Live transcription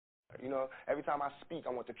You know, every time I speak, I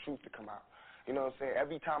want the truth to come out. You know what I'm saying?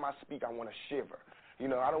 Every time I speak, I want to shiver. You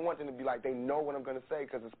know, I don't want them to be like they know what I'm going to say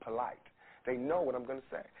because it's polite. They know what I'm going to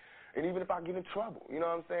say. And even if I get in trouble, you know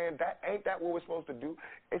what I'm saying? Ain't that what we're supposed to do?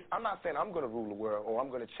 I'm not saying I'm going to rule the world or I'm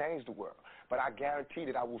going to change the world, but I guarantee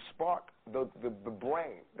that I will spark the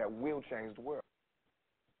brain that will change the world.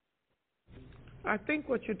 I think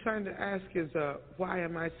what you're trying to ask is why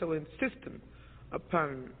am I so insistent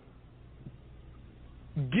upon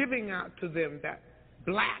giving out to them that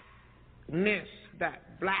blackness,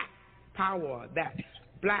 that black power, that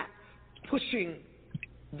black pushing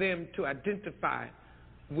them to identify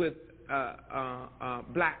with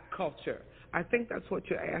black culture. I think that's what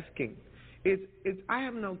you're asking. I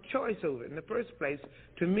have no choice over it. In the first place,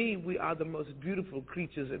 to me, we are the most beautiful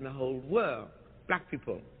creatures in the whole world, black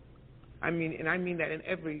people. I mean that in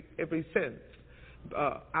every sense,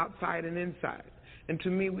 outside and inside. And to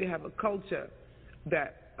me, we have a culture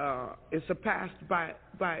that is surpassed by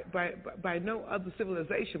no other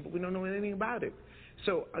civilization, but we don't know anything about it.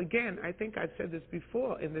 So again, I think I said this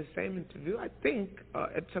before in the same interview. I think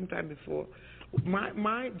at some time before,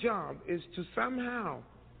 my job is to somehow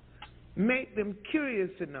make them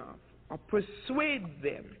curious enough or persuade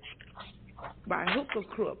them by hook or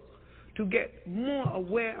crook to get more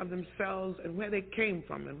aware of themselves and where they came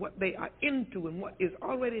from and what they are into and what is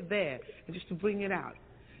already there, and just to bring it out.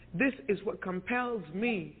 This is what compels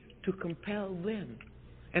me to compel them,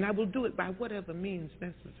 and I will do it by whatever means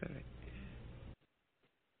necessary.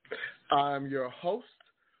 I'm your host,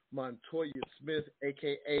 Montoya Smith,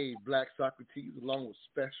 a.k.a. Black Socrates, along with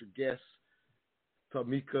special guest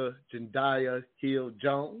Tamika Jendaya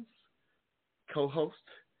Hill-Jones, co-host.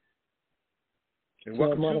 And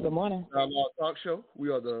welcome to good morning. Our Talk Show. We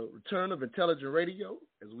are the return of intelligent radio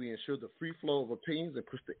as we ensure the free flow of opinions and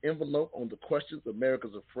push the envelope on the questions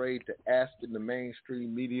America's afraid to ask in the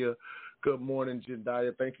mainstream media. Good morning,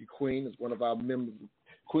 Jendaya. Thank you, Queen, as one of our members,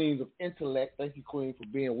 Queens of Intellect. Thank you, Queen, for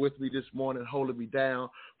being with me this morning, holding me down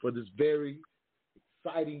for this very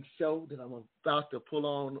exciting show that I'm about to pull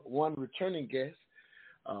on one returning guest.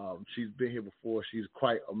 She's been here before. She's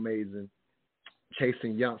quite amazing.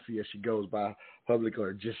 Chasing Yancey, as she goes by public,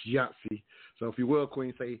 or just Yancey. So if you will,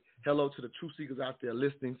 Queen, say hello to the truth seekers out there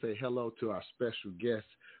listening. Say hello to our special guest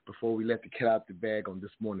before we let the cat out the bag on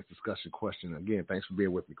this morning's discussion question. Again, thanks for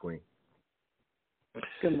being with me, Queen.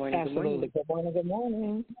 Good morning. Absolutely. Good morning. Good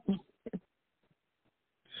morning.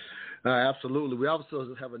 Absolutely. We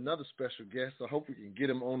also have another special guest, so I hope we can get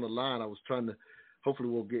him on the line. Hopefully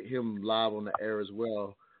we'll get him live on the air as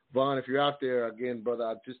well. Vaughn, if you're out there, again, brother,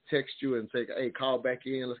 I'll just text you and say, hey, call back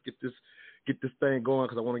in. Let's get this thing going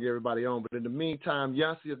because I want to get everybody on. But in the meantime,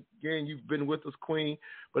 Yancey, again, you've been with us, Queen.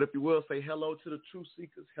 But if you will, say hello to the truth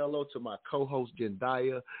seekers. Hello to my co-host,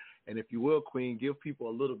 Jendaya. And if you will, Queen, give people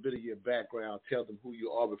a little bit of your background. Tell them who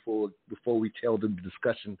you are before we tell them the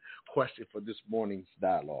discussion question for this morning's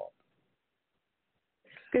dialogue.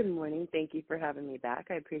 Good morning. Thank you for having me back.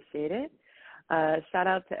 I appreciate it. Shout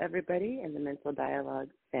out to everybody in the Mental Dialogue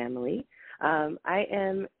family. I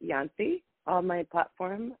am Yancey. On my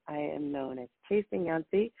platform, I am known as Chasing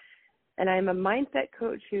Yancey, and I'm a mindset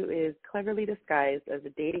coach who is cleverly disguised as a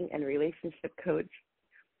dating and relationship coach.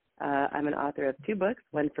 I'm an author of 2 books,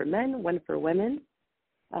 one for men, one for women,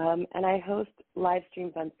 and I host live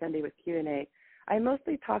streams on Sunday with Q&A. I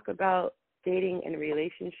mostly talk about dating and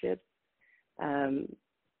relationships, and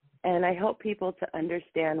I help people to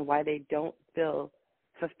understand why they don't feel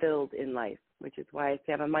fulfilled in life, which is why I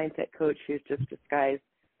say I'm a mindset coach who's just disguised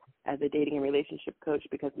as a dating and relationship coach,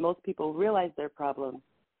 because most people realize their problems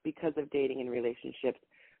because of dating and relationships,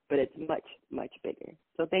 but it's much, much bigger.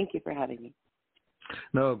 So thank you for having me.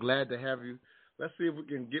 No, glad to have you. Let's see if we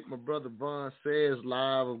can get my brother Vaughn Says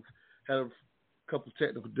live. I've had a couple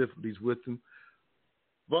technical difficulties with him.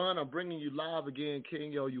 Vaughn, I'm bringing you live again,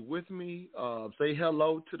 King. Are you with me? Say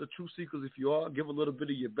hello to the truth seekers if you are. Give a little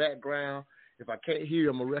bit of your background. If I can't hear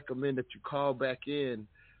you, I'm going to recommend that you call back in.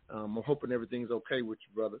 I'm hoping everything's okay with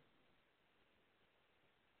you, brother.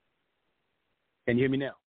 Can you hear me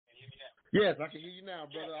now? Yes, I can hear you now,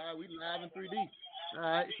 brother. All right, we live in 3D. All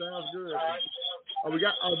right, sounds good.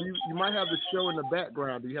 You might have the show in the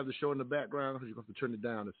background. Do you have the show in the background? Because you're going to have to turn it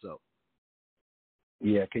down or so.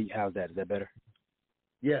 Yeah, how's that? Is that better?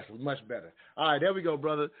 Yes, much better. All right, there we go,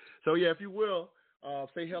 brother. So, yeah, if you will,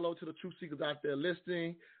 say hello to the truth seekers out there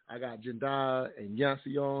listening. I got Jendaya and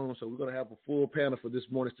Yancey on, so we're going to have a full panel for this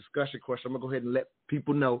morning's discussion question. I'm going to go ahead and let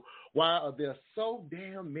people know why are there so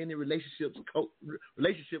damn many relationship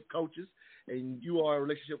coaches, and you are a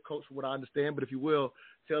relationship coach from what I understand, but if you will,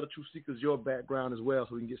 tell the truth seekers your background as well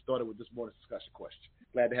so we can get started with this morning's discussion question.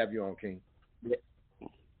 Glad to have you on, King. Yeah.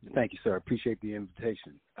 Thank you, sir. Appreciate the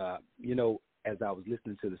invitation. As I was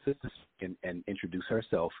listening to the sister and introduce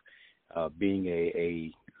herself, being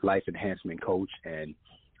a life enhancement coach and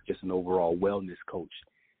just an overall wellness coach,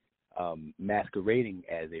 masquerading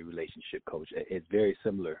as a relationship coach, it's very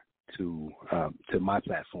similar to my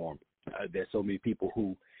platform. There's so many people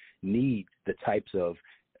who need the types of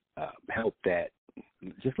help that,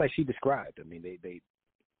 just like she described. I mean,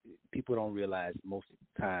 people don't realize most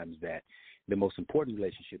times that the most important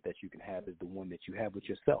relationship that you can have is the one that you have with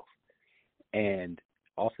yourself. And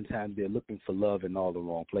oftentimes they're looking for love in all the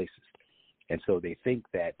wrong places. And so they think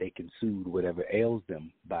that they can soothe whatever ails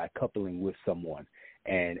them by coupling with someone.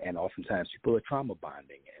 And oftentimes people are trauma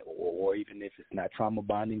bonding, or even if it's not trauma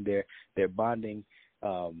bonding, they're bonding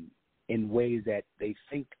in ways that they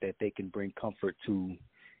think that they can bring comfort to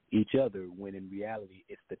each other, when in reality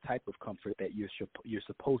it's the type of comfort that you're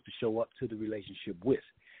supposed to show up to the relationship with.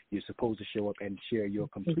 You're supposed to show up and share your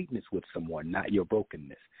completeness with someone, not your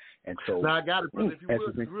brokenness. And so now I got it, brother. If you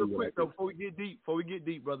would, real quick though, before we get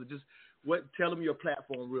deep, brother, just tell them your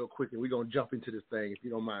platform real quick, and we're gonna jump into this thing if you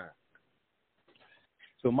don't mind.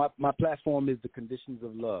 So my platform is The Conditions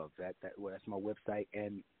of Love. That's my website,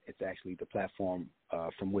 and it's actually the platform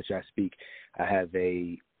from which I speak. I have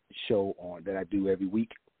a show on that I do every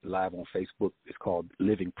week live on Facebook. It's called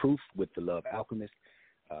Living Proof with The Love Alchemist.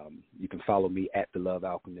 You can follow me at The Love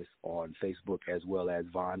Alchemist on Facebook, as well as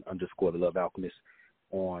Von_The Love Alchemist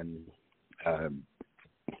on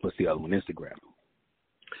what's the other one? Instagram.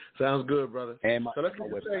 Sounds good, brother. And so let's get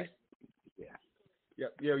my website. Yeah,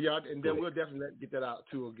 and then we'll definitely get that out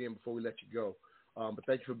too again before we let you go. But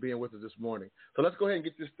thank you for being with us this morning. So let's go ahead and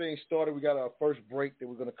get this thing started. We got our first break that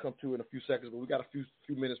we're going to come to in a few seconds, but we got a few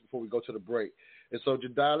minutes before we go to the break. And so,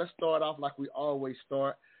 Jediah, let's start off like we always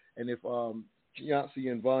start. And if Yancey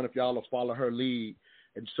and Von, if y'all will follow her lead.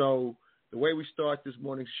 And so the way we start this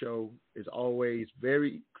morning's show is always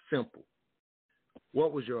very simple.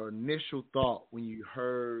 What was your initial thought when you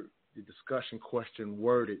heard the discussion question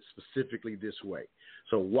worded specifically this way?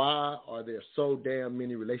 So why are there so damn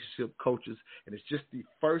many relationship coaches? And it's just the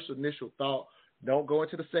first initial thought. Don't go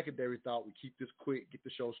into the secondary thought. We keep this quick, get the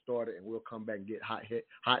show started, and we'll come back and get hot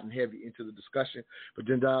and heavy into the discussion. But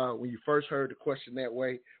then, when you first heard the question that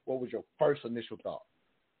way, what was your first initial thought?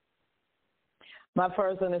 My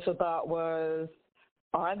first initial thought was,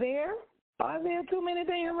 are there too many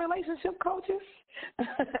damn relationship coaches?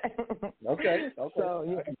 Okay.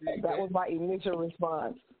 So that was my initial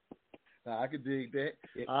response. I could dig that.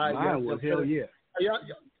 All right, mine was hell yeah.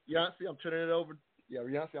 Yancey, I'm turning it over.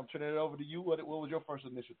 Yancey, I'm turning it over to you. What was your first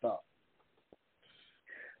initial thought?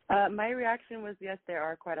 My reaction was, yes, there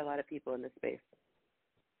are quite a lot of people in this space.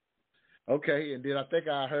 Okay, and then I think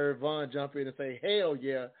I heard Von jump in and say, hell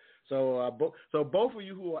yeah. So both of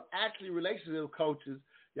you who are actually relationship coaches,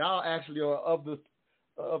 y'all actually are of the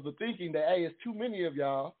thinking that, hey, it's too many of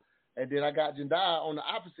y'all. And then I got Jediah on the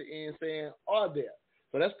opposite end saying, are there?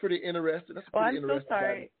 So that's pretty interesting. I'm so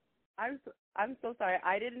sorry. I'm so sorry.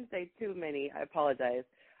 I didn't say too many. I apologize.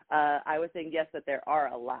 I was saying, yes, that there are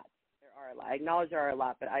a lot. I acknowledge there are a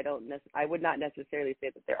lot, but I would not necessarily say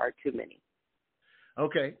that there are too many.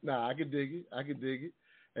 Okay. I can dig it.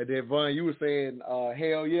 And then, Von, you were saying,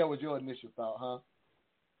 hell yeah was your initial thought, huh?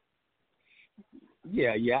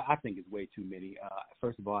 Yeah, I think it's way too many.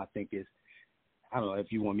 First of all, I think I don't know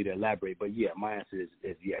if you want me to elaborate, but yeah, my answer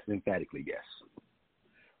is yes, emphatically yes.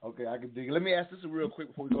 Okay, I can dig it. Let me ask this real quick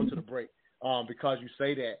before we go to the break, because you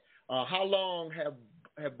say that. How long have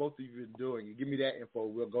both of you been doing it? Give me that info.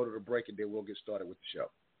 We'll go to the break, and then we'll get started with the show.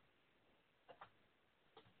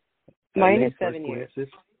 Mine is 7 years.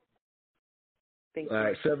 Thank you. All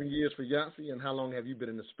right, 7 years for Yancey. And how long have you been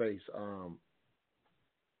in the space, Von?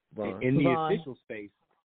 In the official space,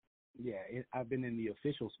 I've been in the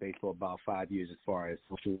official space for about 5 years as far as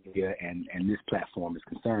social media and this platform is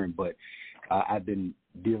concerned. But I've been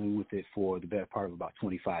dealing with it for the better part of about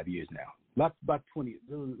 25 years now. About 20,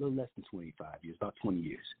 a little less than 25 years, about 20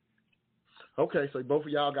 years. Okay, so both of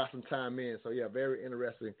y'all got some time in. So, yeah, very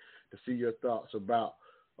interesting to see your thoughts about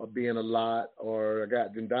being a lot. Or I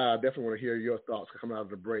got Jediah. I definitely want to hear your thoughts coming out of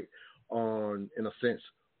the break on, in a sense,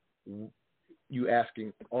 you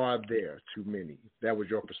asking, are there too many? That was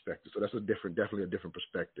your perspective. So that's definitely a different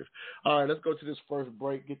perspective. All right, let's go to this first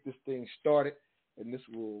break, get this thing started. And this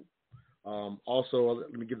will also,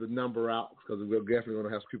 let me give the number out because we're definitely going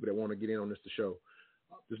to have some people that want to get in on this show.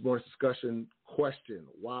 This morning's discussion question,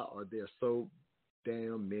 why are there so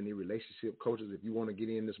damn many relationship coaches? If you want to get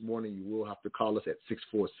in this morning, you will have to call us at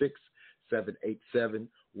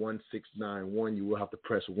 646-787-1691. You will have to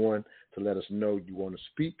press 1 to let us know you want to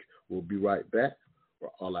speak. We'll be right back.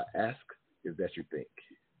 All I ask is that you think.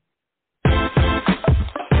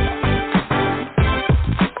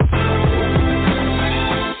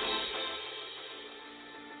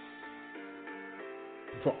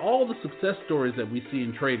 all the success stories that we see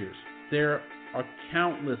in traders, there are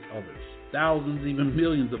countless others, thousands, even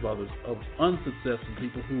millions of others, of unsuccessful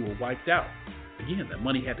people who were wiped out. Again, that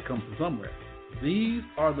money had to come from somewhere. These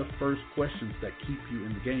are the first questions that keep you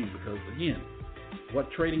in the game because, again, what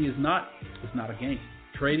trading is not a game.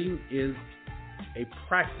 Trading is a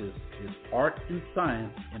practice, is art and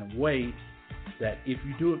science in a way that if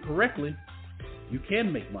you do it correctly, you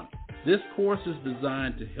can make money. This course is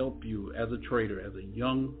designed to help you as a trader, as a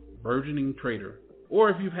young, burgeoning trader, or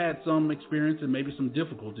if you've had some experience and maybe some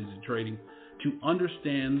difficulties in trading, to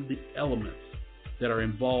understand the elements that are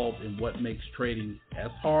involved in what makes trading as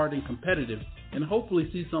hard and competitive, and hopefully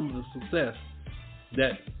see some of the success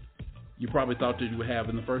that you probably thought that you would have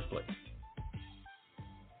in the first place.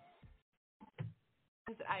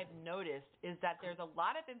 I've noticed is that there's a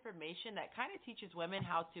lot of information that kind of teaches women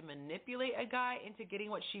how to manipulate a guy into getting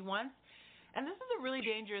what she wants. And this is a really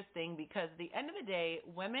dangerous thing because at the end of the day,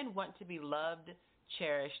 women want to be loved,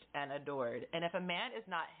 cherished, and adored. And if a man is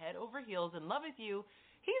not head over heels in love with you,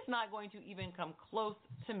 he's not going to even come close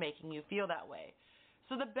to making you feel that way.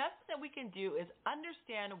 So the best that we can do is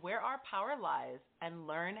understand where our power lies and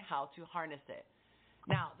learn how to harness it.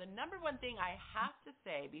 Now, the number one thing I have to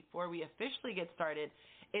say before we officially get started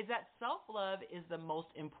is that self-love is the most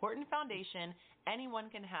important foundation anyone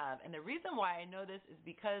can have. And the reason why I know this is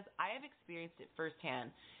because I have experienced it firsthand.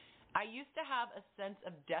 I used to have a sense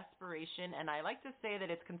of desperation, and I like to say that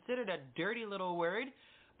it's considered a dirty little word,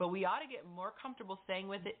 but we ought to get more comfortable saying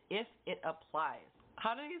with it if it applies.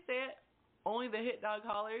 How do you say it? Only the hit dog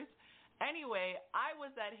hollers? Anyway, I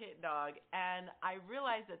was that hit dog, and I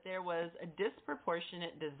realized that there was a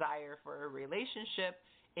disproportionate desire for a relationship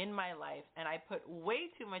in my life, and I put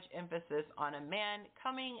way too much emphasis on a man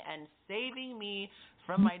coming and saving me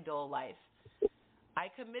from my dull life. I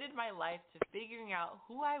committed my life to figuring out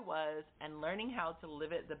who I was and learning how to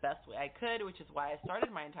live it the best way I could, which is why I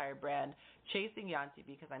started my entire brand, Chasing Yanti,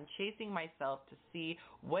 because I'm chasing myself to see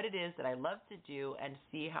what it is that I love to do and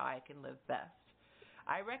see how I can live best.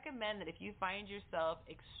 I recommend that if you find yourself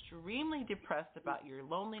extremely depressed about your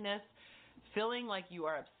loneliness, feeling like you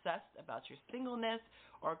are obsessed about your singleness,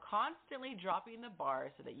 or constantly dropping the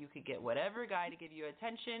bar so that you could get whatever guy to give you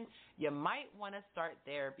attention, you might want to start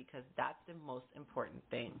there because that's the most important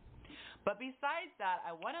thing. But besides that,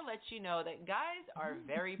 I want to let you know that guys are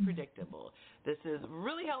very predictable. This is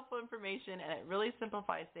really helpful information, and it really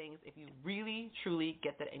simplifies things if you really, truly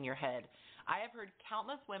get that in your head. I have heard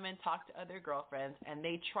countless women talk to other girlfriends, and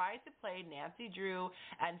they try to play Nancy Drew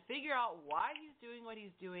and figure out why he's doing what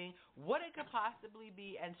he's doing, what it could possibly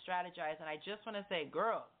be, and strategize. And I just want to say,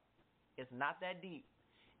 girl, it's not that deep.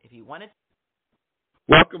 If you want to.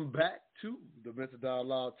 Welcome back to the Mental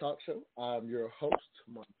Dialogue Talk Show. I'm your host,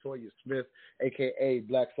 Montoya Smith, a.k.a.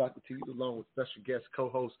 Black Socrates, along with special guest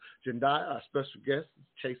co-host Jendai. Our special guest is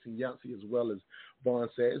Chasing Yanti, as well as Vaughn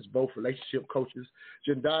says, both relationship coaches.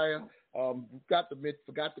 Jendai, forgot to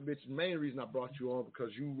mention the main reason I brought you on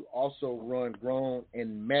because you also run Black Grown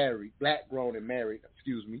and Married,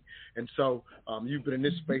 and so you've been in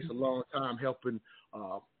this space a long time helping,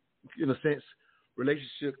 in a sense,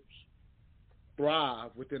 relationships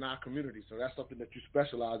thrive within our community. So that's something that you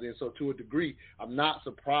specialize in. So to a degree, I'm not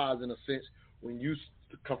surprised in a sense when you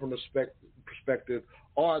come from a perspective,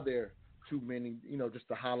 are there too many, just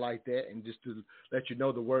to highlight that and just to let you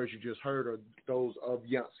know the words you just heard are those of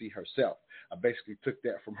Yanti herself. I basically took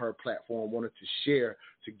that from her platform, wanted to share,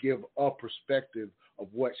 to give a perspective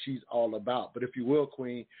of what she's all about. But if you will,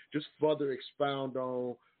 Queen, just further expound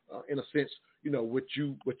on, in a sense, what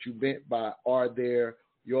you meant by are there,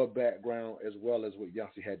 your background, as well as what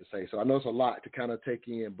Yanti had to say. So I know it's a lot to kind of take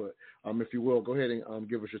in, but if you will, go ahead and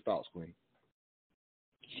give us your thoughts, Queen.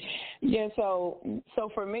 Yeah, so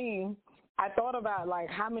for me, I thought about like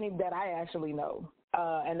how many that I actually know,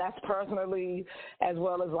 and that's personally as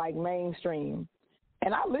well as like mainstream.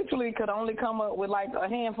 And I literally could only come up with like a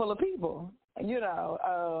handful of people, and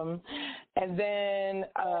then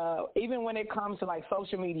even when it comes to like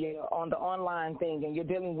social media on the online thing, and you're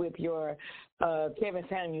dealing with your Kevin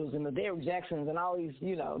Samuels and the Derrick Jacksons and all these,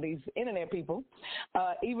 these internet people,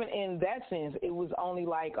 even in that sense, it was only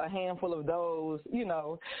like a handful of those,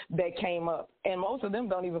 that came up. And most of them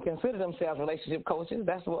don't even consider themselves relationship coaches.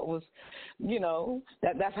 That's what was,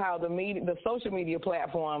 that's how the social media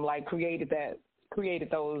platform like created that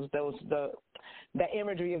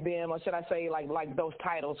imagery of them, or should I say like those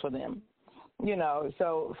titles for them.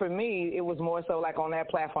 So for me, it was more so like on that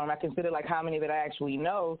platform. I consider like how many that I actually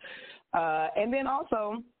know. And then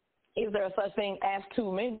also is there such thing as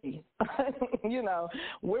too many? You know,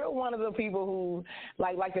 we're one of the people who,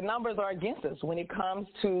 like the numbers are against us when it comes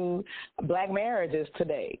to black marriages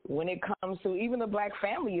today, when it comes to even the black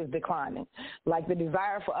family is declining, like the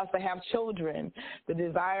desire for us to have children, the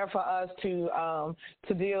desire for us to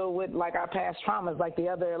deal with like our past traumas, like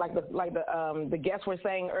the guests were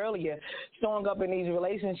saying earlier, showing up in these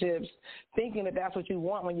relationships thinking that that's what you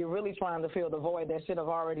want when you're really trying to fill the void that should have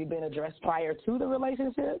already been addressed prior to the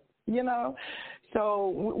relationship. You know,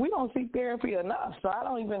 so we don't seek therapy enough. So I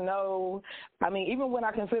don't even know. I mean, even when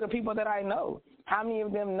I consider people that I know, how many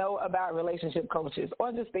of them know about relationship coaches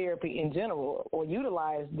or just therapy in general, or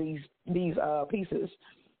utilize these pieces?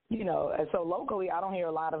 You know, and so locally, I don't hear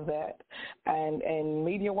a lot of that, and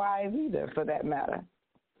media-wise either, for that matter.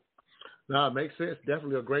 No, it makes sense.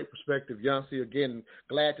 Definitely a great perspective, Yancy. Again,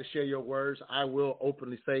 glad to share your words. I will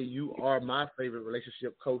openly say you are my favorite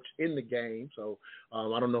relationship coach in the game. So I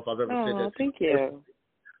don't know if I've ever said that. Thank you.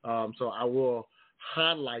 So I will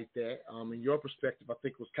highlight that. In your perspective, I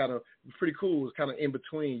think it was kind of pretty cool. It was kind of in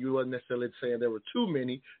between. You weren't necessarily saying there were too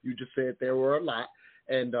many. You just said there were a lot.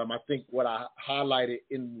 And I think what I highlighted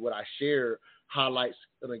in what I shared highlights,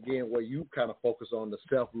 and again, where you kind of focus on the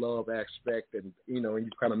self-love aspect, and you know, and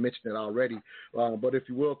you kind of mentioned it already. But if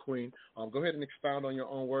you will, Queen, go ahead and expound on your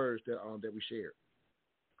own words that we shared.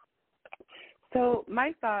 So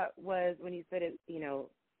my thought was, when you said it, you know,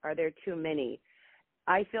 are there too many?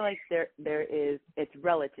 I feel like there is. It's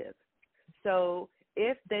relative. So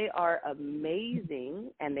if they are amazing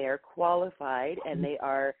and they are qualified and they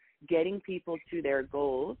are getting people to their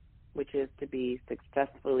goals, which is to be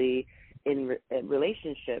successfully in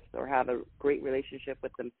relationships or have a great relationship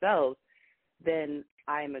with themselves, then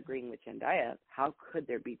I'm agreeing with Jendaya. How could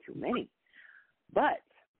there be too many? But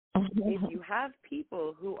if you have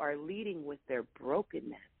people who are leading with their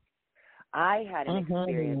brokenness, I had an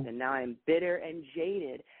experience and now I'm bitter and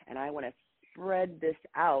jaded and I want to spread this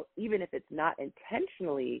out, even if it's not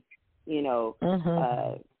intentionally, you know,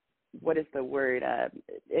 what is the word?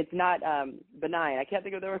 It's not benign. I can't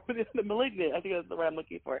think of the word. The malignant. I think that's the word I'm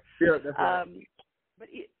looking for. Yeah, that's right. But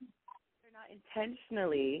they're not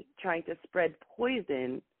intentionally trying to spread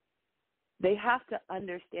poison. They have to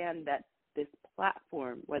understand that this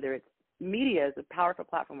platform, whether it's media, is a powerful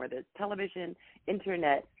platform, whether it's television,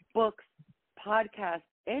 internet, books, podcasts,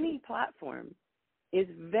 any platform is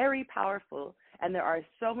very powerful, and there are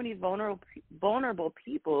so many vulnerable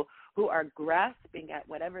people who are grasping at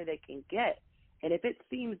whatever they can get. And if it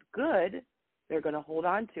seems good, they're going to hold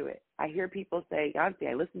on to it. I hear people say, Yancy,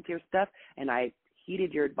 I listened to your stuff, and I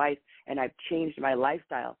heeded your advice, and I've changed my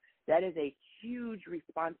lifestyle. That is a huge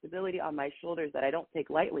responsibility on my shoulders that I don't take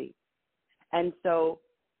lightly. And so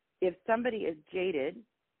if somebody is jaded,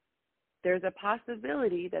 there's a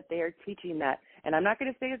possibility that they are teaching that. And I'm not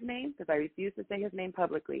going to say his name because I refuse to say his name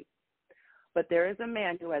publicly. But there is a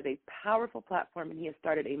man who has a powerful platform, and he has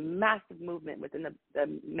started a massive movement within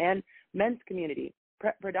the men's community,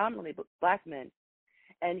 predominantly black men.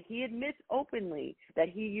 And he admits openly that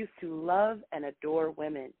he used to love and adore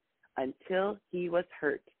women until he was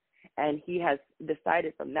hurt. And he has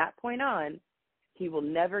decided from that point on he will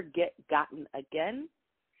never get gotten again.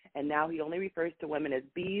 And now he only refers to women as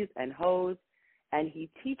bees and hoes. And he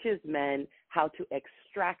teaches men how to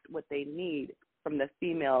extract what they need from the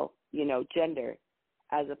female, you know, gender,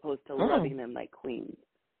 as opposed to loving them like queens.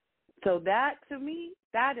 So that, to me,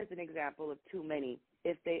 that is an example of too many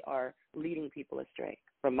if they are leading people astray,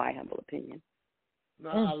 from my humble opinion. No,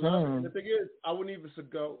 I love it. And the thing is, I wouldn't even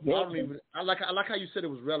go. I like how you said it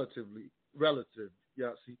was relative.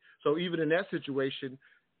 Yeah. See, so even in that situation,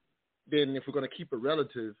 then if we're going to keep it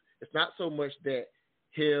relative, it's not so much that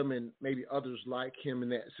him and maybe others like him in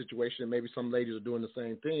that situation, and maybe some ladies are doing the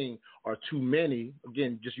same thing, are too many,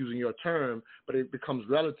 again, just using your term, but it becomes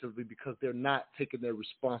relatively because they're not taking their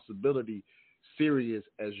responsibility serious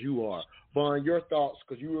as you are. Vaughn, your thoughts,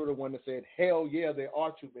 because you were the one that said, hell yeah, there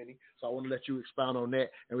are too many, so I want to let you expound on that,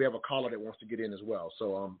 and we have a caller that wants to get in as well.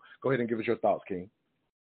 So go ahead and give us your thoughts, King.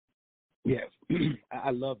 Yes,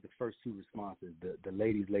 I love the first two responses. The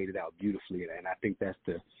ladies laid it out beautifully, and I think that's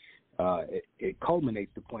it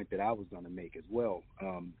culminates the point that I was going to make as well.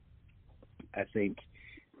 I think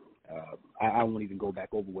I won't even go back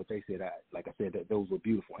over what they said. Like I said, that those were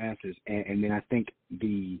beautiful answers, and then I think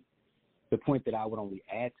the point that I would only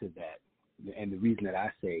add to that, and the reason that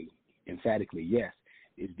I say emphatically yes,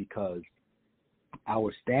 is because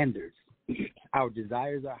our standards, our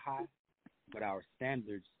desires are high, but our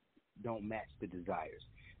standards don't match the desires.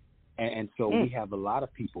 And so we have a lot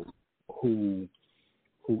of people who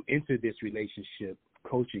enter this relationship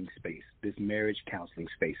coaching space, this marriage counseling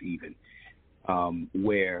space even,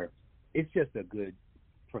 where it's just a good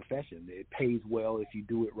profession. It pays well if you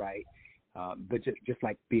do it right. But just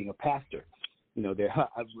like being a pastor,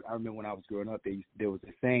 I remember when I was growing up, there was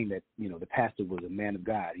a saying that, the pastor was a man of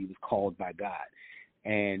God. He was called by God.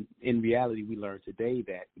 And in reality, we learned today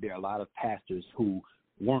that there are a lot of pastors who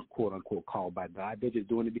weren't, quote unquote, called by God. They're just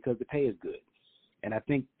doing it because the pay is good. And I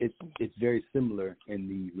think it's very similar in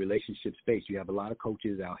the relationship space. You have a lot of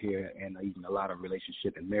coaches out here and even a lot of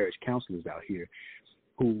relationship and marriage counselors out here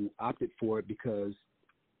who opted for it because,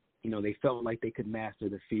 they felt like they could master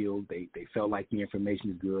the field. They felt like the information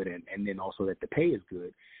is good and then also that the pay is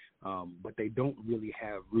good. But they don't really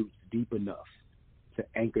have roots deep enough to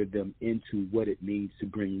anchor them into what it means to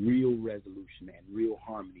bring real resolution and real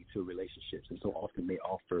harmony to relationships. And so often they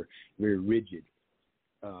offer very rigid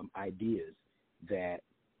ideas that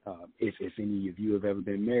if any of you have ever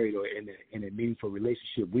been married or in a meaningful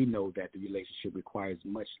relationship, we know that the relationship requires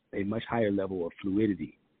a much higher level of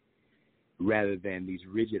fluidity rather than these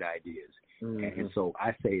rigid ideas. Mm-hmm. And so I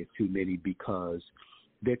say it's too many because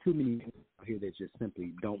there are too many people out here that just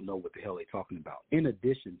simply don't know what the hell they're talking about. In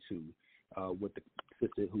addition to what the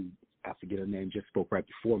sister who, I forget her name, just spoke right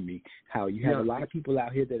before me, how you have a lot of people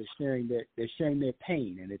out here that are sharing their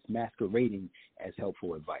pain, and it's masquerading as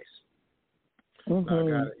helpful advice. Mm-hmm. I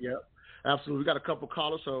got it. Yep, absolutely. We got a couple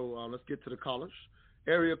callers, so let's get to the callers.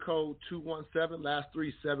 Area code 217, last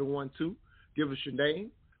 3712. Give us your name,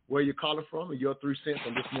 where you're calling from, and your 3 cents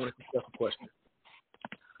on this morning's special question.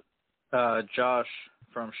 Josh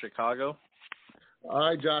from Chicago. All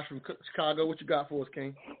right, Josh from Chicago. What you got for us,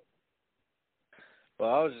 King? Well,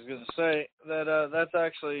 I was just going to say that that's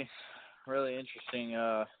actually really interesting.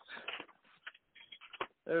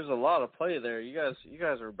 There's a lot of play there. You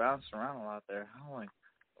guys are bouncing around a lot there. I'm like,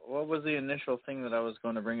 what was the initial thing that I was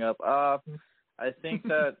going to bring up? I think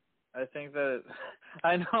that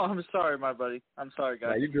I know. I'm sorry, my buddy. I'm sorry,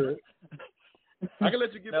 guys. Yeah, you're good. I can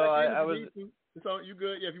let you get back in if you need to. It's all, you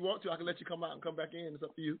good? Yeah, if you want to, I can let you come out and come back in. It's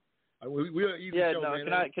up to you. We're even show,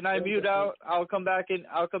 man. Can I mute out? I'll come back in. In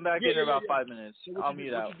about 5 minutes. So I'll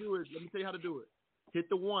mute out. What you do is, let me tell you how to do it. Hit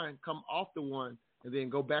the one, come off the one, and then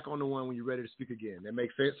go back on the one when you're ready to speak again. That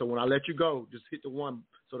makes sense. So when I let you go, just hit the one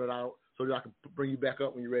so that I can bring you back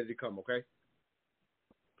up when you're ready to come. Okay.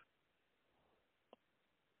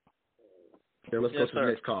 Okay, let's go to the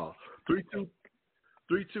next call.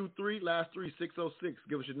 323, last 3606.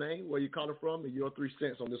 Give us your name, where you're calling from, and your 3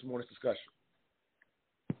 cents on this morning's discussion.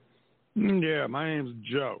 Yeah, my name's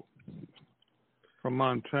Joe from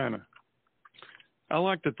Montana. I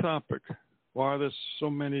like the topic. Why there's so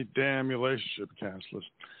many damn relationship counselors.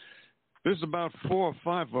 There's about 4 or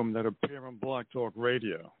 5 of them that appear on Blog Talk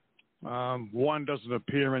Radio. One doesn't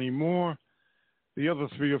appear anymore. The other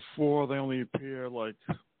 3 or 4, they only appear like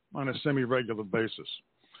on a semi-regular basis.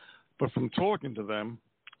 But from talking to them,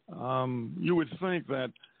 you would think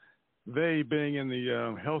that they, being in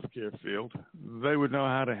the healthcare field, they would know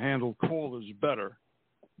how to handle callers better.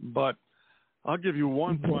 But I'll give you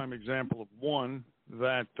one prime example of one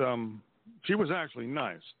that she was actually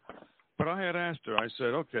nice. But I had asked her, I said,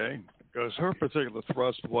 okay, because her particular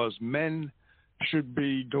thrust was men should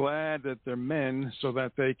be glad that they're men so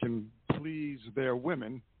that they can please their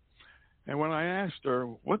women. And when I asked her,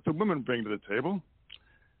 what do women bring to the table?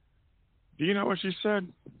 Do you know what she said?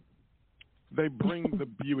 They bring the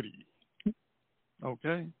beauty.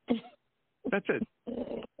 Okay? That's it.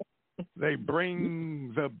 They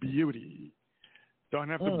bring the beauty. Don't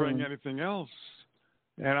have to bring anything else.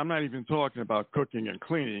 And I'm not even talking about cooking and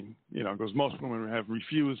cleaning, because most women have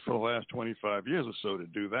refused for the last 25 years or so to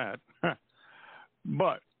do that.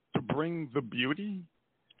 But to bring the beauty,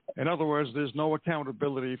 in other words, there's no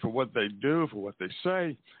accountability for what they do, for what they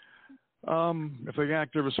say. If they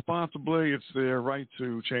act irresponsibly, it's their right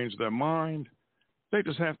to change their mind. They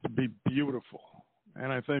just have to be beautiful.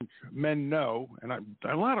 And I think men know, and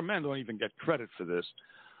a lot of men don't even get credit for this.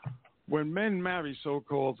 When men marry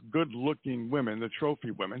so-called good-looking women, the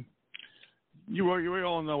trophy women, you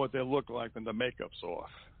all know what they look like when the makeup's off.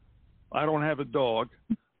 I don't have a dog,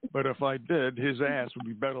 but if I did, his ass would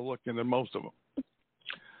be better looking than most of them.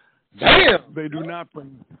 Damn! They do not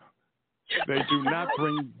bring the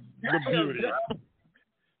beauty.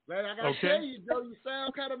 Man, I gotta tell you, Joe, you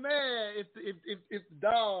sound kind of mad. If the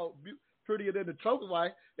dog prettier than the trophy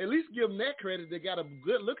wife, at least give them that credit. They got a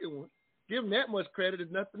good-looking one. Give them that much credit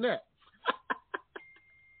is nothing that.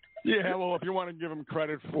 Yeah, well, if you want to give them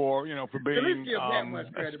credit for being at least give that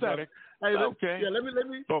much credit, aesthetic, hey, okay. Yeah, let me let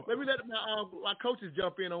my coaches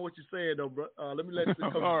jump in on what you're saying, though, bro. Let me let the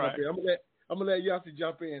coaches jump in. I'm gonna let Yossi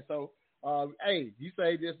jump in. So, hey, you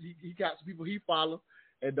say this. He got some people he follow,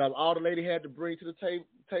 and all the lady had to bring to the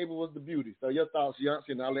table was the beauty. So your thoughts,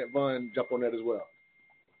 Yancey, and I'll let Vaughn jump on that as well.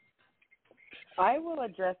 I will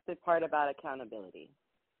address the part about accountability.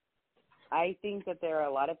 I think that there are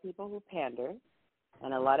a lot of people who pander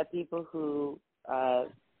and a lot of people who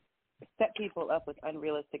set people up with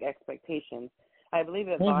unrealistic expectations. I believe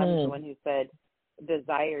that Vaughn is the one who said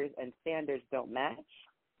desires and standards don't match.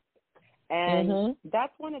 And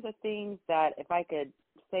that's one of the things that, if I could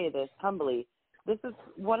say this humbly, this is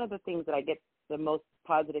one of the things that I get the most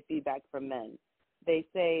positive feedback from men. They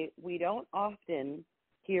say we don't often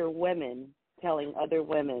hear women telling other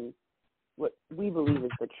women what we believe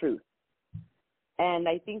is the truth. And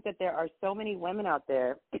I think that there are so many women out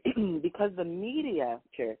there, because the media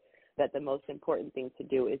picture that the most important thing to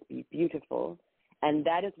do is be beautiful, and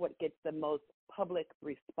that is what gets the most public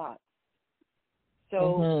response.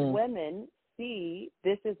 So women see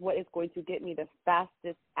this is what is going to get me the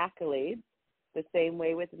fastest accolades. The same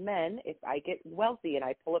way with men, if I get wealthy and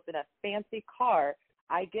I pull up in a fancy car,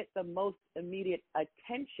 I get the most immediate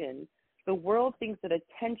attention. The world thinks that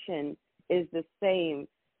attention is the same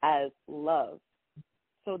as love.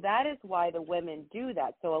 So that is why the women do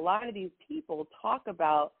that. So a lot of these people talk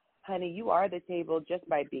about, honey, you are the table just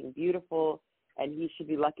by being beautiful, and he should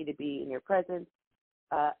be lucky to be in your presence.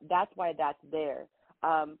 That's why that's there.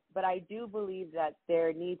 But I do believe that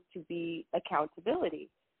there needs to be accountability.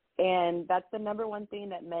 And that's the number one thing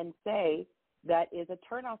that men say that is a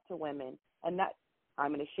turnoff to women. And that,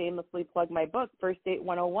 I'm going to shamelessly plug my book, First Date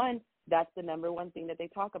 101. That's the number one thing that they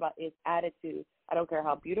talk about is attitude. I don't care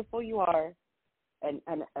how beautiful you are and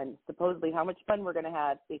supposedly how much fun we're going to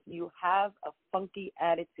have. If you have a funky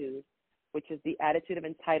attitude, which is the attitude of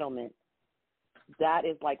entitlement, that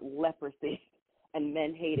is like leprosy, and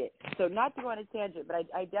men hate it. So not to go on a tangent, but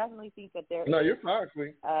I definitely think that there you're fine,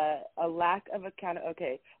 Queen. A lack of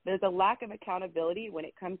there's a lack of accountability when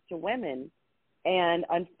it comes to women. And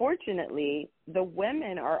unfortunately, the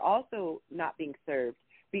women are also not being served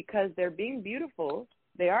because they're being beautiful.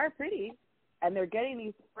 They are pretty, and they're getting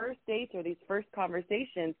these first dates or these first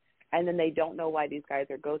conversations, and then they don't know why these guys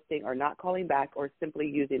are ghosting or not calling back or simply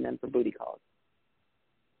using them for booty calls.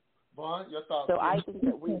 Vaughn, your thoughts? So I think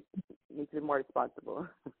that we need to be more responsible.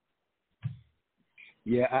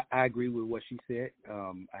 Yeah, I agree with what she said.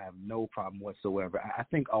 I have no problem whatsoever. I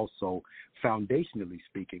think also, foundationally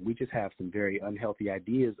speaking, we just have some very unhealthy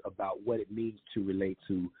ideas about what it means to relate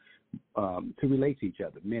to each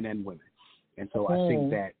other, men and women. And so I think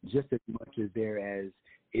that just as much as there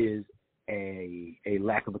is a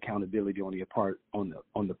lack of accountability on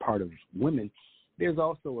the part of women, there's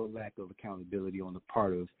also a lack of accountability on the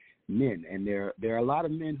part of men. And there are a lot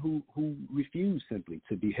of men who refuse simply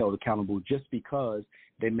to be held accountable just because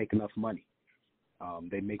they make enough money.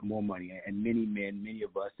 They make more money. And many men, many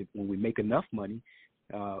of us, when we make enough money,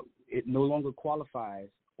 it no longer qualifies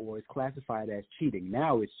or is classified as cheating.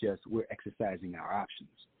 Now it's just we're exercising our options,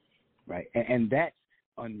 right? And that's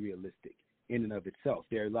unrealistic in and of itself.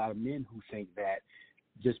 There are a lot of men who think that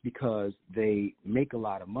just because they make a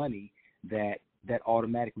lot of money, that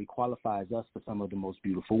automatically qualifies us for some of the most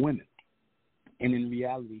beautiful women. And in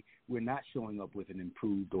reality, we're not showing up with an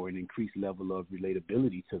improved or an increased level of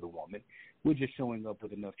relatability to the woman. We're just showing up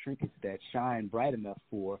with enough trinkets that shine bright enough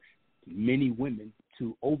for many women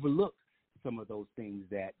to overlook some of those things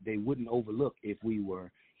that they wouldn't overlook if we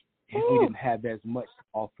didn't have as much to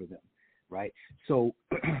offer them, right? So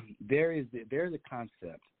there's a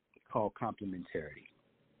concept called complementarity.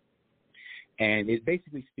 And it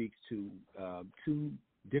basically speaks to two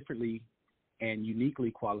differently and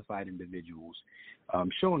uniquely qualified individuals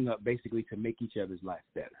showing up basically to make each other's life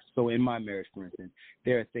better. So in my marriage, for instance,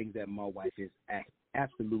 there are things that my wife is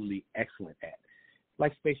absolutely excellent at,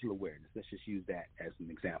 like spatial awareness. Let's just use that as an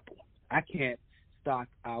example. I can't stock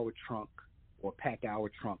our trunk or pack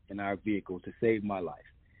our trunk in our vehicle to save my life,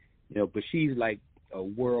 but she's like a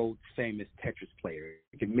world-famous Tetris player.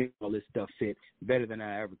 She can make all this stuff fit better than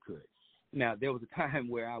I ever could. Now, there was a time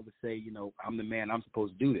where I would say, I'm the man, I'm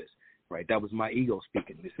supposed to do this, right? That was my ego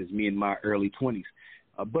speaking. This is me in my early 20s.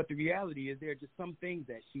 But the reality is there are just some things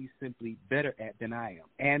that she's simply better at than I am,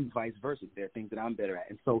 and vice versa. There are things that I'm better at.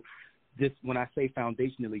 And so this, when I say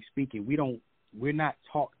foundationally speaking, we're not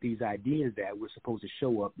taught these ideas that we're supposed to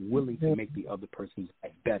show up willing to make the other person's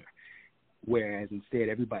life better, whereas instead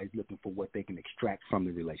everybody's looking for what they can extract from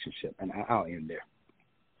the relationship. And I'll end there.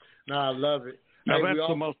 No, I love it. Now, that's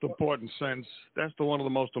the most important sense. That's one of the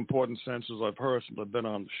most important senses I've heard since I've been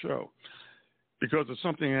on the show, because it's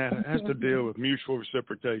something that has to deal with mutual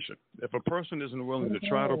reciprocation. If a person isn't willing to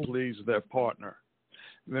try to please their partner,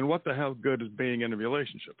 then what the hell good is being in a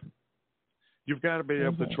relationship? You've got to be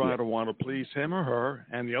able to try to want to please him or her,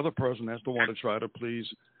 and the other person has to want to try to please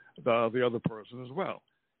the other person as well.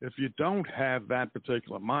 If you don't have that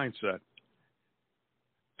particular mindset,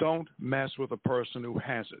 don't mess with a person who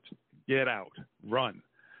has it. Get out. Run.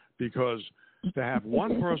 Because to have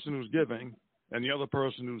one person who's giving and the other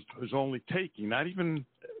person who's only taking, not even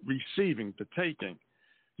receiving, but taking,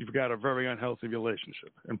 you've got a very unhealthy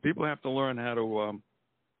relationship. And people have to learn how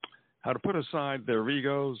to put aside their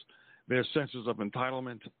egos, their senses of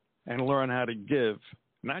entitlement, and learn how to give,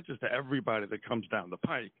 not just to everybody that comes down the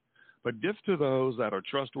pike, but give to those that are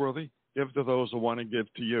trustworthy, give to those who want to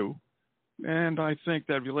give to you. And I think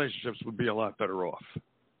that relationships would be a lot better off.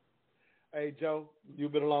 Hey, Joe,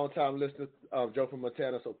 you've been a long-time listener, Joe from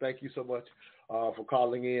Montana, so thank you so much for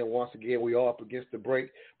calling in. Once again, we are up against the break.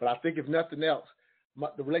 But I think if nothing else,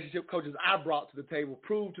 the relationship coaches I brought to the table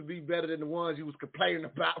proved to be better than the ones you was complaining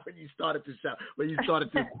about when you started this show,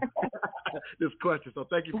 this question. So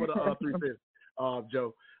thank you for the 3 cents,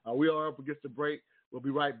 Joe. We are up against the break. We'll be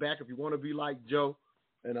right back. If you want to be like Joe,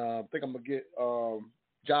 and I think I'm going to get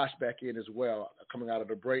Josh back in as well coming out of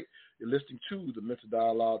the break. You're listening to the Mental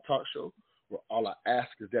Dialogue Talk Show, where all I ask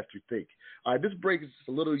is that you think. All right, this break is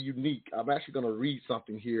a little unique. I'm actually going to read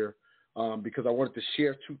something here because I wanted to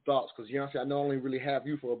share 2 thoughts because, Yancey, I know I only really have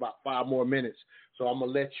you for about 5 more minutes, so I'm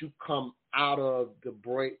going to let you come out of the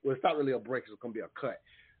break. Well, it's not really a break. It's going to be a cut.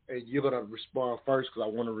 And you're going to respond first because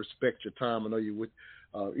I want to respect your time. I know you would.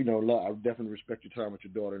 I definitely respect your time with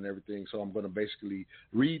your daughter and everything. So I'm going to basically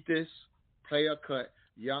read this, play a cut.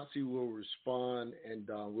 Yancey will respond, and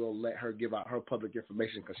we'll let her give out her public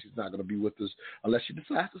information because she's not going to be with us unless she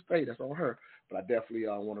decides to stay. That's on her. But I definitely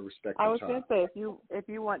want to respect her time. I was going to say, if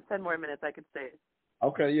you want 10 more minutes, I could stay.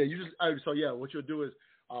 Okay, yeah. What you'll do is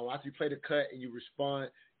after you play the cut and you respond,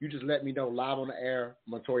 you just let me know live on the air,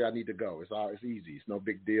 Montoya, I need to go. It's easy. It's no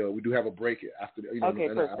big deal. We do have a break after okay,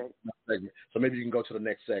 perfect. Segment, so maybe you can go to the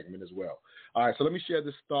next segment as well. All right, so let me share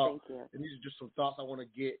this thought. Thank you. And these are just some thoughts I want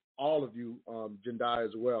to get all of you, Jendai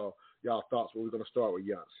as well, y'all thoughts. But we're going to start with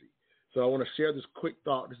Yancey. So I want to share this quick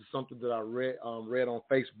thought. This is something that I read on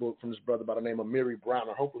Facebook from this brother by the name of Mary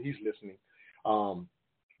Browner. Hopefully he's listening. And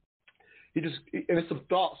it's some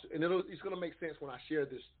thoughts, and it's going to make sense when I share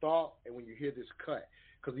this thought and when you hear this cut,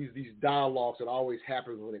 because these dialogues that always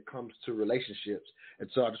happen when it comes to relationships. And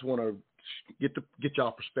so I just want to get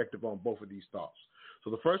y'all perspective on both of these thoughts.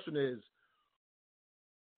 So the first one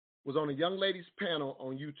was on a young lady's panel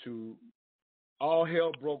on YouTube. All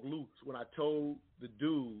hell broke loose when I told the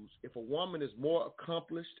dudes, if a woman is more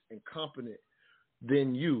accomplished and competent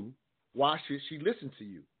than you, why should she listen to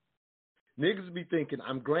you? Niggas be thinking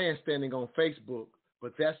I'm grandstanding on Facebook,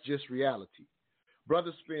 but that's just reality.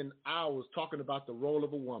 Brothers spend hours talking about the role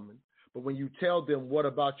of a woman, but when you tell them what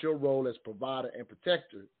about your role as provider and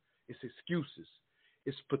protector, it's excuses.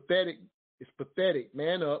 It's pathetic. It's pathetic.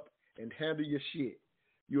 Man up and handle your shit.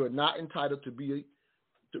 You are not entitled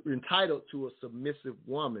to a submissive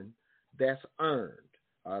woman. That's earned.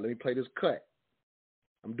 All right, let me play this cut.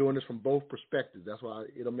 I'm doing this from both perspectives. That's why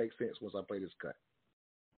it'll make sense once I play this cut.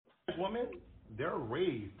 Women, they're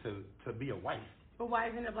raised to be a wife. But why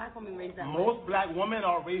isn't a black woman raised that way? Most black women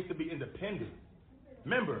are raised to be independent.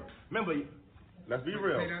 Remember, let's be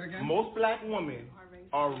real. Most black women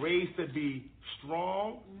are raised to be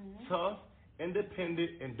strong, tough,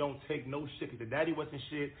 independent, and don't take no shit. Because the daddy wasn't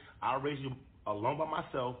shit. I raised you alone by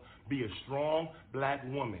myself. Be a strong black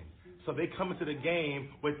woman. So they come into the game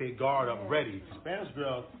with their guard up ready. Spanish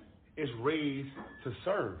girl is raised to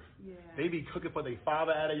serve. Yeah. They be cooking for their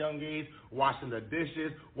father at a young age, washing the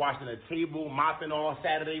dishes, washing the table, mopping all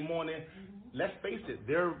Saturday morning. Let's face it,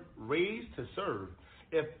 they're raised to serve.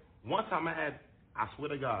 If one time I swear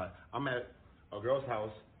to God, I'm at a girl's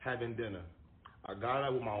house having dinner. I got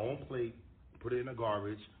out with my own plate, put it in the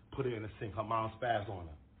garbage, put it in the sink. Her mom spazzed on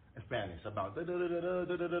her in Spanish about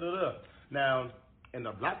da-da-da-da-da-da-da-da. Now, in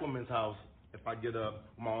the black woman's house, if I get up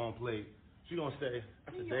with my own plate, she gonna say,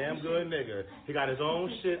 that's a damn good nigga. He got his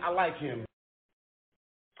own shit. I like him.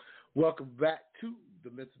 Welcome back to the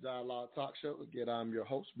Mental Dialogue Talk Show. Again, I'm your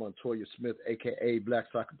host, Montoya Smith, a.k.a. Black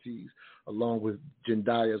Socrates, along with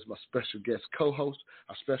Jendaya as my special guest co-host.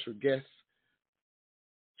 Our special guest,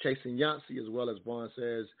 Chasing Yancey, as well as Vaughn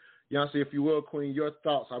says. Yancey, if you will, Queen, your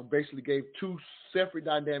thoughts. I basically gave 2 separate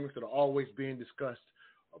dynamics that are always being discussed.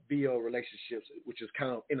 BL relationships, which is kind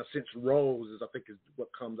of, in a sense, roles, I think is what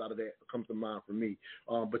comes out of that, comes to mind for me.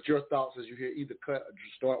 But your thoughts as you hear either cut or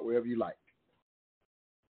just start wherever you like.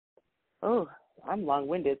 Oh, I'm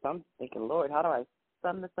long-winded, so I'm thinking, Lord, how do I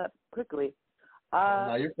sum this up quickly?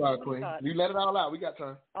 Now you're fine, Queen. You let it all out. We got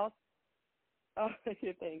time.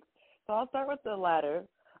 Thanks. So I'll start with the latter.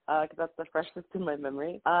 because that's the freshest in my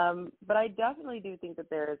memory. But I definitely do think that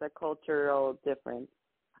there is a cultural difference.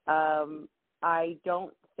 I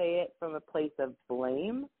don't say it from a place of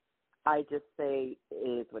blame. I just say it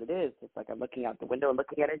is what it is. It's like I'm looking out the window and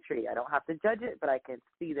looking at a tree. I don't have to judge it, but I can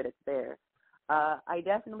see that it's there. I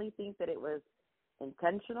definitely think that it was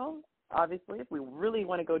intentional, obviously, if we really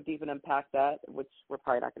want to go deep and unpack that, which we're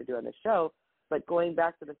probably not going to do on the show. But going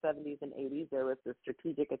back to the 70s and 80s, there was a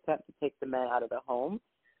strategic attempt to take the men out of the home.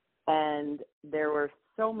 And there were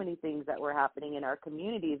so many things that were happening in our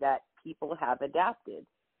community that people have adapted.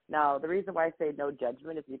 Now, the reason why I say no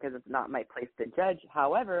judgment is because it's not my place to judge.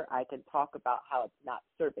 However, I can talk about how it's not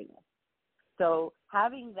serving us. So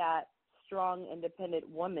having that strong, independent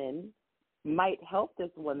woman might help this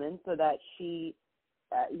woman so that she,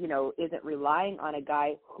 isn't relying on a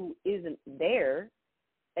guy who isn't there,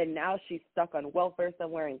 and now she's stuck on welfare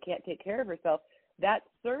somewhere and can't take care of herself. That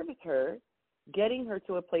serves her, getting her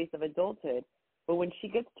to a place of adulthood. But when she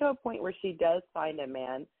gets to a point where she does find a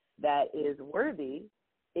man that is worthy,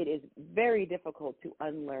 it is very difficult to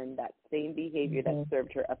unlearn that same behavior that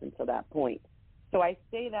served her up until that point. So I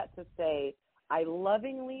say that to say I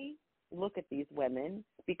lovingly look at these women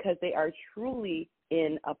because they are truly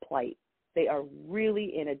in a plight. They are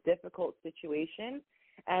really in a difficult situation,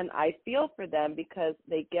 and I feel for them because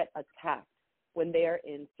they get attacked when they are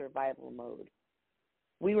in survival mode.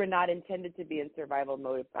 We were not intended to be in survival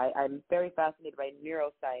mode. I'm very fascinated by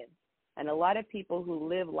neuroscience, and a lot of people who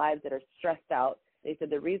live lives that are stressed out, they said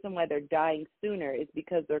the reason why they're dying sooner is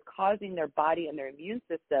because they're causing their body and their immune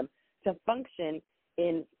system to function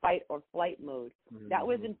in fight or flight mode. That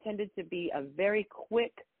was intended to be a very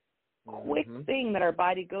quick thing that our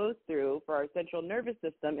body goes through for our central nervous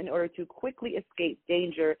system in order to quickly escape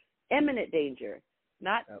danger, imminent danger,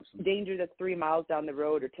 not danger that's 3 miles down the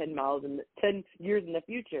road or 10 years in the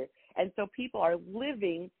future. And so people are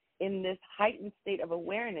living in this heightened state of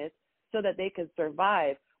awareness so that they can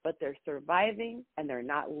survive, but they're surviving and they're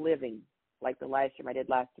not living, like the live stream I did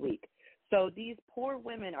last week. So these poor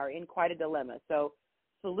women are in quite a dilemma. So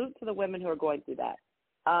salute to the women who are going through that.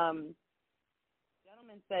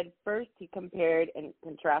 Gentleman said first he compared and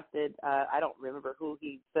contrasted. I don't remember who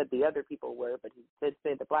he said the other people were, but he did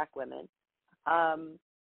say the black women. And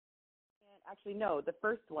actually, no, the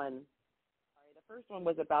first one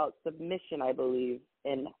was about submission, I believe,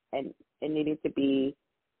 and needing to be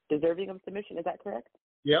deserving of submission. Is that correct?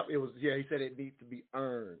 Yep, it was. Yeah, he said it needs to be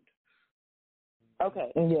earned.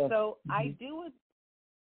 Okay, so I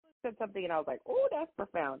said something, and I was like, oh, that's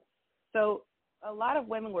profound. So a lot of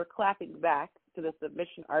women were clapping back to the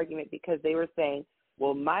submission argument because they were saying,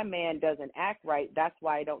 well, my man doesn't act right, that's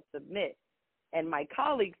why I don't submit. And my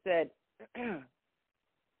colleague said, why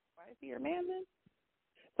is he your man then?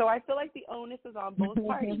 So I feel like the onus is on both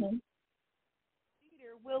parties. Leader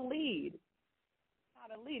will lead.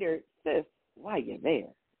 Not a leader, sis, why you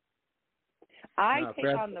there? I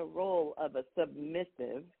take on the role of a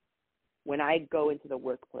submissive when I go into the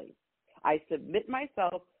workplace. I submit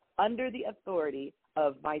myself under the authority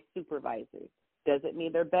of my supervisors. Does it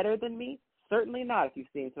mean they're better than me? Certainly not if you've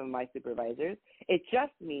seen some of my supervisors. It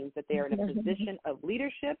just means that they are in a position of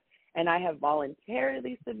leadership, and I have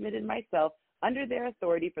voluntarily submitted myself under their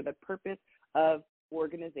authority for the purpose of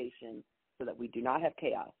organization so that we do not have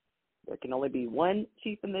chaos. There can only be one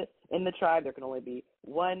chief in the tribe. There can only be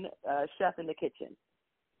one chef in the kitchen.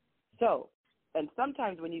 So, and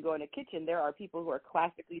sometimes when you go in a kitchen, there are people who are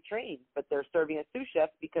classically trained, but they're serving as sous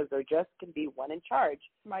chefs because there just can be one in charge.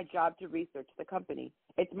 It's my job to research the company.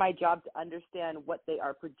 It's my job to understand what they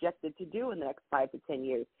are projected to do in the next 5 to 10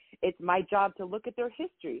 years. It's my job to look at their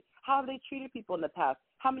history. How have they treated people in the past?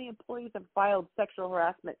 How many employees have filed sexual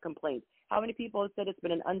harassment complaints? How many people have said it's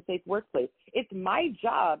been an unsafe workplace? It's my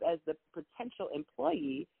job as the potential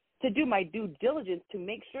employee to do my due diligence to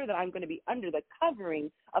make sure that I'm going to be under the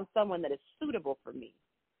covering of someone that is suitable for me,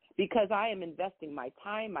 because I am investing my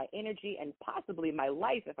time, my energy, and possibly my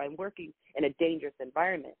life if I'm working in a dangerous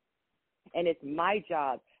environment. And it's my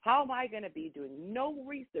job. How am I going to be doing no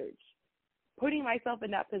research, putting myself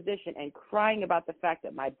in that position and crying about the fact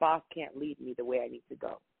that my boss can't lead me the way I need to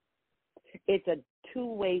go? It's a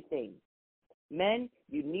two-way thing. Men,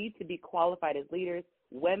 you need to be qualified as leaders.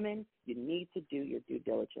 Women, you need to do your due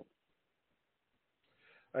diligence.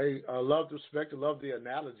 I love the perspective, love the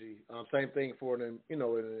analogy. Same thing for an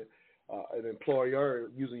employer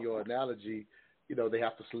using your analogy. They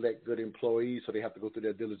have to select good employees, so they have to go through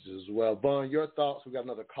their diligence as well. Vaughn, your thoughts? We got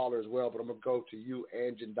another caller as well, but I'm gonna go to you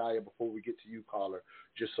and Jendaya before we get to you, caller,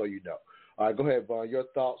 just so you know. All right, go ahead, Vaughn. Your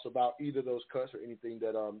thoughts about either of those cuts or anything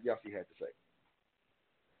that Yaffe had to say.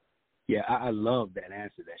 Yeah, I love that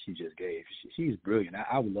answer that she just gave. She's brilliant.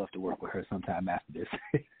 I would love to work with her sometime after this.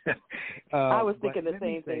 I was thinking the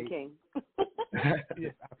same thing, King. Yeah,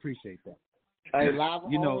 I appreciate that. Hey, live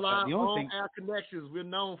you know, on-air connections. We're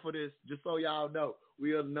known for this, just so y'all know.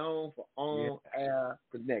 We are known for on-air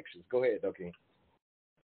connections. Go ahead, King.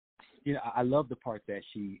 You know, I love the part that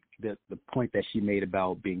the point that she made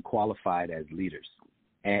about being qualified as leaders.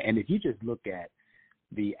 And if you just look at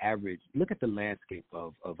the landscape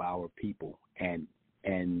of our people and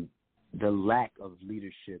the lack of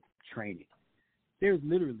leadership training. There's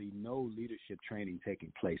literally no leadership training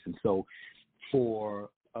taking place. And so for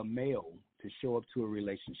a male to show up to a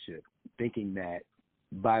relationship thinking that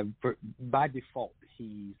by default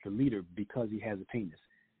he's the leader because he has a penis,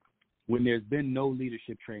 when there's been no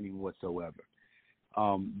leadership training whatsoever,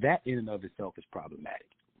 that in and of itself is problematic.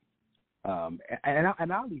 And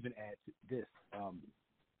I'll even add to this.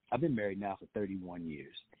 I've been married now for 31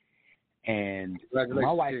 years, and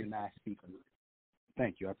my wife and I speak.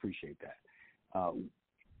 Thank you, I appreciate that.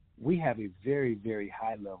 We have a very, very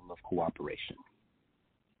high level of cooperation,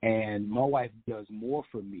 and my wife does more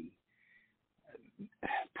for me,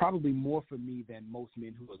 probably more for me than most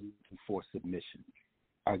men who are looking for submission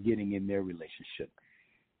are getting in their relationship.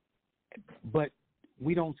 But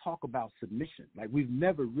we don't talk about submission. Like, we've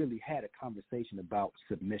never really had a conversation about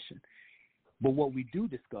submission. But what we do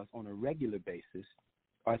discuss on a regular basis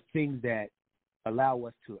are things that allow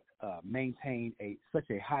us to maintain such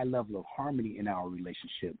a high level of harmony in our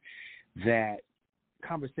relationship that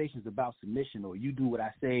conversations about submission or you do what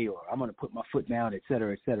I say or I'm going to put my foot down, et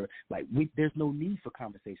cetera, like there's no need for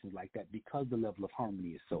conversations like that because the level of harmony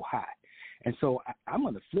is so high. And so I'm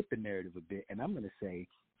going to flip the narrative a bit, and I'm going to say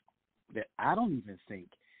that I don't even think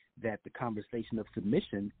that the conversation of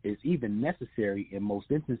submission is even necessary in most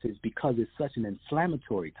instances because it's such an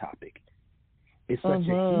inflammatory topic. It's such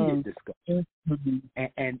a heated discussion.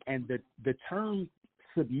 And the term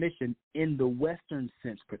submission in the Western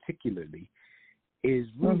sense particularly is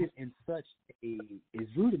rooted in such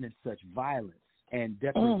violence and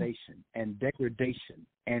deprivation and degradation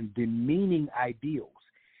and demeaning ideals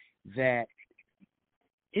that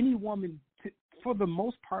any woman, for the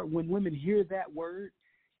most part, when women hear that word,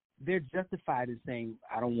 they're justified in saying,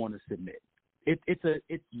 I don't want to submit.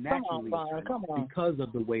 It's naturally because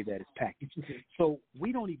of the way that it's packaged. So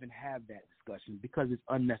we don't even have that discussion because it's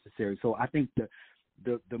unnecessary. So I think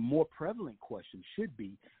the more prevalent question should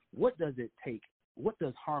be, what does it take? What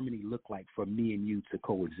does harmony look like for me and you to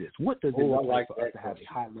coexist? What does it look like for us to have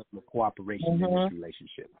a high level of cooperation in this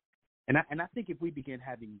relationship? And I think if we begin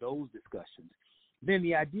having those discussions, then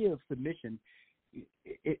the idea of submission,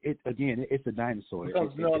 it's a dinosaur. It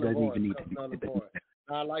doesn't even need to be.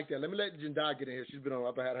 I like that. Let me let Jindal get in here. She's been on.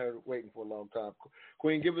 I've had her waiting for a long time.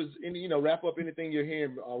 Queen, give us any, wrap up anything you're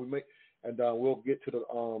hearing. We'll get to the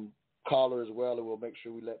caller as well, and we'll make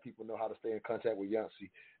sure we let people know how to stay in contact with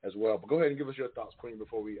Yancy as well. But go ahead and give us your thoughts, Queen,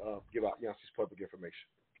 before we give out Yancy's public information.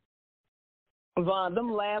 Vaughn, them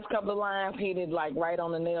last couple of lines hit it like right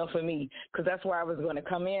on the nail for me, because that's where I was going to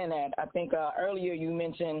come in at. I think earlier you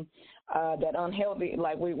mentioned that unhealthy,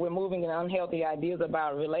 like we're moving in unhealthy ideas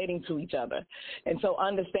about relating to each other. And so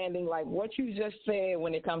understanding like what you just said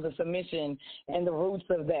when it comes to submission and the roots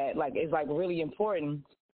of that, like is like really important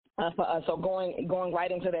for us. So going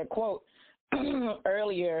right into that quote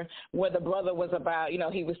earlier where the brother was about,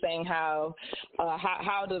 he was saying how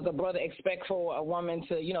does a brother expect for a woman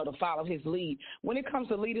to, to follow his lead? When it comes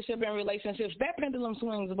to leadership and relationships, that pendulum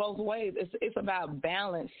swings both ways. It's about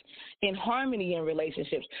balance and harmony in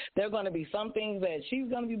relationships. There are going to be some things that she's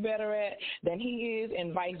going to be better at than he is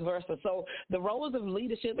and vice versa. So the roles of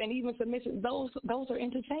leadership and even submission, those are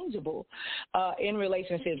interchangeable in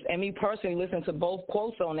relationships. And me personally, listening to both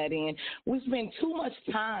quotes on that end, we spend too much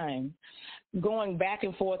time going back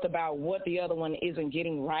and forth about what the other one isn't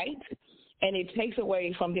getting right, and it takes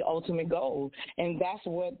away from the ultimate goal. And that's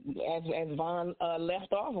what, as Vaughn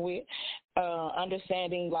left off with,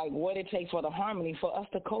 understanding like what it takes for the harmony for us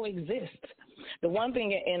to coexist. The one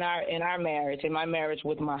thing in our marriage, in my marriage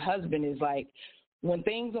with my husband, is like when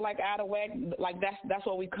things are like out of whack, like that's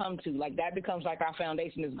what we come to. Like that becomes like our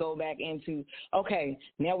foundation is go back into, okay,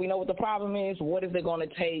 now we know what the problem is. What is it going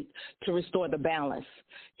to take to restore the balance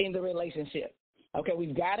in the relationship? Okay,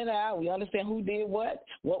 we've got it out. We understand who did what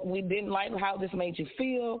we didn't like, how this made you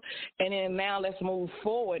feel. And then now let's move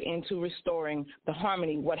forward into restoring the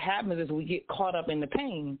harmony. What happens is we get caught up in the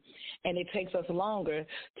pain, and it takes us longer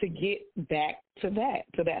to get back to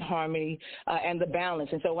that harmony and the balance.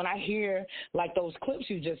 And so when I hear like those clips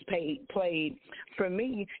you just played, for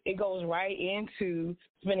me, it goes right into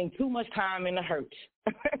spending too much time in the hurt.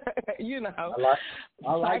 you know, I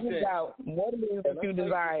like find that. out what it is that you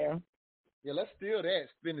desire. Yeah, let's steal that.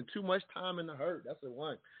 Spending too much time in the hurt. That's the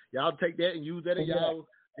one. Y'all take that and use that in y'all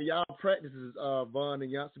practices, Von and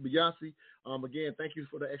Yancey. But Yancey, again, thank you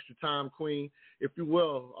for the extra time, Queen. If you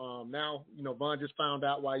will, now, Von just found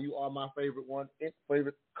out why you are my favorite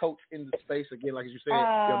coach in the space. Again, like you said,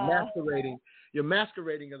 you're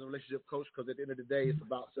masquerading as a relationship coach, because at the end of the day, it's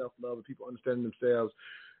about self-love and people understanding themselves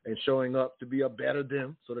and showing up to be a better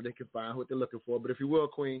them so that they can find what they're looking for. But if you will,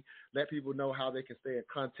 Queen, let people know how they can stay in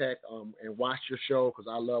contact and watch your show, because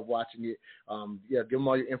I love watching it. Give them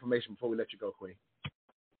all your information before we let you go, Queen.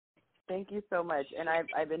 Thank you so much. And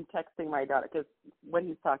I've been texting my daughter, because what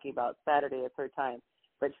he's talking about, Saturday is her time.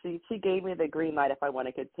 But she gave me the green light if I want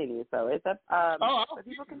to continue. So it's up. So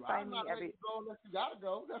people can find me every. Go unless you gotta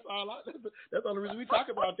go. That's all. That's the only reason we talk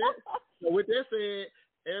about that. So with that said,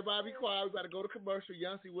 everybody be quiet. We got to go to commercial.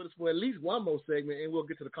 Yancey with us for at least one more segment, and we'll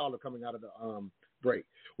get to the caller coming out of the break.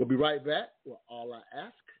 We'll be right back. Well, all I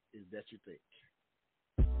ask is that you think.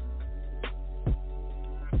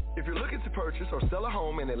 If you're looking to purchase or sell a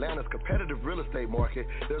home in Atlanta's competitive real estate market,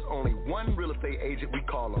 there's only one real estate agent we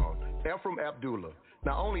call on, Ephraim Abdullah.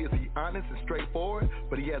 Not only is he honest and straightforward,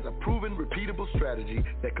 but he has a proven, repeatable strategy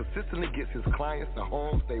that consistently gets his clients the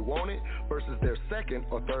homes they wanted versus their second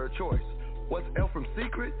or third choice. What's Ephraim's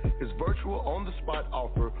secret? His virtual on-the-spot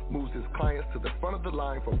offer moves his clients to the front of the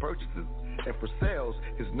line for purchases, and for sales,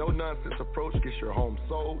 his no-nonsense approach gets your home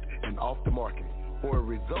sold and off the market. For a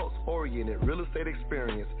results-oriented real estate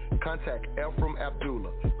experience, contact Ephraim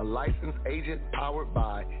Abdullah, a licensed agent powered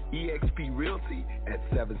by eXp Realty at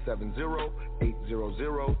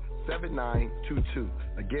 770-800-7922.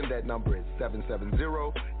 Again, that number is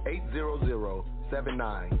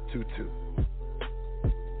 770-800-7922.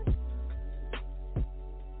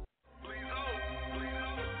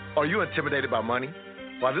 Are you intimidated by money?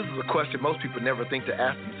 While this is a question most people never think to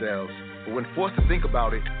ask themselves, but when forced to think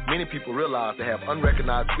about it, many people realize they have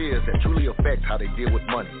unrecognized fears that truly affect how they deal with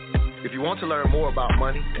money. If you want to learn more about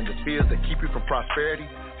money and the fears that keep you from prosperity,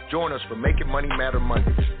 join us for Making Money Matter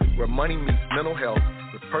Mondays, where money meets mental health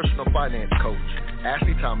with personal finance coach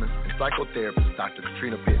Ashley Thomas and psychotherapist Dr.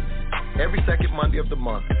 Katrina Pitts. Every second Monday of the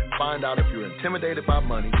month, find out if you're intimidated by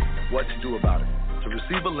money and what to do about it. To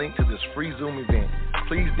receive a link to this free Zoom event,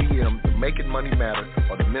 please DM the Making Money Matter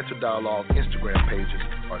or the Mental Dialogue Instagram pages,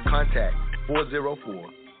 or contact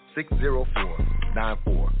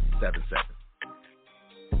 404-604-9477.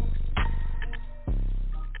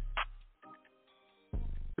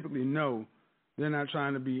 Typically know they're not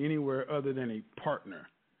trying to be anywhere other than a partner.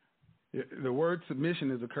 The word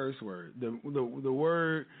submission is a curse word. The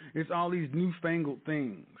word, it's all these newfangled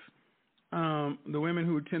things. The women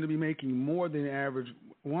who tend to be making more than the average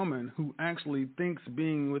woman, who actually thinks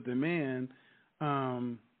being with a man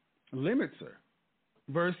limits her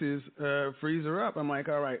versus frees her up. I'm like,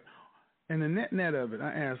 all right. And the net of it,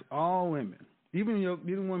 I ask all women, even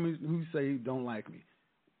women who say don't like me,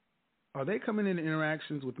 are they coming into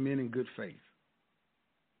interactions with men in good faith?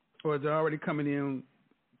 Or are they already coming in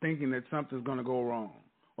thinking that something's going to go wrong?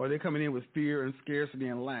 Or are they coming in with fear and scarcity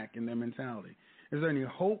and lack in their mentality? Is there any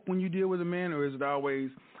hope when you deal with a man, or is it always,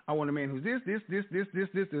 I want a man who's this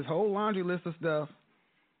whole laundry list of stuff,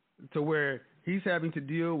 to where he's having to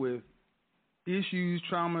deal with issues,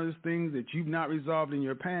 traumas, things that you've not resolved in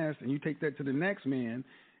your past, and you take that to the next man,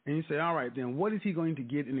 and you say, all right, then what is he going to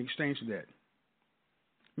get in exchange for that?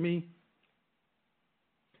 Me?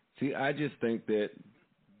 See, I just think that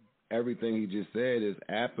everything he just said is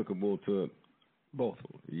applicable to both.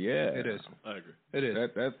 Yeah, it is. I agree. It is.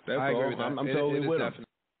 That's I agree with that. I'm totally with him.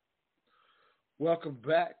 Welcome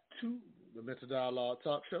back to the Mental Dialogue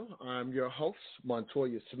Talk Show. I'm your host,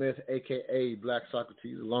 Montoya Smith, a.k.a. Black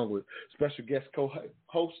Socrates, along with special guest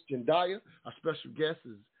co-host Jendaya. Our special guest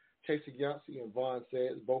is Casey Yancey and Von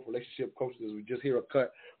Says, both relationship coaches. We just hear a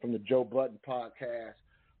cut from the Joe Budden podcast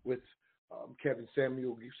with Kevin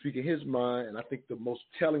Samuel speaking his mind, and I think the most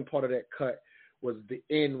telling part of that cut was the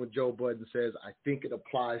end when Joe Budden says, I think it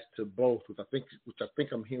applies to both, which I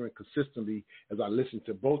think I'm hearing consistently as I listen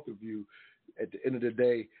to both of you. At the end of the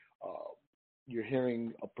day, you're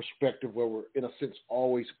hearing a perspective where we're, in a sense,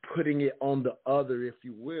 always putting it on the other, if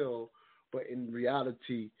you will, but in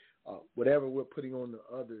reality, whatever we're putting on the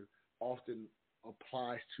other often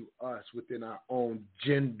applies to us within our own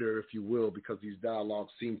gender, if you will, because these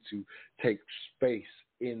dialogues seem to take space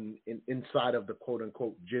inside of the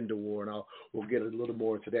quote-unquote gender war, and we'll get a little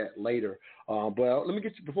more into that later. But let me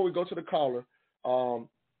get you, before we go to the caller,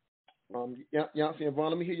 Yancey and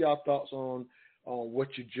Von, let me hear y'all thoughts on on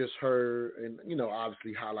what you just heard, and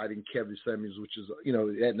obviously highlighting Kevin Samuels, which is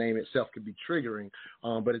that name itself can be triggering.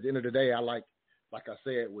 But at the end of the day, I like I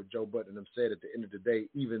said, what Joe Budden said. At the end of the day,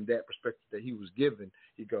 even that perspective that he was given,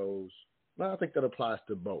 he goes, "No, I think that applies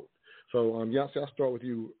to both." So, Yancey, I'll start with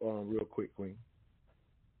you real quick, Queen.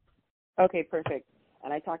 Okay, perfect.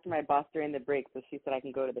 And I talked to my boss during the break, so she said I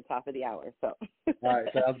can go to the top of the hour. So. All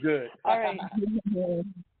right, sounds good. All right.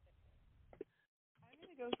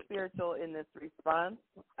 Go spiritual in this response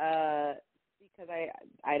because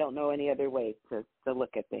I don't know any other way to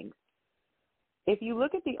look at things. If you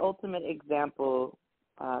look at the ultimate example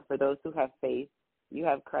for those who have faith, you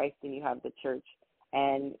have Christ and you have the church,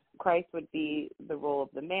 and Christ would be the role of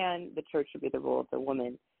the man, the church would be the role of the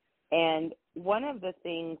woman. And one of the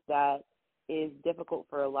things that is difficult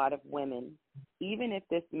for a lot of women, even if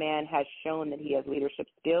this man has shown that he has leadership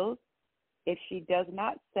skills, if she does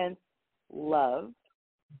not sense love,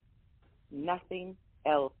 nothing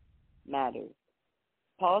else matters.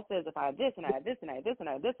 Paul says, if I have this and I have this and I have this and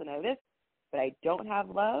I have this and I have this, but I don't have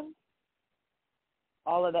love,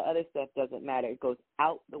 all of the other stuff doesn't matter. It goes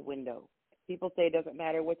out the window. People say it doesn't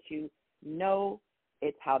matter what you know,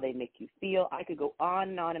 it's how they make you feel. I could go on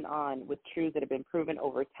and on and on with truths that have been proven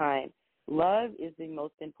over time. Love is the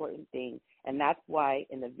most important thing, and that's why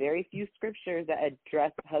in the very few scriptures that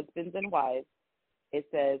address husbands and wives, it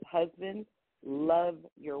says, husbands, love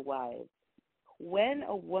your wives. When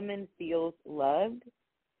a woman feels loved,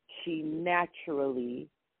 she naturally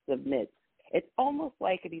submits. It's almost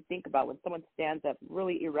like, if you think about when someone stands up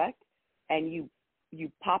really erect and you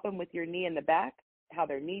pop them with your knee in the back, how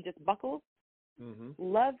their knee just buckles. Mm-hmm.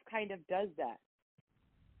 Love kind of does that.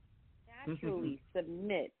 Naturally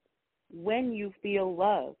submit when you feel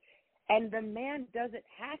love. And the man doesn't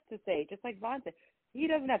have to say, just like Vaughn said, he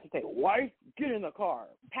doesn't have to say, wife, get in the car,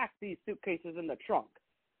 pack these suitcases in the trunk.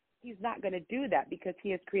 He's not going to do that because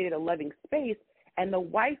he has created a loving space, and the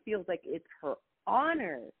wife feels like it's her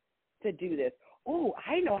honor to do this. Oh,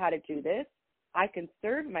 I know how to do this. I can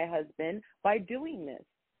serve my husband by doing this.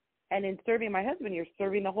 And in serving my husband, you're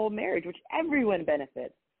serving the whole marriage, which everyone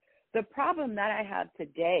benefits. The problem that I have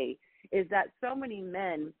today is that so many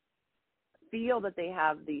men feel that they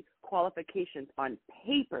have the qualifications on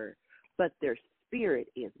paper, but their spirit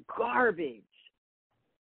is garbage.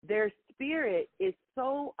 Their spirit is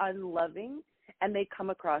so unloving, and they come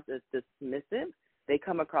across as dismissive. They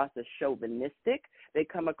come across as chauvinistic. They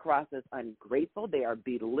come across as ungrateful. They are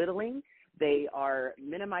belittling. They are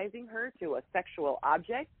minimizing her to a sexual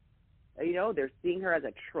object. They're seeing her as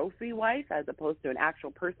a trophy wife as opposed to an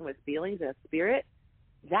actual person with feelings and a spirit.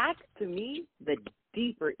 That's, to me, the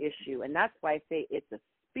deeper issue, and that's why I say it's a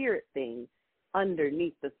spirit thing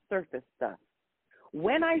underneath the surface stuff.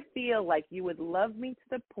 When I feel like you would love me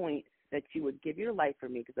to the point that you would give your life for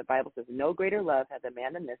me, because the Bible says no greater love has a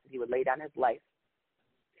man than this, and he would lay down his life.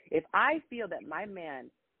 If I feel that my man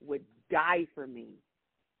would die for me,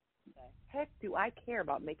 the heck do I care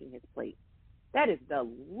about making his plate? That is the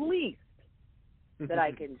least that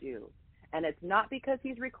I can do. And it's not because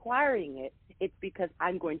he's requiring it. It's because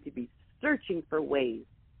I'm going to be searching for ways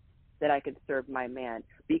that I can serve my man,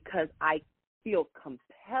 because I feel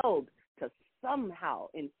compelled to somehow,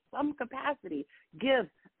 in some capacity, give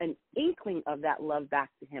an inkling of that love back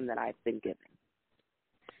to him that I've been given.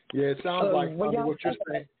 Yeah, it sounds like what you're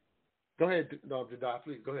saying. Go ahead, Jedi,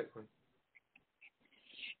 please. Go ahead, Quinn.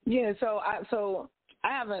 Yeah, so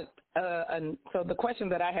I haven't. So the question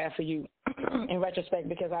that I have for you, in retrospect,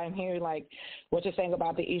 because I'm hearing like what you're saying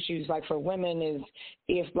about the issues, like for women, is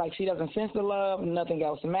if like she doesn't sense the love, nothing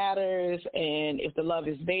else matters, and if the love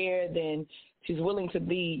is there, then she's willing to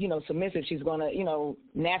be, submissive. She's gonna,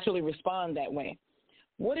 naturally respond that way.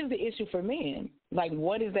 What is the issue for men? Like,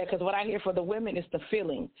 what is that? Because what I hear for the women is the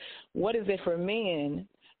feeling. What is it for men?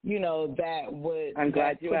 That would. I'm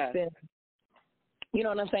glad you asked. You know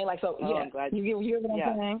what I'm saying? Like, so, yeah. You hear what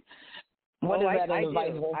I'm saying? What is that in the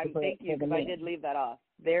vice versa? Thank you, because I did leave that off.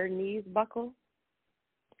 Their knees buckle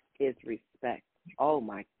is respect. Oh,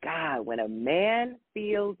 my God. When a man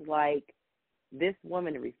feels like this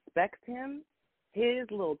woman respects him, his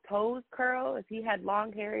little toes curl. If he had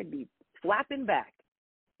long hair, it'd be flapping back.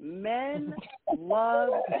 Men love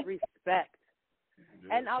respect.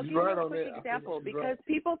 And I'll give you a quick example, because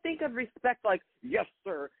people think of respect like, yes,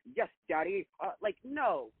 sir, yes, daddy.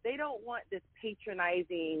 No, they don't want this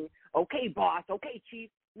patronizing, okay, boss, okay, chief.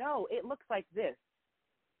 No, it looks like this.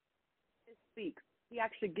 He speaks. He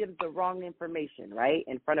actually gives the wrong information, right,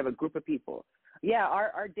 in front of a group of people. Yeah,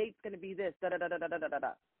 our date's going to be this,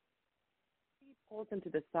 da-da-da-da-da-da-da. He pulls him to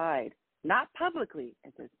the side, not publicly,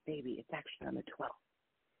 and says, baby, it's actually on the 12th.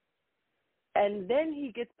 And then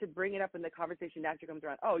he gets to bring it up in the conversation after comes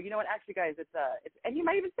around. Oh, you know what? Actually, guys, it's and he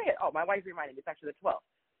might even say it. Oh, my wife reminded me. It's actually the 12th.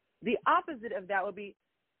 The opposite of that would be,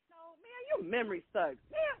 no, man, your memory sucks.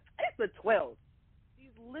 Man, it's the 12th.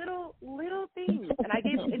 These little things. And I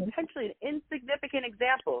gave intentionally an insignificant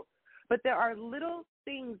example. But there are little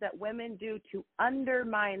things that women do to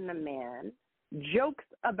undermine the man, jokes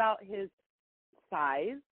about his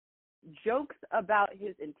size, jokes about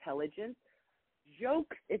his intelligence,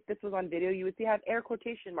 jokes, if this was on video, you would see I have air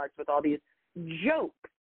quotation marks with all these jokes.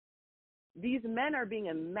 These men are being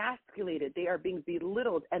emasculated. They are being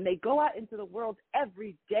belittled, and they go out into the world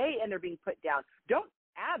every day and they're being put down. Don't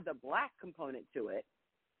add the black component to it.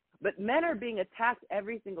 But men are being attacked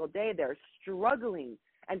every single day. They're struggling.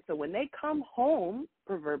 And so when they come home,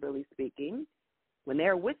 proverbially speaking, when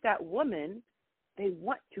they're with that woman, they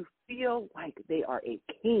want to feel like they are a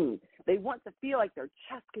king. They want to feel like their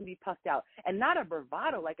chest can be puffed out. And not a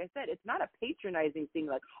bravado, like I said. It's not a patronizing thing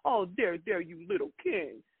like, oh, there, you little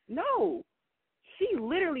king. No. She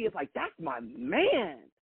literally is like, that's my man.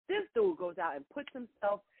 This dude goes out and puts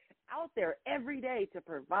himself out there every day to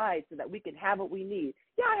provide so that we can have what we need.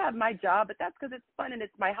 Yeah, I have my job, but that's because it's fun and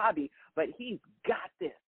it's my hobby. But he's got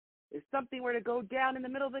this. If something were to go down in the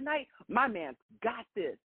middle of the night, my man's got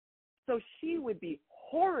this. So she would be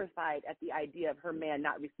horrified at the idea of her man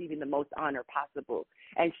not receiving the most honor possible.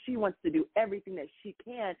 And she wants to do everything that she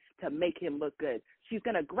can to make him look good. She's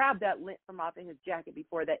going to grab that lint from off of his jacket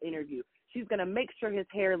before that interview. She's going to make sure his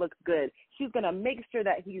hair looks good. She's going to make sure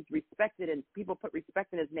that he's respected and people put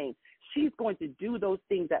respect in his name. She's going to do those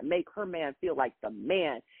things that make her man feel like the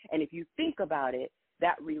man. And if you think about it,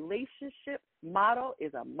 that relationship model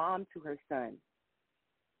is a mom to her son.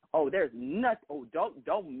 Oh, there's nothing. Oh,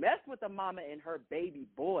 don't mess with a mama and her baby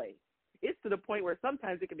boy. It's to the point where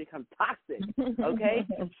sometimes it can become toxic, okay?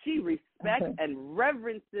 She respects and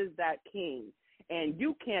reverences that king, and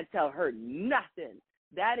you can't tell her nothing.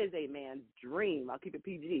 That is a man's dream. I'll keep it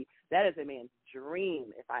PG. That is a man's dream.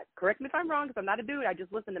 Correct me if I'm wrong, because I'm not a dude. I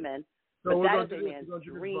just listen to men. But that is a man's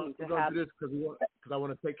dream to have. Because I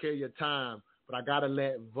want to take care of your time. But I got to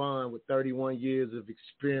let Vaughn, with 31 years of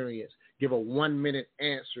experience, give a 1-minute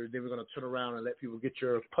answer. Then we're going to turn around and let people get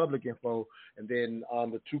your public info. And then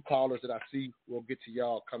the two callers that I see, we'll get to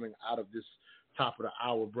y'all coming out of this top of the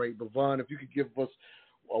hour break. But Vaughn, if you could give us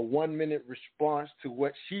a 1-minute response to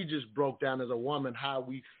what she just broke down as a woman, how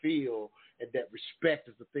we feel, and that respect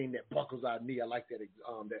is the thing that buckles our knee. I like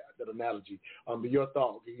that analogy. But your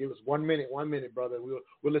thought, can you give us 1 minute, brother.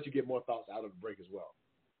 We'll let you get more thoughts out of the break as well.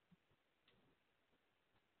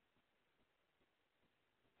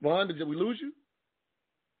 Vaughn, did we lose you?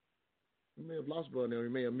 We may have lost Vaughn there. He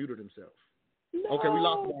may have muted himself. No. Okay, we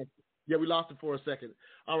lost him. Yeah, we lost him for a second.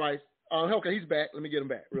 All right. Okay, he's back. Let me get him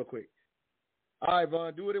back real quick. All right,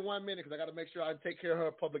 Vaughn, do it in 1 minute because I got to make sure I take care of her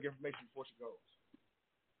public information before she goes.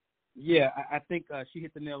 Yeah, I think she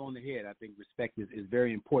hit the nail on the head. I think respect is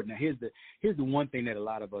very important. Now, here's the one thing that a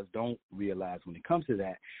lot of us don't realize when it comes to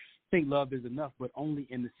that. I think love is enough, but only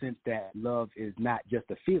in the sense that love is not just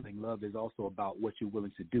a feeling. Love is also about what you're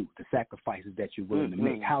willing to do, the sacrifices that you're willing to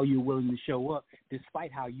make, how you're willing to show up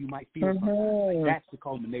despite how you might feel. That's the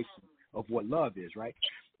culmination of what love is, right?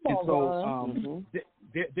 And so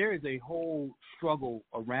there is a whole struggle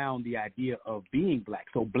around the idea of being black.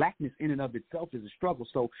 So blackness in and of itself is a struggle.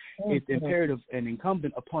 So it's imperative and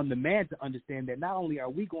incumbent upon the man to understand that not only are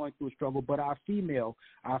we going through a struggle, but our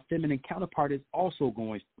feminine counterpart is also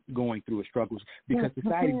going through a struggle because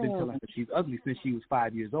society's been telling her she's ugly since she was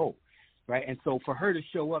 5 years old. Right. And so for her to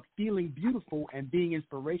show up feeling beautiful and being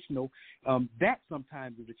inspirational, that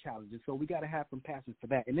sometimes is a challenge. And so we got to have some passion for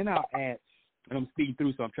that. And then I'll add, and I'm speeding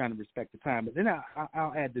through, so I'm trying to respect the time. But then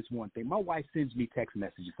I'll add this one thing. My wife sends me text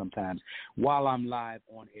messages sometimes while I'm live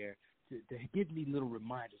on air to give me little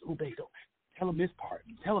reminders. Oh, babe, tell them this part,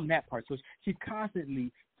 tell them that part. So she's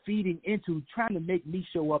constantly feeding into trying to make me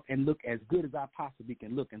show up and look as good as I possibly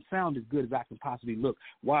can look and sound as good as I can possibly look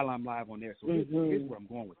while I'm live on air. So here's where I'm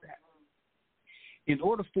going with that. In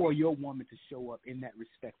order for your woman to show up in that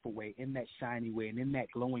respectful way, in that shiny way, and in that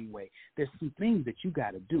glowing way, there's some things that you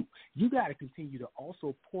got to do. You got to continue to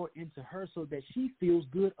also pour into her so that she feels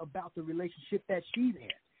good about the relationship that she's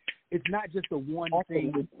in. It's not just a one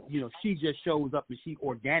thing, she just shows up and she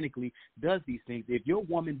organically does these things. If your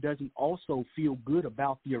woman doesn't also feel good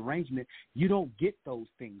about the arrangement, you don't get those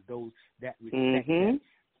things, that respect, and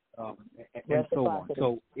so on.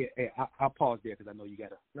 So I'll pause there because I know you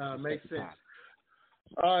got to. No, it makes sense.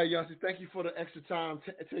 All right, Yancy, thank you for the extra time.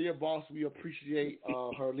 Tell your boss we appreciate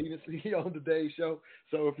her leniency on today's show.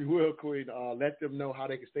 So if you will, Queen, let them know how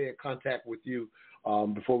they can stay in contact with you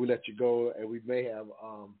before we let you go. And we may have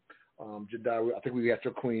Jedi, I think we got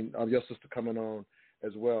your queen, your sister coming on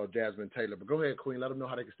as well, Jasmine Taylor. But go ahead, Queen. Let them know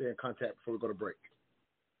how they can stay in contact before we go to break.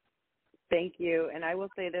 Thank you. And I will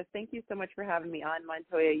say this. Thank you so much for having me on,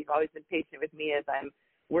 Montoya. You've always been patient with me as I'm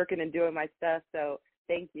working and doing my stuff. So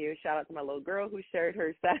thank you. Shout out to my little girl who shared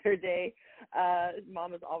her Saturday.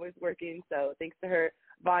 Mom is always working, so thanks to her.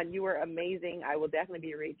 Vaughn, you were amazing. I will definitely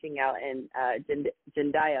be reaching out. And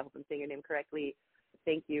Jendaya, I hope I'm saying your name correctly.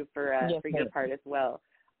 Thank you for your part as well.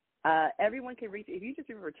 Everyone can reach. If you just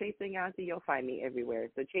remember Chasing Auntie, you'll find me everywhere.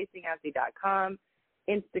 So chasingauntie.com.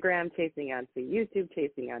 Instagram, Chasing Auntie, YouTube,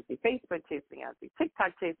 Chasing Auntie, Facebook, Chasing Auntie,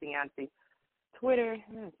 TikTok, Chasing Auntie, Twitter.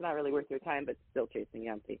 It's not really worth your time, but still Chasing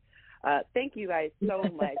Auntie. Thank you guys so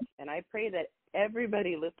much, and I pray that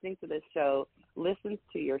everybody listening to this show listens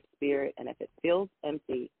to your spirit, and if it feels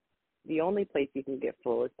empty, the only place you can get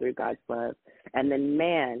full is through God's love, and then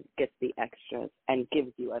man gets the extras and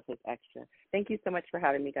gives you of his extra. Thank you so much for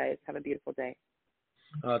having me, guys. Have a beautiful day.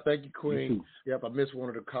 Thank you, Queen. Yep, I missed one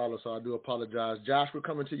of the callers, so I do apologize. Josh, we're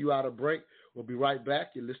coming to you out of break. We'll be right back.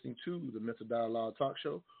 You're listening to the Mental Dialogue Talk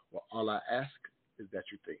Show, where all I ask is that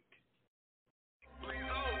you think.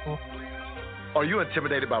 Are you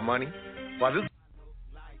intimidated by money? Why this?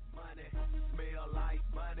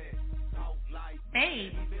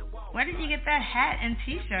 Babe, where did you get that hat and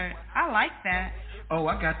t-shirt? I like that. Oh,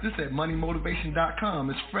 I got this at moneymotivation.com.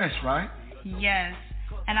 It's fresh, right? Yes,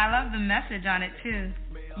 and I love the message on it, too.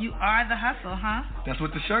 You are the hustle, huh? That's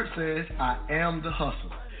what the shirt says. I am the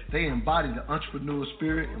hustle. They embody the entrepreneurial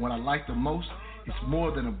spirit, and what I like the most, it's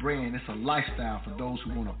more than a brand. It's a lifestyle for those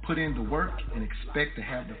who want to put in the work and expect to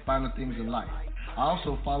have the finer things in life. I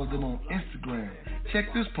also follow them on Instagram.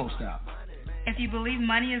 Check this post out. If you believe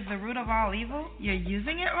money is the root of all evil, you're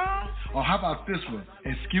using it wrong? Or how about this one?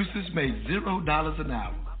 Excuses make $0 an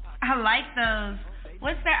hour. I like those.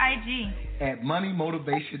 What's their IG? At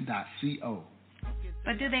moneymotivation.co.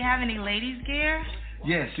 But do they have any ladies gear?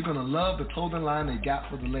 Yes, you're going to love the clothing line they got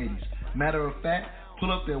for the ladies. Matter of fact,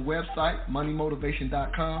 pull up their website,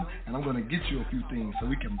 moneymotivation.com, and I'm going to get you a few things so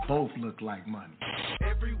we can both look like money.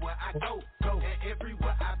 Everywhere I go, and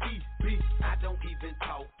everywhere I be, I don't even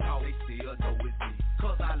talk, they still know it's me.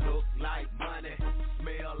 'Cause I look like money,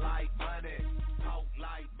 smell like money, talk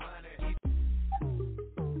like money.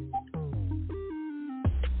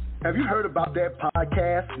 Have you heard about that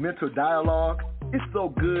podcast, Mental Dialogue? It's so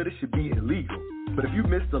good it should be illegal. But if you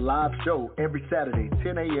miss the live show every Saturday,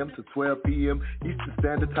 10 a.m. to 12 p.m. Eastern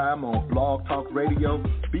Standard Time on Blog Talk Radio,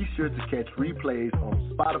 be sure to catch replays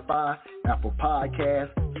on Spotify, Apple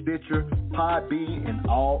Podcasts, Stitcher, Podbean, and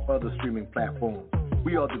all other streaming platforms.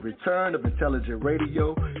 We are the return of intelligent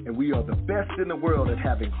radio, and we are the best in the world at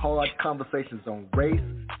having hard conversations on race,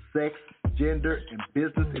 sex, gender, and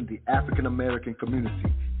business in the African American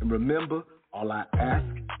community. And remember, all I ask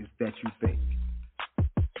is that you think.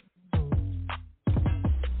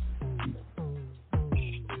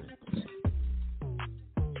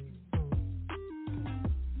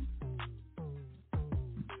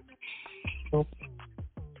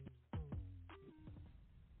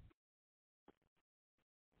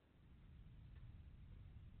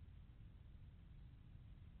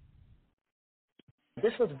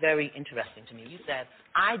 This was very interesting to me. You said,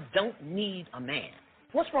 I don't need a man.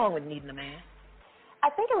 What's wrong with needing a man? I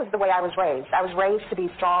think it was the way I was raised. I was raised to be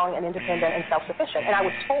strong and independent and self-sufficient, and I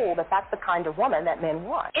was told that that's the kind of woman that men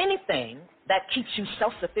want. Anything that keeps you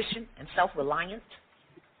self-sufficient and self-reliant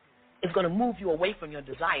is going to move you away from your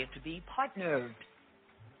desire to be partnered.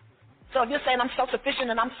 So if you're saying I'm self-sufficient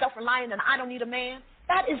and I'm self-reliant and I don't need a man,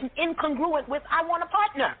 that is incongruent with I want a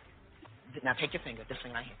partner. Now take your finger, this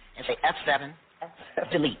thing right here, and say F7.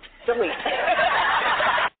 Delete.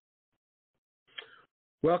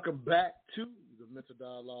 Welcome back to the Mental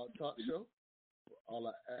Dialogue Talk Show. All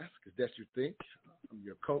I ask is that you think. I'm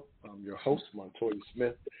your host, Montoya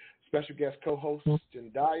Smith. Special guest co-host,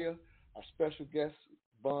 Jendaya. Our special guest,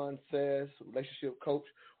 Vaughn Says, relationship coach.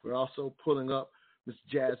 We're also pulling up Miss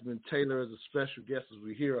Jasmine Taylor as a special guest as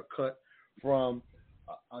we hear a cut from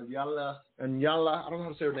Iyanla. I don't know how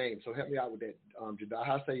to say her name, so help me out with that, Jendaya.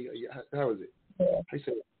 How is it? How you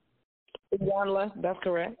say it? Iyanla, that's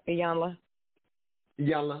correct. Iyanla,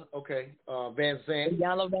 okay. Van Zandt.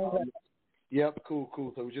 Iyanla Van Zandt. Yep,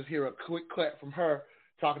 cool. So we just hear a quick clip from her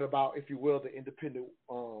talking about, if you will, the independent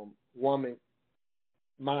woman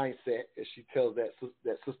mindset, as she tells that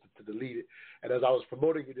sister to delete it. And as I was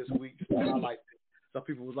promoting it this week, some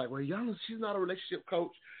people was like, well, Iyanla, she's not a relationship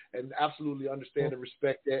coach, and absolutely understand and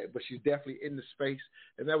respect that, but she's definitely in the space.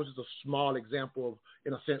 And that was just a small example of,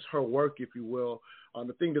 in a sense, her work, if you will.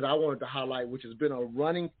 The thing that I wanted to highlight, which has been a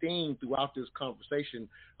running theme throughout this conversation,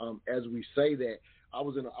 as we say that, I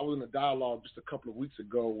was in a dialogue just a couple of weeks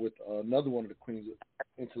ago with another one of the Queens of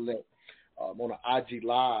Intellect on an IG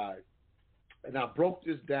Live, and I broke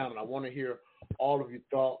this down, and I want to hear all of your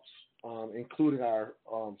thoughts, including our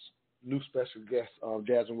new special guest,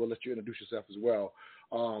 Jasmine. We'll let you introduce yourself as well.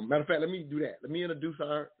 Matter of fact, let me do that. Let me introduce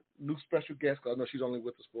our new special guest, because I know she's only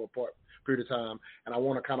with us for a period of time, and I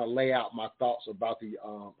want to kind of lay out my thoughts about the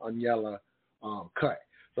Aniela cut.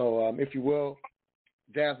 So if you will,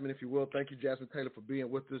 Jasmine, if you will, thank you, Jasmine Taylor, for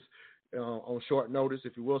being with us on short notice.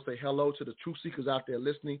 If you will, say hello to the truth seekers out there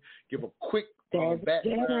listening. Give a quick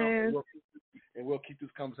background, and we'll keep this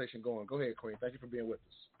conversation going. Go ahead, Queen. Thank you for being with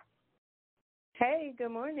us. Hey, good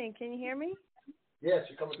morning. Can you hear me? Yes,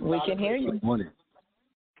 you're coming through. We can hear you. Good morning.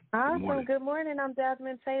 Awesome. Good morning. I'm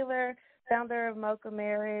Jasmine Taylor, founder of Mocha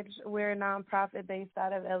Marriage. We're a nonprofit based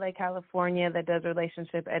out of LA, California that does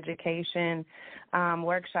relationship education,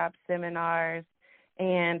 workshops, seminars,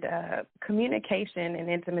 and communication and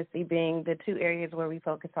intimacy being the two areas where we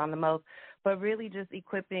focus on the most, but really just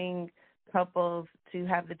equipping couples to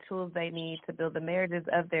have the tools they need to build the marriages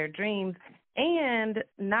of their dreams and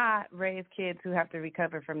not raise kids who have to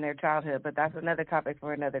recover from their childhood. But that's another topic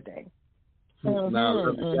for another day. Now,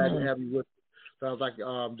 I'm glad to have you with us. Sounds like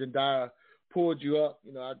Jendaya pulled you up.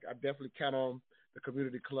 You know, I definitely count on the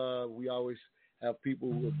community club. We always have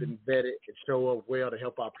people who have been vetted and show up well to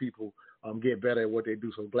help our people get better at what they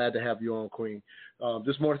do. So glad to have you on, Queen.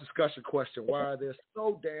 This morning's discussion question: why are there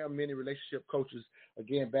so damn many relationship coaches?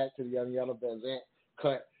 Again, back to the Aniela Van Zant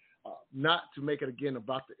cut. Not to make it again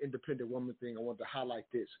about the independent woman thing, I wanted to highlight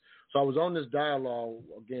this. So I was on this dialogue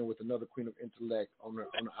again with another Queen of Intellect on the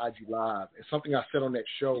IG Live, and something I said on that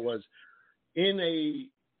show was, in a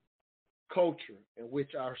culture in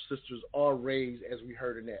which our sisters are raised, as we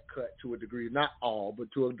heard in that cut, to a degree, not all,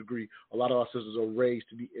 but to a degree, a lot of our sisters are raised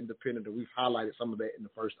to be independent, and we've highlighted some of that in the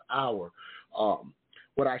first hour.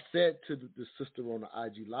 What I said to the sister on the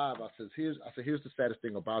IG Live, I said, here's the saddest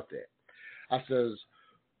thing about that. I says,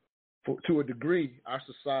 to a degree, our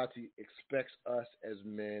society expects us as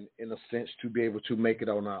men, in a sense, to be able to make it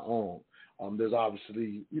on our own. There's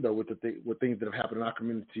obviously, you know, with things that have happened in our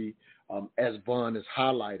community, as Vaughn has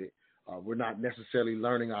highlighted, we're not necessarily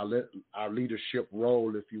learning our leadership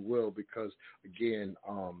role, if you will, because, again,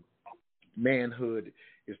 manhood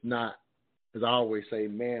is not, as I always say,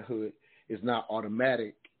 manhood is not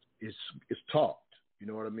automatic. It's taught. You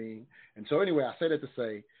know what I mean? And so anyway, I say that to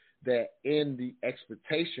say that in the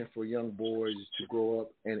expectation for young boys to grow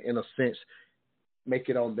up and, in a sense, make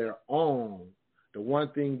it on their own, the one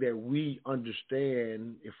thing that we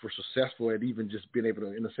understand, if we're successful at even just being able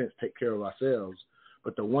to, in a sense, take care of ourselves,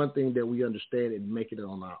 but the one thing that we understand in making it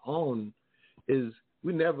on our own is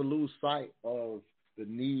we never lose sight of the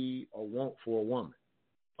need or want for a woman.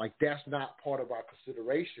 Like, that's not part of our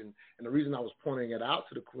consideration. And the reason I was pointing it out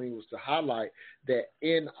to the Queen was to highlight that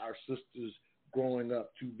in our sisters growing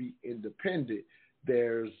up to be independent,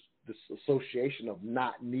 there's this association of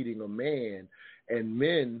not needing a man, and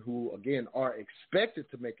men who, again, are expected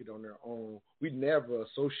to make it on their own, we never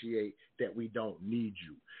associate that we don't need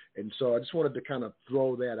you. And so I just wanted to kind of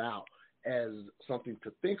throw that out as something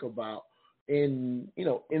to think about in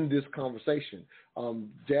this conversation.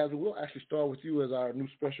 Jasmine, we'll actually start with you as our new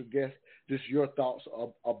special guest. Just your thoughts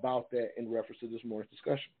about that in reference to this morning's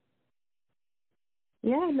discussion.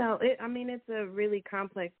 Yeah, no, it's a really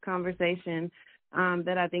complex conversation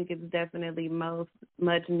that I think is definitely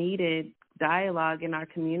much needed dialogue in our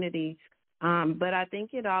community. But I think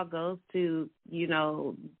it all goes to,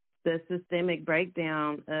 the systemic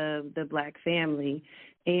breakdown of the Black family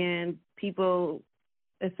and people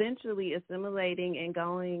essentially assimilating and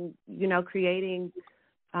going, creating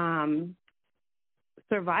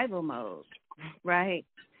survival mode, right?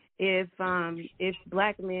 If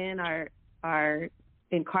Black men are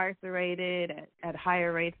incarcerated at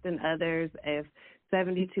higher rates than others, if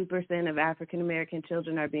 72% of African American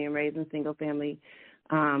children are being raised in single family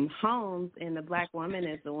homes, and the Black woman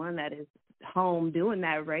is the one that is home doing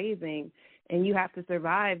that raising, and you have to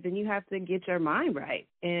survive, then you have to get your mind right.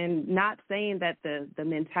 And not saying that the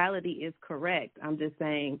mentality is correct. I'm just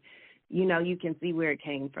saying, you can see where it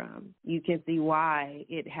came from. You can see why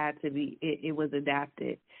it had to be, it was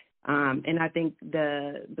adapted. And I think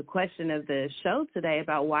the question of the show today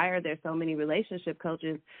about why are there so many relationship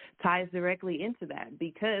coaches ties directly into that,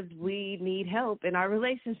 because we need help in our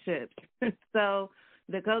relationships. So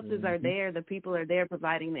the coaches are there, the people are there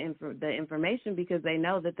providing the information because they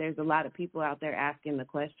know that there's a lot of people out there asking the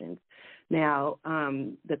questions. Now,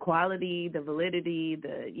 the quality, the validity,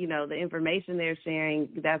 the information they're sharing,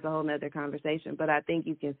 that's a whole nother conversation. But I think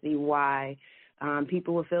you can see why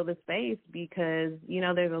people will fill the space because,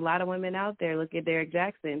 there's a lot of women out there, look at Derek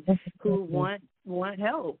Jackson, who want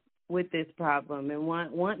help with this problem and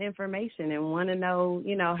want information and want to know,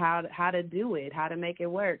 how to do it, how to make it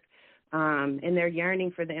work. And they're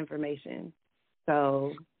yearning for the information.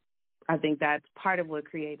 So I think that's part of what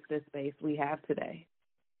creates this space we have today.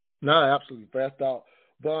 No, absolutely. Fast thought.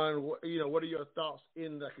 Bun, what are your thoughts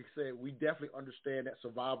like I said, we definitely understand that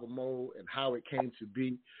survival mode and how it came to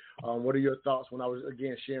be. What are your thoughts when I was,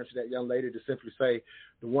 again, sharing to that young lady to simply say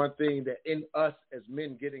the one thing that in us as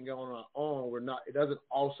men getting on our own, it doesn't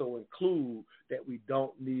also include that we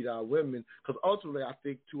don't need our women, because ultimately I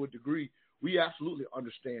think to a degree we absolutely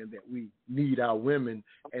understand that we need our women,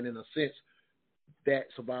 and in a sense that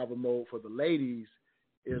survival mode for the ladies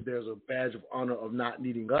is there's a badge of honor of not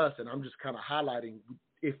needing us, and I'm just kind of highlighting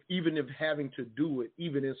even if having to do it,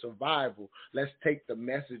 even in survival, let's take the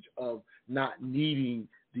message of not needing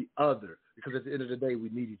the other, because at the end of the day, we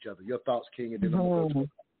need each other. Your thoughts, King, and then I'm going to go.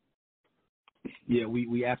 Yeah,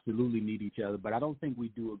 we absolutely need each other, but I don't think we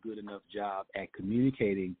do a good enough job at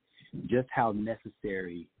communicating just how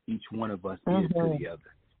necessary each one of us is to the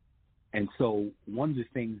other. And so one of the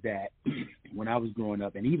things that when I was growing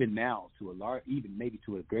up, and even now even maybe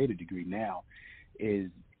to a greater degree now,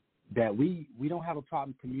 is that we don't have a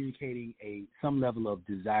problem communicating some level of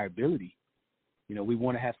desirability. We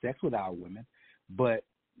want to have sex with our women, but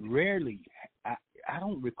rarely, I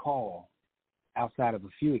don't recall, outside of a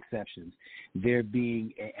few exceptions, there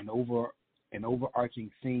being an overarching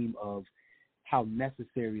theme of how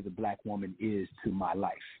necessary the black woman is to my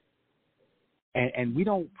life. And we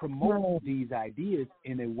don't promote these ideas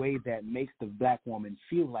in a way that makes the black woman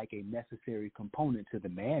feel like a necessary component to the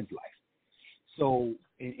man's life. So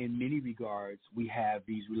in many regards, we have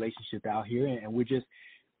these relationships out here, and we're just,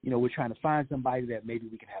 we're trying to find somebody that maybe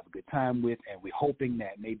we can have a good time with, and we're hoping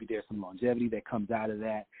that maybe there's some longevity that comes out of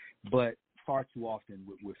that. But far too often,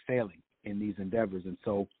 we're failing in these endeavors. And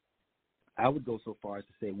so I would go so far as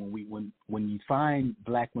to say when you find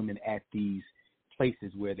black women at these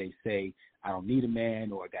places where they say, I don't need a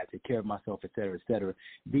man, or I got to take care of myself, et cetera,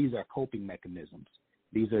 these are coping mechanisms.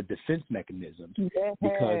 These are defense mechanisms,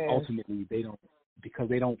 because ultimately they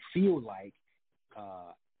don't feel like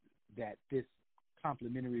that this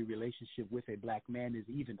complementary relationship with a black man is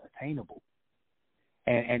even attainable.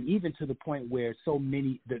 And even to the point where so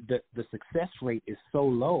many, the success rate is so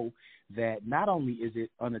low that not only is it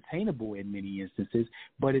unattainable in many instances,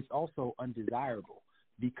 but it's also undesirable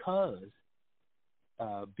because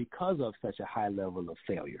of such a high level of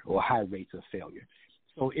failure or high rates of failure.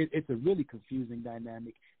 So it's a really confusing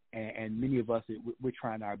dynamic, and many of us, we're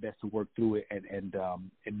trying our best to work through it,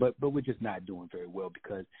 but we're just not doing very well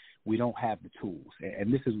because we don't have the tools.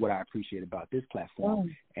 And this is what I appreciate about this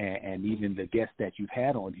platform and even the guests that you've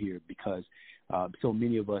had on here, because so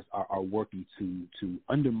many of us are working to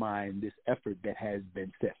undermine this effort that has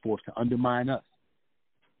been set forth to undermine us.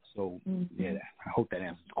 So, yeah, I hope that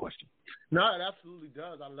answers the question. No, it absolutely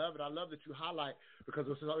does. I love it. I love that you highlight, because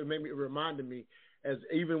it reminded me, as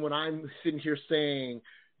even when I'm sitting here saying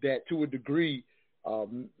that to a degree,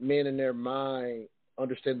 men in their mind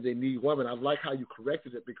understand they need women. I like how you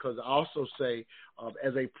corrected it, because I also say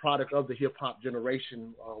as a product of the hip-hop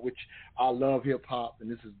generation, which I love hip-hop,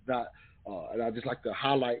 and this is not, and I just like to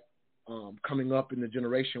highlight coming up in the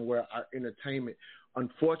generation where our entertainment,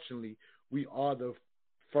 unfortunately, we are the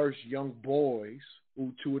first young boys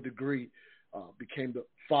who, to a degree, became the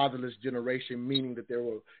fatherless generation, meaning that there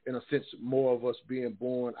were, in a sense, more of us being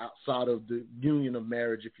born outside of the union of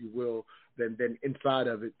marriage, if you will, than inside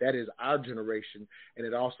of it. That is our generation, and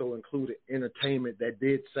it also included entertainment that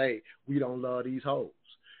did say, we don't love these hoes.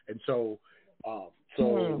 And so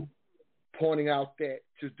pointing out that,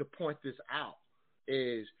 to point this out,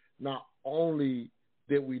 is not only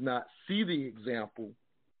did we not see the example,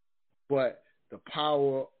 but the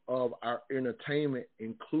power of our entertainment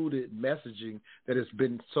included messaging that has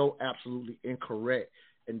been so absolutely incorrect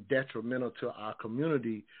and detrimental to our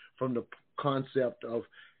community, from the concept of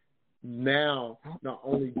now not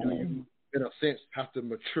only do you, in a sense, have to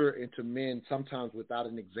mature into men sometimes without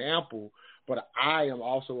an example, but I am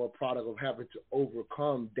also a product of having to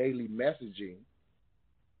overcome daily messaging.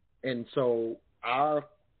 And so our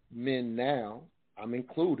men now, I'm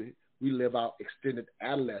included, we live out extended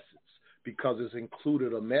adolescence, because it's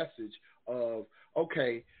included a message of,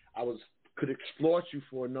 okay, could exploit you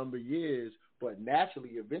for a number of years, but naturally,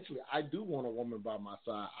 eventually, I do want a woman by my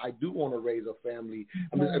side. I do want to raise a family.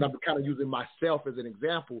 And I'm kind of using myself as an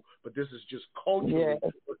example, but this is just culturally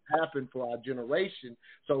what happened for our generation.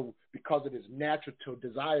 So because it is natural to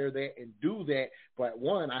desire that and do that, but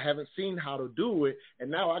one, I haven't seen how to do it,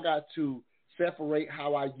 and now I got to separate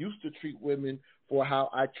how I used to treat women for how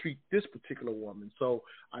I treat this particular woman. So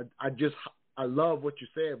I love what you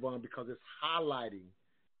said, Vaughn, because it's highlighting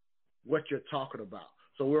what you're talking about.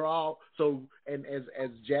 So and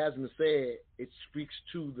as Jasmine said, it speaks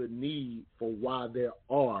to the need for why there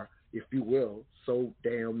are, if you will, so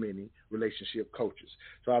damn many relationship coaches.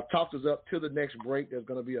 So I've talked us up to the next break. There's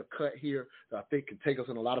going to be a cut here that I think can take us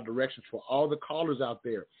in a lot of directions. For all the callers out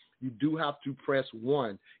there, you do have to press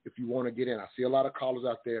 1 if you want to get in. I see a lot of callers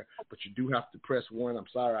out there, but you do have to press 1. I'm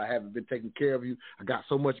sorry I haven't been taking care of you. I got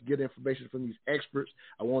so much good information from these experts.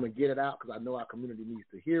 I want to get it out because I know our community needs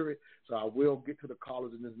to hear it. So I will get to the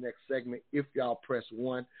callers in this next segment. If y'all press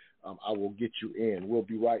 1, I will get you in. We'll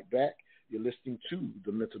be right back. You're listening to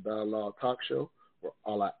the Mental Dialogue Talk Show, where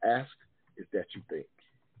all I ask is that you think.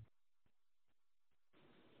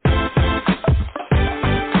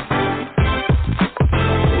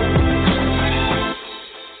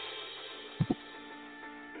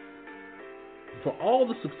 For all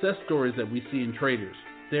the success stories that we see in traders,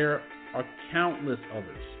 there are countless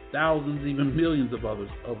others, thousands, even millions of others,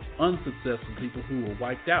 of unsuccessful people who were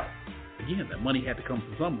wiped out. Again, that money had to come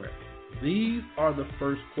from somewhere. These are the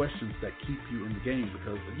first questions that keep you in the game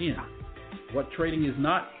because, again, what trading is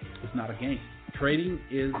not a game. Trading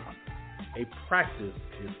is a practice,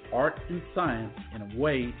 is art and science in a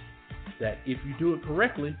way that if you do it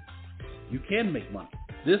correctly, you can make money.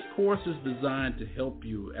 This course is designed to help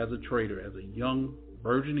you as a trader, as a young,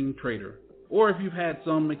 burgeoning trader, or if you've had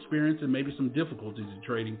some experience and maybe some difficulties in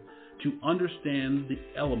trading, to understand the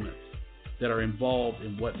elements that are involved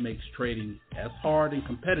in what makes trading as hard and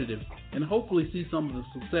competitive, and hopefully see some of the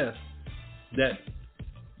success that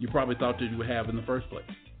you probably thought that you would have in the first place.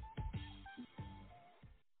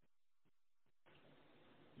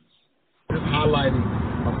 Just highlighting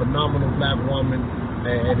a phenomenal black woman,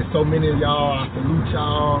 and there's so many of y'all. I salute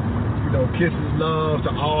y'all. Kisses, love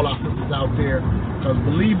to all our sisters out there. Because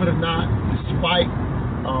believe it or not, despite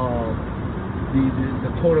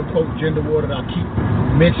the quote-unquote gender war that I keep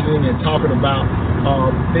mentioning and talking about,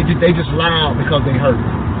 they just loud because they hurt.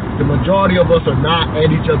 The majority of us are not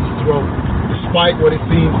at each other's throat, despite what it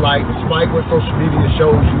seems like, despite what social media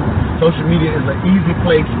shows you. Social media is an easy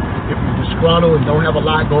place if you're disgruntled and don't have a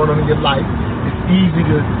lot going on in your life. It's easy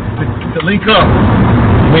to link up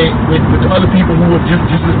with other people who are just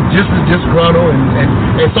as disgruntled,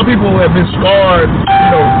 and some people have been scarred,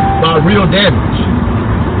 by real damage.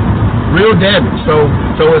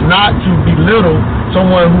 So it's not to belittle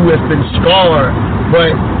someone who has been scarred,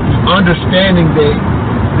 but the understanding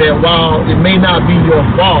that while it may not be your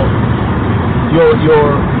fault,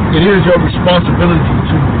 it is your responsibility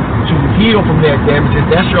to heal from that damage, and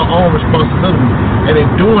that's your own responsibility. And in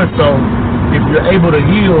doing so, if you're able to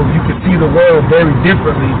heal, you can see the world very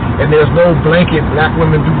differently, and there's no blanket black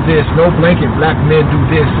women do this, no blanket black men do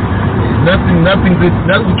this. Nothing.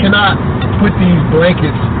 We cannot put these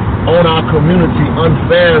blankets on our community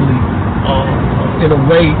unfairly in a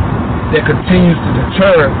way that continues to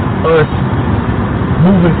deter us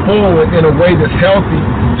moving forward in a way that's healthy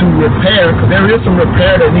to repair, because there is some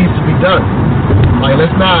repair that needs to be done. Like,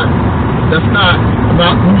 I'm not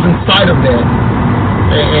losing sight of that.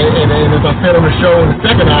 And as I said on the show in the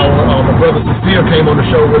second hour, my brother Cecile came on the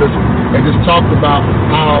show with us and just talked about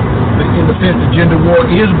how, in the sense, the gender war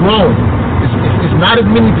is growing. It's not as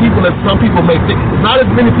many people as some people may think. There's not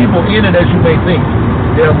as many people in it as you may think.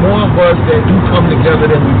 There are more of us that do come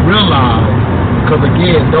together than we realize, because,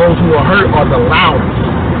 again, those who are hurt are the loudest.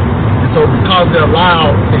 And so because they're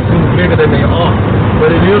loud, they seem bigger than they are.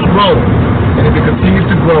 But it is growing. And if it continues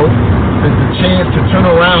to grow, there's a chance to turn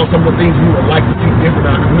around some of the things we would like to see different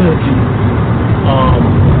in our community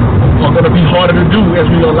are going to be harder to do as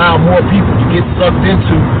we allow more people to get sucked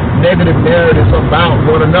into negative narratives about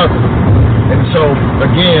one another. And so,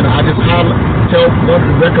 again, I just wanted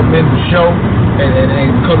to recommend the show,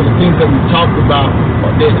 and because of the things that we talked about,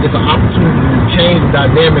 there's an opportunity to change the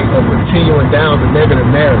dynamic of continuing down the negative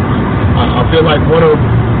narratives. I feel like one of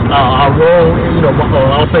our role,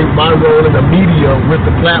 I'll say my role in the media with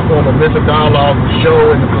the platform of Mental Dialogue, the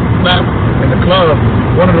show, and the club,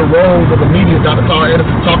 one of the roles of the media, Dr. Carl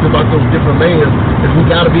Anderson talked about those different layers, is we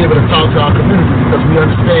got to be able to talk to our community, because we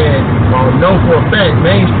understand, know for a fact,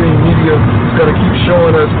 mainstream media is going to keep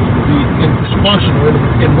showing us the dysfunctional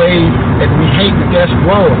in ways that we hate that's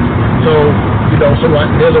growing. So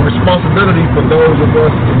there's a responsibility for those of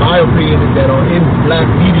us, in my opinion, that are in black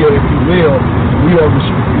media, if you will.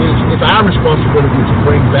 It's our responsibility to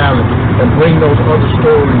bring balance and bring those other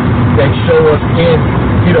stories that show us in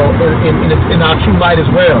our true light as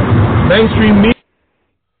well. Mainstream media.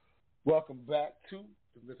 Welcome back to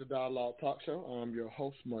the Mr. Dialogue Talk Show. I'm your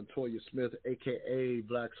host, Montoya Smith, a.k.a.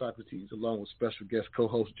 Black Socrates, along with special guest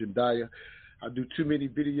co-host Jendaya. I do too many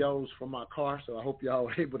videos from my car, so I hope y'all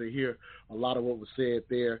were able to hear a lot of what was said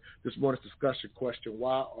there. This morning's discussion question,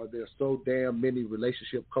 why are there so damn many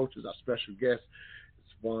relationship coaches? Our special guest,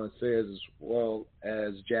 Vaughn says, as well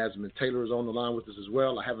as Jasmine Taylor is on the line with us as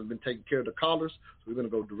well. I haven't been taking care of the callers, so we're going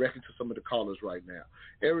to go directly to some of the callers right now.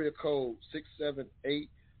 Area code 678,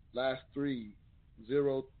 last three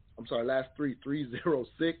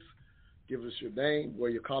 306. Give us your name,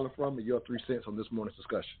 where you're calling from, and your 3 cents on this morning's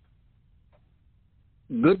discussion.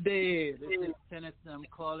 Good day. This is Kenneth. I'm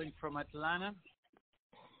calling from Atlanta.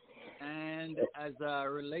 And as a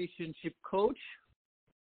relationship coach,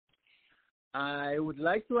 I would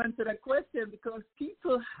like to answer that question because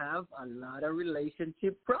people have a lot of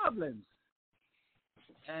relationship problems.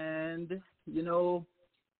 And, you know,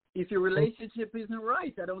 if your relationship isn't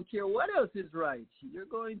right, I don't care what else is right, you're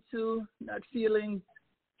going to not feeling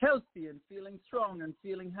healthy and feeling strong and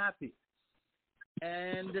feeling happy.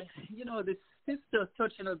 And, you know, the sister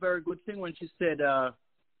touched on a very good thing when she said,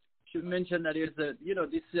 she mentioned that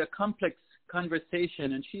this is a complex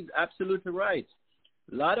conversation, and she's absolutely right.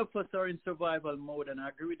 A lot of us are in survival mode, and I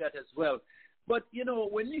agree with that as well. But, you know,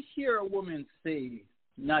 when you hear a woman say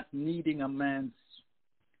not needing a man's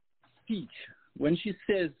speech, when she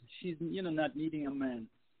says she's, not needing a man,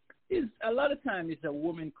 is a lot of times it's a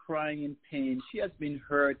woman crying in pain. She has been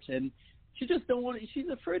hurt, and she just don't want. She's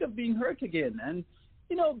afraid of being hurt again. And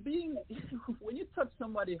when you touch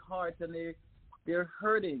somebody's heart and they're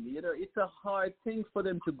hurting, it's a hard thing for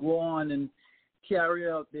them to go on and carry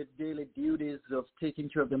out their daily duties of taking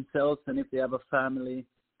care of themselves, and if they have a family,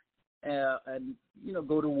 and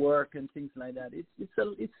go to work and things like that.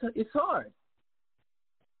 It's hard.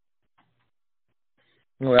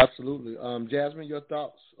 No, absolutely. Jasmine, your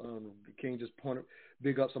thoughts? King just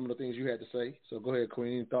big up some of the things you had to say. So go ahead,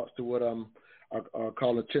 Queen. Any thoughts to what our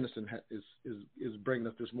caller Tennyson is bringing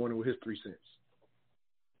us this morning with his 3 cents?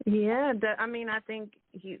 Yeah, I think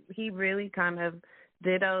he really kind of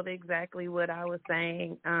dittoed exactly what I was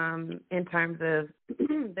saying in terms of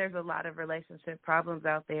there's a lot of relationship problems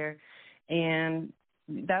out there, and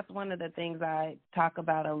that's one of the things I talk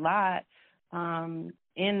about a lot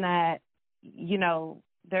in that,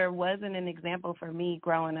 there wasn't an example for me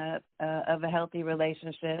growing up of a healthy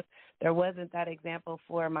relationship. There wasn't that example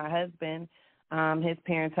for my husband. His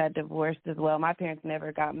parents had divorced as well. My parents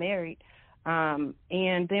never got married. And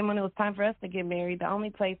then when it was time for us to get married, the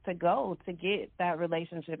only place to go to get that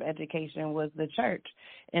relationship education was the church.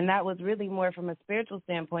 And that was really more from a spiritual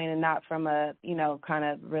standpoint and not from a, kind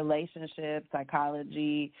of relationship,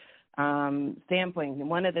 psychology standpoint. And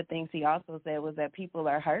one of the things he also said was that people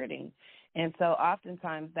are hurting. And so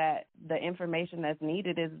oftentimes that the information that's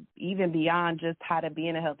needed is even beyond just how to be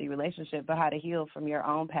in a healthy relationship, but how to heal from your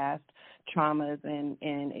own past traumas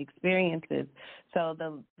and experiences. So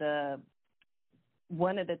the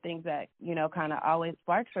one of the things that, kind of always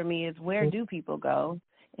sparks for me is where do people go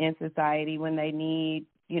in society when they need,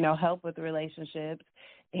 help with relationships,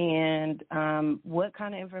 and what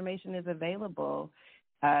kind of information is available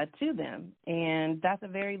to them. And that's a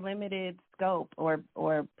very limited scope or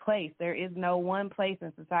place. There is no one place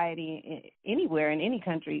in society anywhere in any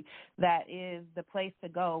country that is the place to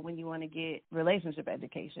go when you want to get relationship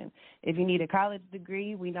education. If you need a college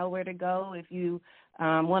degree, we know where to go. If you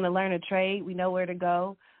want to learn a trade, we know where to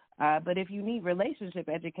go. But if you need relationship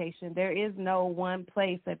education, there is no one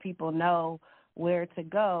place that people know where to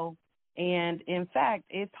go. And, in fact,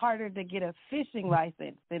 it's harder to get a fishing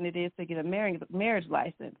license than it is to get a marriage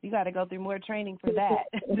license. You got to go through more training for that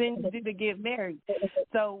than to get married.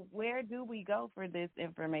 So where do we go for this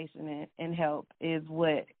information and help is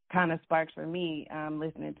what kind of sparks for me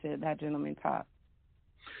listening to that gentleman talk.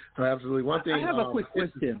 Oh, absolutely. One thing. I have a quick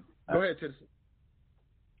question. Go ahead, Tennyson.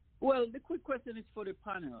 Well, the quick question is for the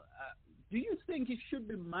panel. Do you think it should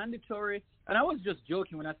be mandatory? And I was just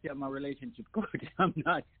joking when I say I'm a relationship coach. I'm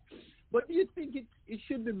not. But do you think it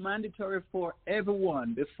should be mandatory for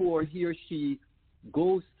everyone before he or she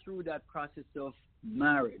goes through that process of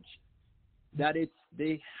marriage, that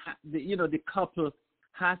the couple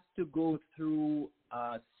has to go through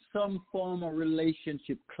some form of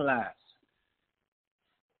relationship class?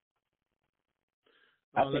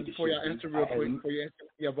 Before you answer real quick,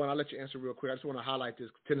 Vaughn, I'll let you answer real quick. I just want to highlight this.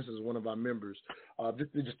 Tennyson is one of our members.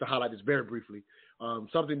 Just to highlight this very briefly,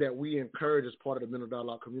 something that we encourage as part of the Mental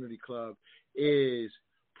Dialogue Community Club is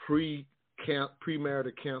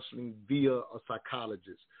premarital counseling via a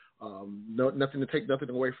psychologist. Nothing to take nothing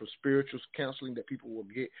away from spiritual counseling that people will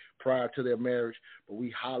get prior to their marriage, but we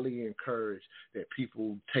highly encourage that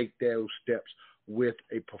people take those steps with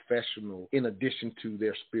a professional in addition to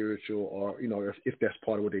their spiritual or, if that's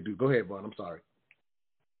part of what they do. Go ahead, Vaughn. I'm sorry.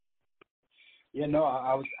 Yeah, no,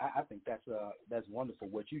 I think that's wonderful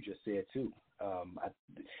what you just said too.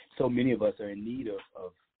 So many of us are in need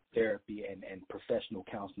of therapy and professional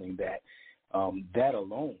counseling that that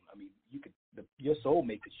alone, I mean, your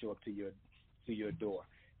soulmate could show up to your door,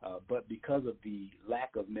 but because of the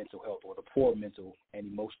lack of mental health or the poor mental and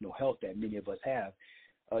emotional health that many of us have,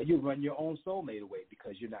 you run your own soulmate away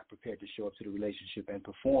because you're not prepared to show up to the relationship and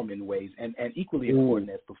perform in ways, and equally important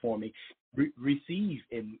as performing, receive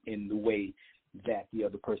in the way that the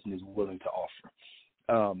other person is willing to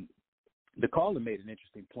offer. The caller made an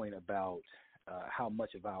interesting point about how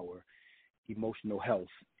much of our emotional health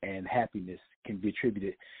and happiness can be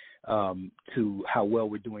attributed to how well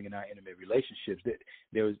we're doing in our intimate relationships.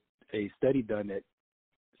 There was a study done that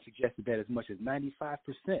suggested that as much as 95%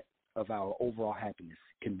 of our overall happiness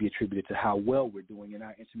can be attributed to how well we're doing in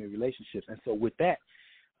our intimate relationships. And so with that,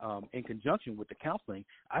 in conjunction with the counseling,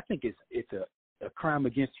 I think it's a crime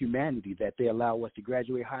against humanity that they allow us to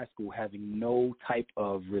graduate high school having no type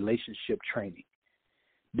of relationship training.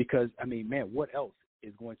 Because, I mean, man, what else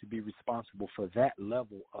is going to be responsible for that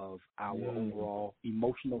level of our overall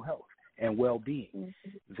emotional health and well-being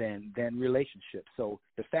than relationships? So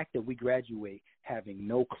the fact that we graduate having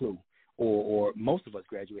no clue, or most of us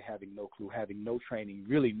graduate having no clue, having no training,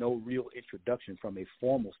 really no real introduction from a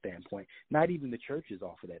formal standpoint. Not even the churches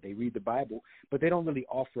offer that. They read the Bible, but they don't really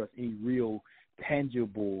offer us any real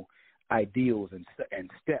tangible ideals and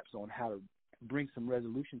steps on how to bring some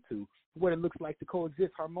resolution to what it looks like to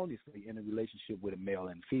coexist harmoniously in a relationship with a male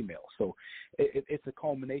and female. So it's a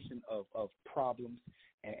culmination of problems,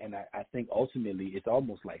 and I think ultimately it's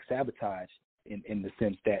almost like sabotage in the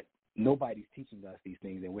sense that nobody's teaching us these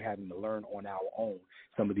things, and we're having to learn on our own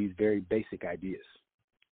some of these very basic ideas.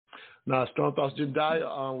 Now, strong thoughts,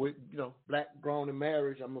 Jedediah, with black, grown, and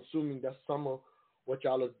marriage. I'm assuming that's some of what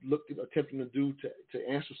y'all are attempting to do to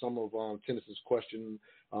answer some of Tennis's question.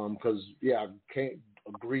 Because I can't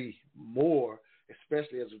agree more,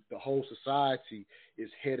 especially as the whole society is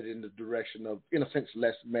headed in the direction of, in a sense,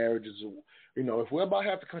 less marriages. If we're about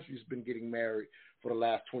half the country has been getting married for the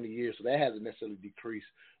last 20 years, so that hasn't necessarily decreased,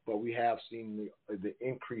 but we have seen the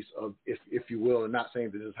increase of, if you will, and not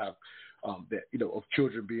saying this is how of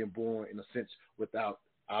children being born in a sense without.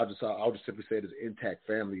 I'll just simply say it as intact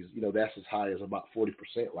families. That's as high as about 40%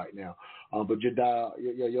 right now. But Jedediah,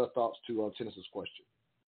 your thoughts to Tennis's question.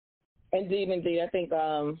 Indeed. I think,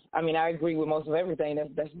 I agree with most of everything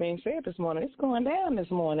that's being said this morning. It's going down this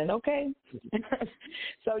morning, okay?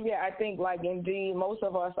 So, I think, indeed, most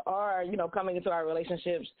of us are, coming into our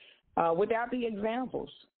relationships without the examples.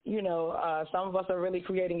 Some of us are really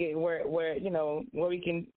creating it where we're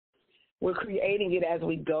creating it as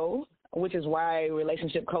we go, which is why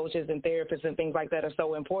relationship coaches and therapists and things like that are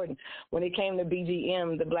so important. When it came to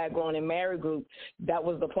BGM, the Black Grown and Married group, that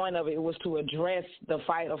was the point of it. It was to address the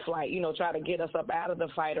fight or flight, try to get us up out of the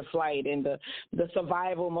fight or flight and the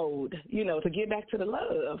survival mode, to get back to the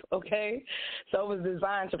love, okay? So it was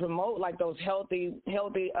designed to promote those healthy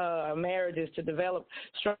marriages, to develop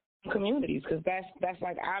strong communities, because that's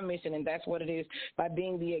our mission, and that's what it is, by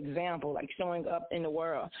being the example, showing up in the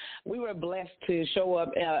world. We were blessed to show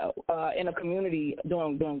up in a community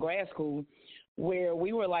during grad school where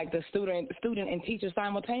we were the student and teacher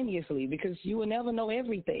simultaneously, because you will never know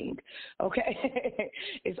everything, okay?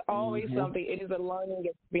 It's always something. It is a learning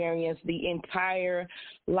experience the entire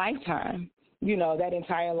lifetime. That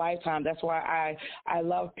entire lifetime. That's why I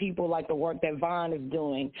love people like the work that Vaughn is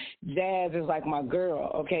doing. Jazz is my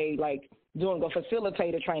girl, okay, doing a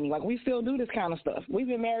facilitator training. We still do this kind of stuff. We've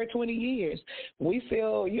been married 20 years. We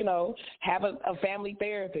still, have a family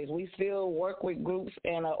therapist. We still work with groups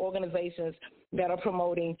and organizations that are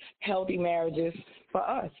promoting healthy marriages for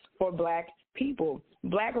us, for Black people.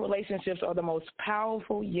 Black relationships are the most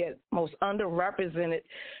powerful yet most underrepresented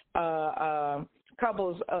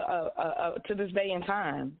couples to this day and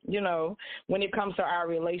time, when it comes to our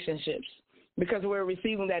relationships, because we're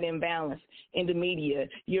receiving that imbalance in the media.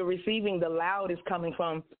 You're receiving the loudest coming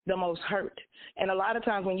from the most hurt. And a lot of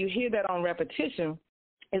times when you hear that on repetition,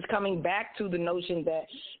 it's coming back to the notion that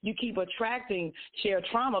you keep attracting shared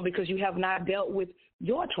trauma because you have not dealt with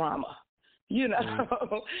your trauma.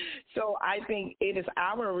 So I think it is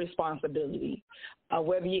our responsibility,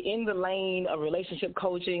 whether you're in the lane of relationship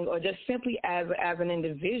coaching or just simply as an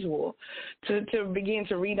individual, to begin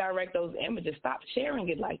to redirect those images. Stop sharing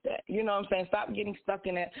it like that. You know what I'm saying? Stop getting stuck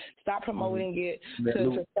in it. Stop promoting it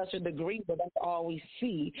to such a degree that that's all we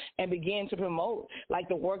see, and begin to promote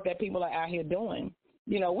the work that people are out here doing.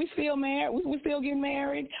 You know, we still married. We still get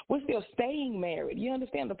married. We're still staying married. You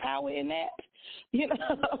understand the power in that? You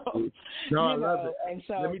know. No, I love it. And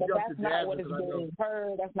so Let me but jump that's to not Jasmine what is because I know. being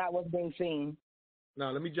heard. That's not what's being seen.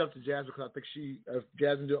 Now, let me jump to Jasmine because I think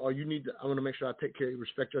Jasmine, or you need to, I want to make sure I take care,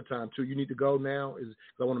 respect your time too. You need to go now.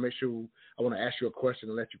 I want to make sure, I want to ask you a question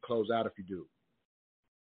and let you close out if you do.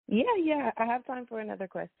 Yeah. I have time for another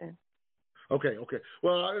question. Okay.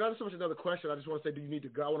 Well, not so much another question. I just want to say, do you need to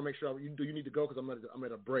go? I want to make sure, do you need to go because I'm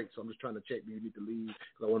at a break, so I'm just trying to check. Do you need to leave?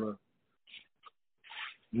 Because I want to.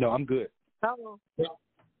 No, I'm good. Oh.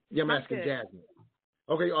 Yeah, I'm asking good. Jasmine.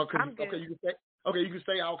 Okay, I'm good. Okay, you can stay. Okay, you can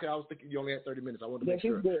stay. Okay, I was thinking you only had 30 minutes. I wanted to make she's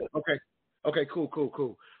sure. Good. Okay,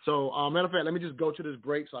 cool. So, matter of fact, let me just go to this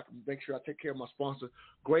break so I can make sure I take care of my sponsor.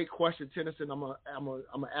 Great question, Tennyson. I'm gonna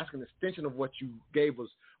ask an extension of what you gave us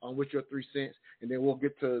with your 3 cents, and then we'll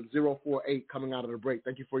get to 048 coming out of the break.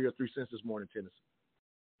 Thank you for your 3 cents this morning, Tennyson.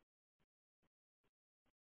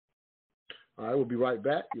 All right, we'll be right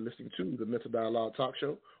back. You're listening to the Mental Dialogue Talk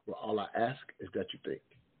Show, where all I ask is that you think.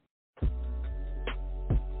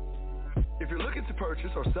 If you're looking to purchase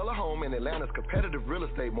or sell a home in Atlanta's competitive real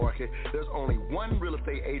estate market, there's only one real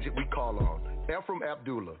estate agent we call on, Ephraim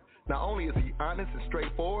Abdullah. Not only is he honest and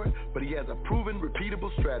straightforward, but he has a proven,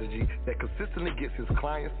 repeatable strategy that consistently gets his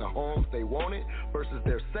clients the homes they wanted versus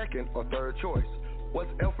their second or third choice.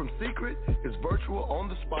 What's Ephraim's secret? His virtual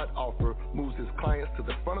on-the-spot offer moves his clients to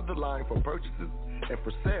the front of the line for purchases, and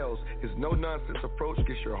for sales, his no-nonsense approach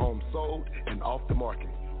gets your home sold and off the market.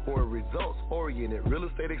 For a results-oriented real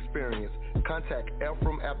estate experience, contact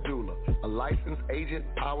Ephraim Abdullah, a licensed agent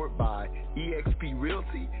powered by eXp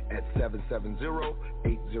Realty at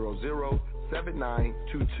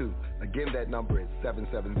 770-800-7922. Again, that number is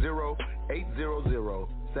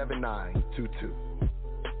 770-800-7922.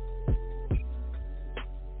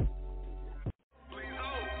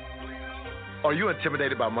 Are you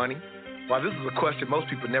intimidated by money? While this is a question most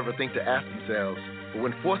people never think to ask themselves, but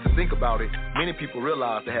when forced to think about it, many people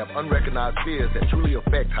realize they have unrecognized fears that truly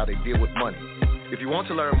affect how they deal with money. If you want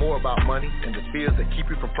to learn more about money and the fears that keep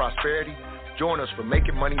you from prosperity, join us for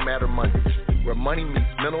Making Money Matter Mondays, where money meets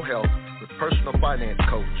mental health with personal finance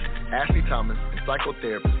coach Ashley Thomas and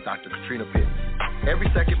psychotherapist Dr. Katrina Pitts. Every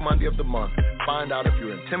second Monday of the month, find out if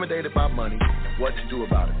you're intimidated by money and what to do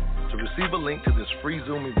about it. To receive a link to this free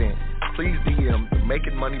Zoom event, please DM the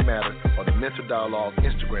Making Money Matter or the Mental Dialogue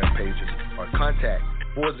Instagram pages or contact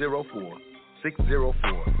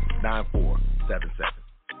 404-604-9477.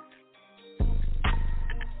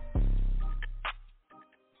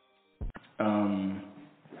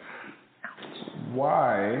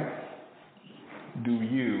 Why do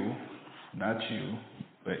you, not you,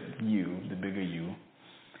 but you, the bigger you,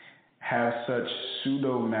 have such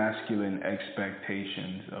pseudo-masculine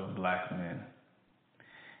expectations of black men?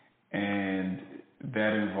 And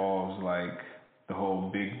that involves like the whole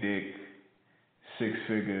big dick, 6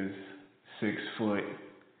 figures, 6 foot.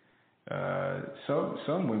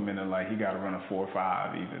 Some women are like, he got to run a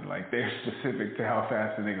 4.5 even. Like they're specific to how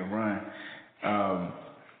fast a nigga run.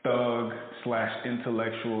 Thug /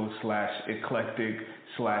 intellectual / eclectic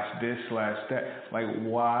 / this / that. Like,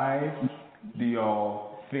 why do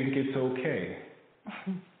y'all think it's okay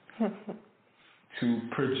to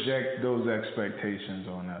project those expectations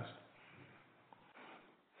on us?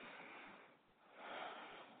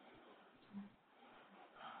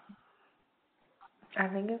 I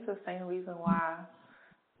think it's the same reason why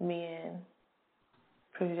men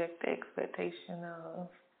project the expectation of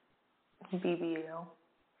BBL,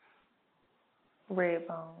 red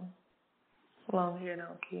bone, long hair,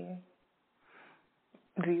 don't care,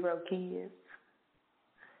 0 kids,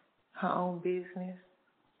 her own business,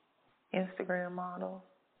 Instagram model.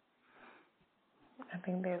 I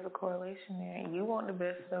think there's a correlation there. You want the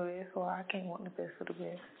best of it, so I can't want the best of the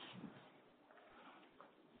best.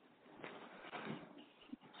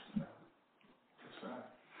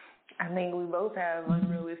 I think we both have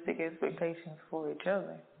unrealistic expectations for each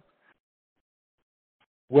other.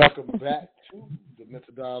 Welcome back to the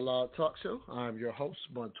Mental Dialogue Talk Show. I'm your host,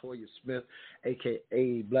 Montoya Smith,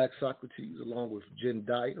 a.k.a. Black Socrates, along with Jen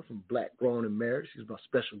Dyer from Black Grown and Married. She's my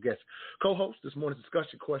special guest co-host. This morning's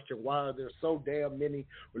discussion question, why are there so damn many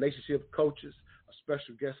relationship coaches? A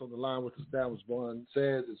special guest on the line with us now, as Vaughn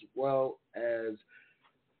says, as well as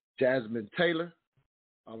Jasmine Taylor.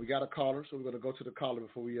 We got a caller, so we're going to go to the caller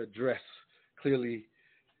before we address clearly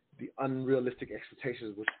the unrealistic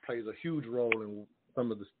expectations, which plays a huge role in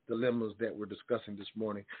some of the dilemmas that we're discussing this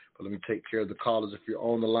morning. But let me take care of the callers. If you're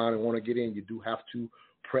on the line and want to get in, you do have to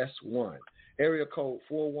press 1. Area code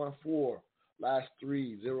 414, last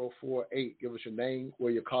 3048. Give us your name,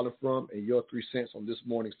 where you're calling from, and your 3 cents on this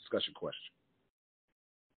morning's discussion question.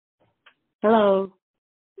 Hello.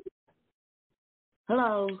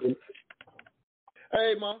 Hello.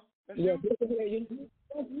 Hey, Ma. Yes, I can hear you.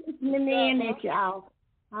 Listening in at y'all.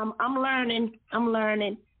 I'm learning.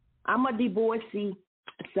 I'm a divorcee,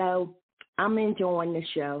 so I'm enjoying the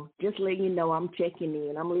show. Just letting you know I'm checking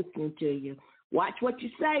in. I'm listening to you. Watch what you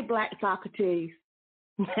say, Black Socrates.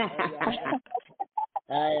 I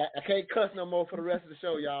can't cuss no more for the rest of the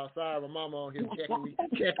show, y'all. Sorry, my mama on here checking me.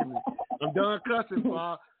 I'm done cussing,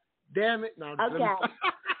 Ma. Damn it. No, okay.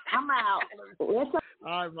 I'm out. All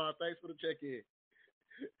right, Ma. Thanks for the check-in.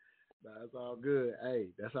 Nah, that's all good. Hey,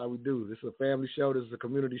 that's how we do. This is a family show. This is a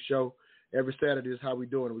community show. Every Saturday is how we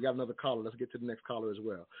doing. We got another caller. Let's get to the next caller as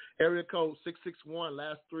well. Area code 661,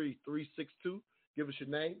 last 362. Give us your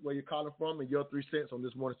name, where you're calling from, and your 3 cents on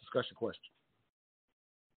this morning's discussion question.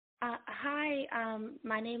 Hi,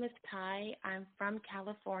 my name is Ty. I'm from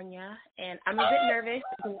California, and I'm a bit nervous.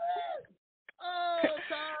 Oh,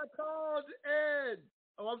 Ty called in.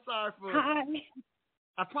 Oh, I'm sorry for. Hi.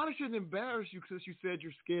 I probably shouldn't embarrass you since you said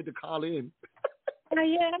you're scared to call in.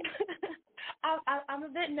 Yeah. I'm a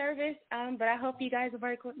bit nervous, but I hope you guys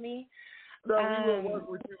work with me. No, we will work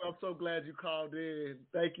with you. I'm so glad you called in.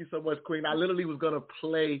 Thank you so much, Queen. I literally was going to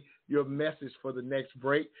play your message for the next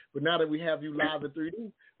break, but now that we have you live in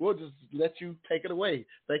 3D, we'll just let you take it away.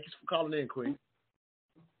 Thank you for calling in, Queen.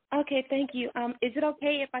 Okay, thank you. Is it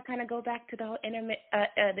okay if I kind of go back to the whole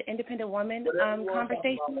the independent woman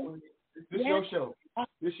conversation? This is your show.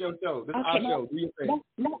 This is your show. This is our show. Do your thing.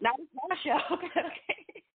 No, it's my show.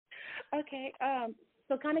 Okay.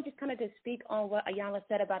 So kind of to speak on what Iyanla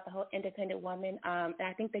said about the whole independent woman, and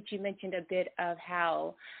I think that you mentioned a bit of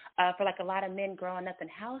how, for like a lot of men growing up in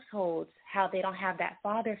households, how they don't have that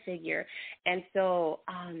father figure. And so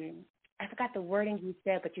I forgot the wording you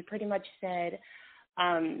said, but you pretty much said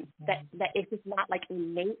that it's just not like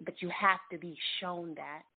innate, but you have to be shown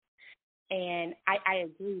that. And I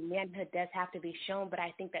agree, manhood does have to be shown, but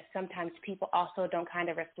I think that sometimes people also don't kind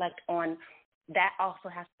of reflect on that also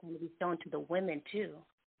has to be shown to the women too.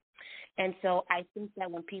 And so I think that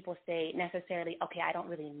when people say necessarily, okay, I don't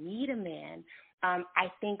really need a man, I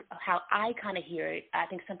think how I kind of hear it, I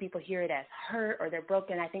think some people hear it as hurt or they're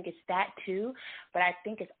broken. I think it's that too, but I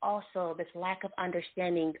think it's also this lack of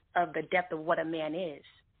understanding of the depth of what a man is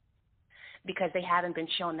because they haven't been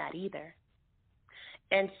shown that either.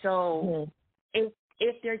 And so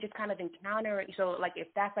if they're just kind of encountering, so like if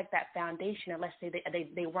that's like that foundation, and let's say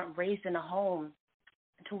they weren't raised in a home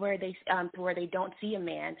to where they don't see a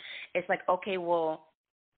man, it's like, okay, well,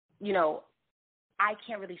 you know, I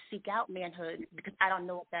can't really seek out manhood because I don't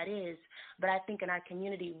know what that is. But I think in our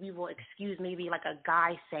community we will excuse maybe like a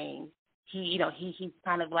guy saying he's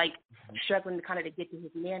kind of like struggling to kind of to get to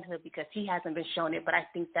his manhood because he hasn't been shown it. But I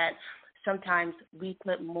think that sometimes we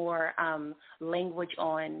put more language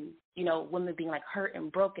on, you know, women being like hurt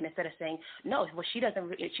and broken instead of saying, no, well, she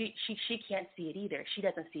can't see it either. She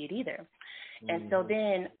doesn't see it either. Mm-hmm. And so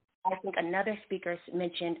then I think another speaker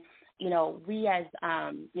mentioned, you know, we as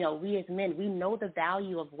men, we know the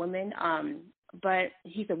value of women, but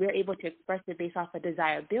he said we're able to express it based off of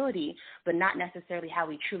desirability, but not necessarily how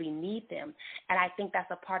we truly need them. And I think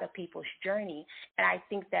that's a part of people's journey. And I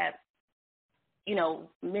think that, you know,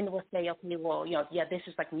 men will say, okay, well, you know, yeah, this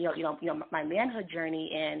is like, you know, my manhood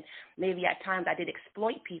journey, and maybe at times I did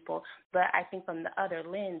exploit people, but I think from the other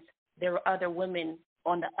lens, there were other women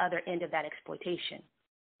on the other end of that exploitation.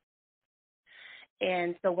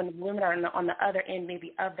 And so when women are on the other end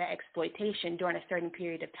maybe of that exploitation during a certain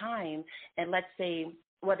period of time, and let's say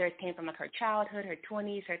whether it came from like her childhood, her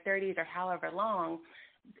 20s, her 30s, or however long,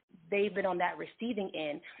 they've been on that receiving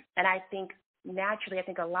end. And I think naturally, I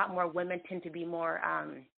think a lot more women tend to be more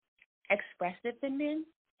expressive than men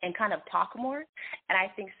and kind of talk more. And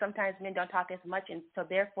I think sometimes men don't talk as much, and so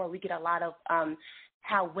therefore we get a lot of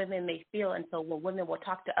how women may feel. And so when women will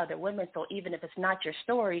talk to other women, so even if it's not your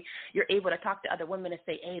story, you're able to talk to other women and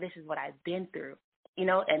say, hey, this is what I've been through, you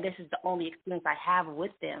know, and this is the only experience I have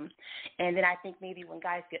with them. And then I think maybe when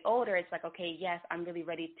guys get older, it's like, okay, yes, I'm really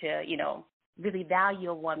ready to, you know, really value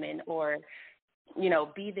a woman or, you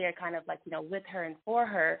know, be there kind of like, you know, with her and for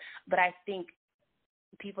her. But I think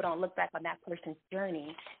people don't look back on that person's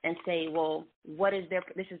journey and say, well, what is this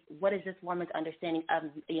woman's understanding of,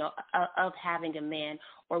 you know, of having a man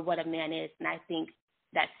or what a man is. And I think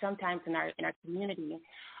that sometimes in our community,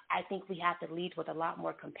 I think we have to lead with a lot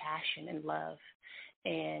more compassion and love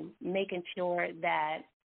and making sure that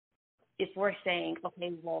if we're saying,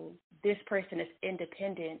 okay, well, this person is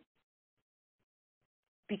independent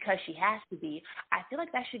because she has to be, I feel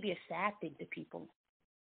like that should be a sad thing to people.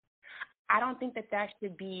 I don't think that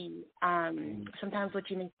should be. Sometimes what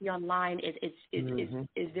you may see online is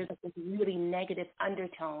there's a really negative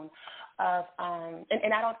undertone of,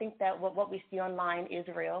 and I don't think that what we see online is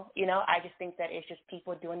real. You know, I just think that it's just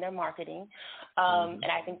people doing their marketing, and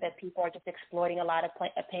I think that people are just exploiting a lot of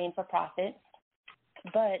pain for profit.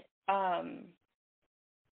 But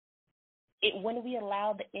when we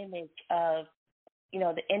allow the image of, you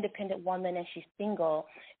know, the independent woman and she's single,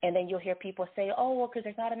 and then you'll hear people say, oh, well, because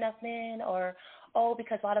there's not enough men, or, oh,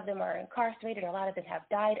 because a lot of them are incarcerated, or a lot of them have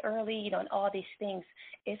died early, you know, and all these things.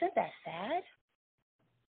 Isn't that sad?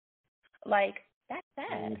 Like, that's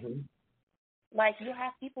sad. Like, you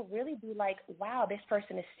have people really be like, wow, this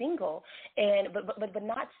person is single, and but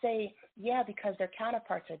not say, yeah, because their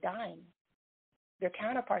counterparts are dying. Their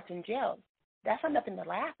counterparts in jail. That's not nothing to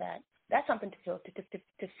laugh at. That's something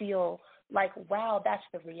to feel like, wow, that's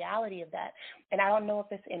the reality of that. And I don't know if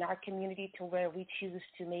it's in our community to where we choose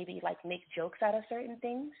to maybe like make jokes out of certain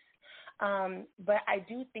things. But I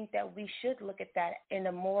do think that we should look at that in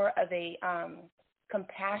a more of a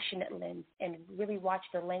compassionate lens and really watch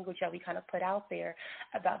the language that we kind of put out there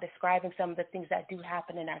about describing some of the things that do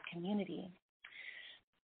happen in our community.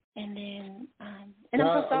 And then, and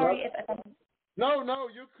I'm so sorry if I'm. No,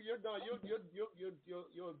 you're done.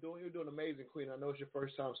 You're doing amazing, Queen. I know it's your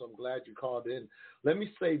first time, so I'm glad you called in. Let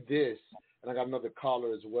me say this, and I got another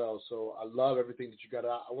caller as well. So I love everything that you got.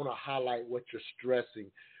 I want to highlight what you're stressing,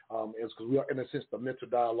 is because we are, in a sense, the mental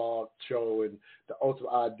dialogue show, and the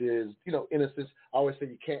ultimate idea is, you know, in a sense, I always say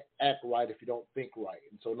you can't act right if you don't think right,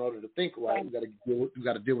 and so in order to think right, you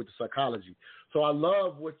got to deal with the psychology. So I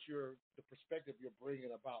love the perspective you're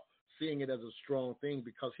bringing about seeing it as a strong thing,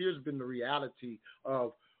 because here's been the reality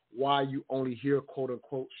of why you only hear quote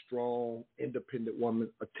unquote strong, independent women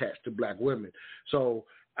attached to black women. So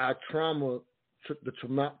our trauma,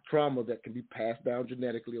 the trauma that can be passed down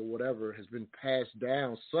genetically or whatever, has been passed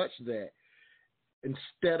down such that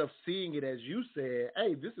instead of seeing it as you said,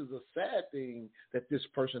 hey, this is a sad thing that this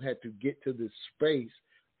person had to get to this space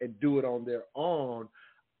and do it on their own,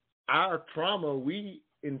 our trauma, we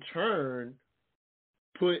in turn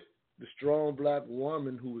put the strong black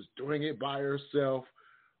woman who was doing it by herself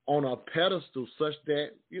on a pedestal such that,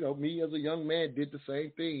 you know, me as a young man did the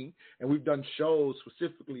same thing. And we've done shows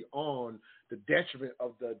specifically on the detriment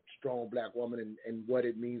of the strong black woman and what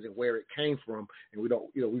it means and where it came from. And we don't,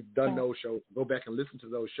 you know, we've done those shows. Go back and listen to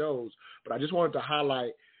those shows. But I just wanted to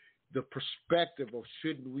highlight the perspective of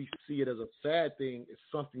shouldn't we see it as a sad thing is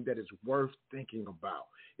something that is worth thinking about.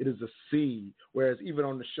 It is a seed. Whereas even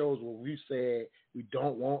on the shows where we said we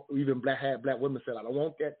don't want, even black women said, I don't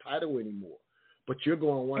want that title anymore. But you're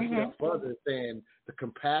going one step further, saying the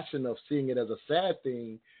compassion of seeing it as a sad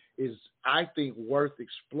thing is, I think, worth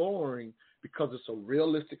exploring because it's a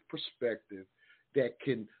realistic perspective that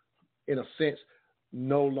can, in a sense,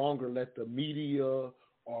 no longer let the media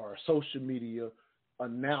or social media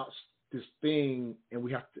announce this thing, and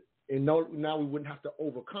we have to. And now we wouldn't have to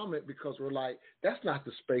overcome it because we're like, that's not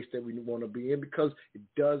the space that we want to be in, because it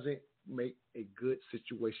doesn't make a good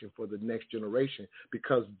situation for the next generation,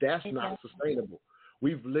 because that's not sustainable.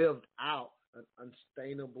 We've lived out an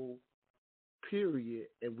unsustainable period,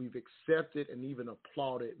 and we've accepted and even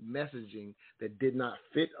applauded messaging that did not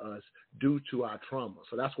fit us due to our trauma.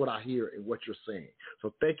 So that's what I hear in what you're saying.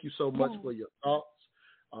 So thank you so much for your thoughts.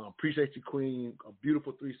 Appreciate you, Queen. A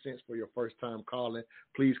beautiful 3 cents for your first time calling.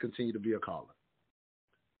 Please continue to be a caller.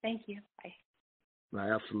 Thank you. Bye. No,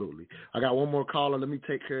 absolutely. I got one more caller. Let me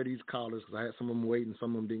take care of these callers because I had some of them waiting.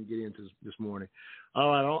 Some of them didn't get into this morning. All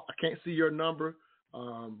right. I can't see your number,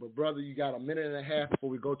 but brother, you got a minute and a half before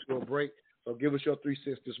we go to a break. So give us your 3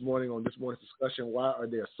 cents this morning on this morning's discussion. Why are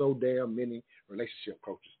there so damn many relationship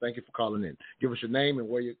coaches? Thank you for calling in. Give us your name and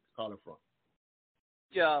where you're calling from.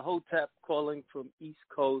 Yeah, Hotep calling from East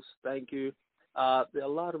Coast. Thank you. There are a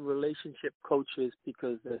lot of relationship coaches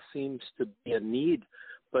because there seems to be a need,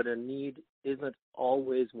 but a need isn't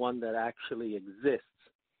always one that actually exists.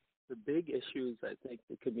 The big issues I think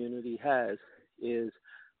the community has is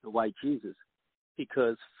the white Jesus,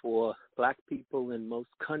 because for black people in most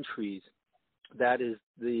countries, that is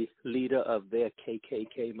the leader of their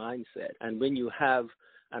KKK mindset. And when you have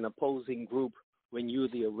an opposing group, when you're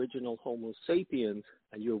the original Homo sapiens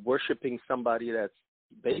and you're worshiping somebody that's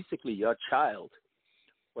basically your child,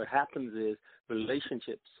 what happens is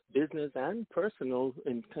relationships, business and personal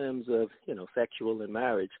in terms of, sexual and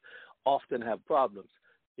marriage, often have problems.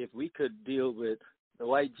 If we could deal with the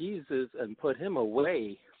white Jesus and put him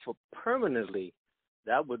away for permanently,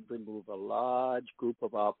 that would remove a large group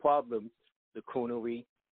of our problems, the coonery,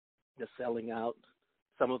 the selling out,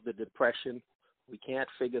 some of the depression, We can't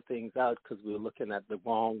figure things out because we're looking at the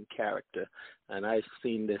wrong character. And I've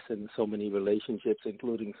seen this in so many relationships,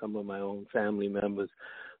 including some of my own family members.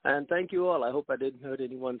 And thank you all. I hope I didn't hurt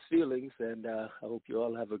anyone's feelings, and I hope you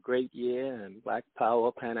all have a great year. And Black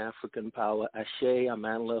Power, Pan-African Power, Ashe,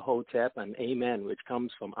 Amanla, Hotep, and Amen, which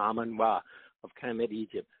comes from Amun-Ra of Kemet,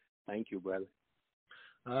 Egypt. Thank you, brother.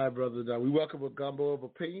 All right, brother. Now, we welcome a gumbo of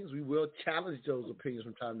opinions. We will challenge those opinions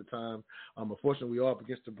from time to time. Unfortunately, we are up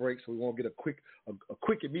against the break, so we won't get a quick,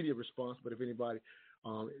 immediate response. But if anybody,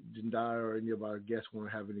 Jendaya or any of our guests want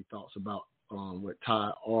to have any thoughts about what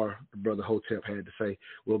Ty or the brother Hotep had to say,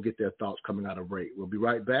 we'll get their thoughts coming out of break. We'll be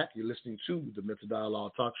right back. You're listening to the Mental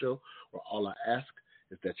Dialogue Talk Show, where all I ask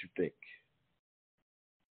is that you think.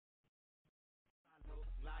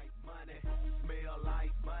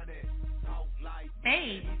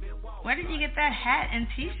 Hey, where did you get that hat and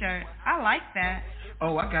T-shirt? I like that.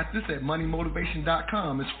 Oh, I got this at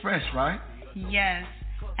moneymotivation.com. It's fresh, right? Yes,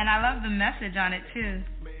 and I love the message on it, too.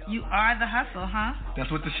 You are the hustle, huh?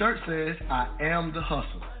 That's what the shirt says. I am the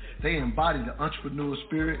hustle. They embody the entrepreneur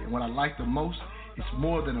spirit, and what I like the most, it's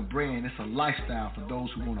more than a brand. It's a lifestyle for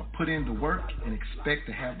those who want to put in the work and expect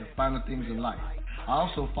to have the finer things in life. I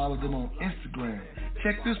also follow them on Instagram.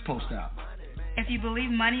 Check this post out. If you believe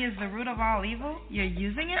money is the root of all evil, you're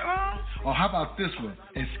using it wrong? Or how about this one?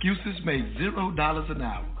 Excuses make $0 an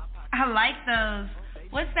hour. I like those.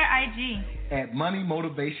 What's their IG? At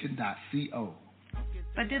moneymotivation.co.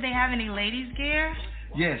 But do they have any ladies' gear?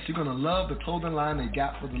 Yes, you're going to love the clothing line they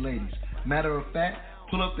got for the ladies. Matter of fact,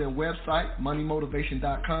 pull up their website,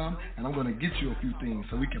 moneymotivation.com, and I'm going to get you a few things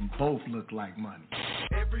so we can both look like money.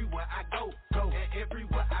 Everywhere I go, and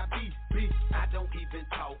everywhere I be, I don't even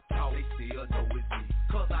talk, they still know it's me.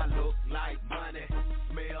 Cause I look like money,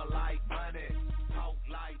 smell like money, talk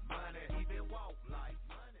like money, even walk like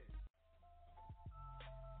money.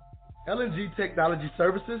 LNG Technology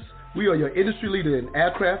Services, we are your industry leader in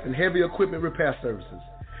aircraft and heavy equipment repair services.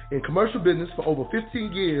 In commercial business for over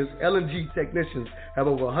 15 years, LNG technicians have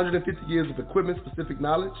over 150 years of equipment-specific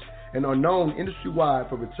knowledge and are known industry-wide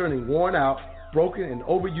for returning worn out, broken, and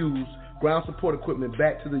overused ground support equipment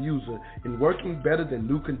back to the user in working better than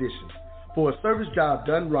new conditions. For a service job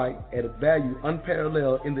done right at a value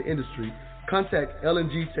unparalleled in the industry, contact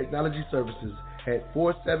LNG Technology Services at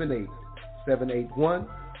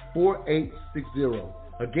 478-781-4860.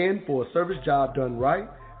 Again, for a service job done right,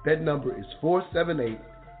 that number is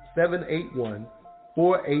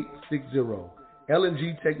 478-781-4860.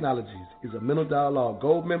 LNG Technologies is a Mental Dialogue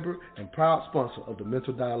Gold member and proud sponsor of the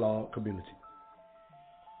Mental Dialogue community.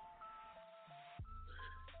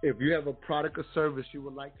 If you have a product or service you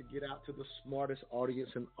would like to get out to the smartest audience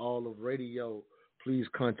in all of radio, please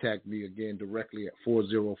contact me again directly at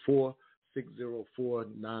 404-604-9477.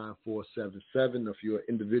 If you're an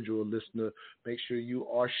individual listener, make sure you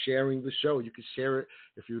are sharing the show. You can share it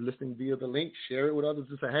if you're listening via the link. Share it with others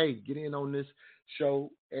and say, hey, get in on this show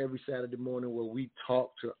every Saturday morning where we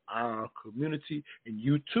talk to our community, and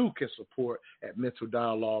you too can support at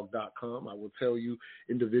mentaldialogue.com. I will tell you,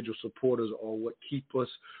 individual supporters are what keep us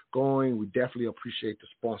going. We definitely appreciate the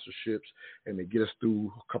sponsorships, and they get us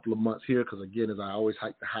through a couple of months here because, again, as I always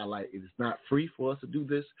like to highlight, it is not free for us to do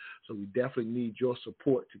this, so we definitely need your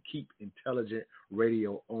support to keep intelligent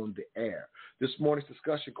radio on the air. This morning's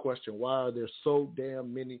discussion question, why are there so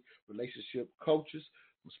damn many relationship coaches?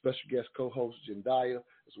 Special guest co-host Jendaya,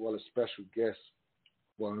 as well as special guest,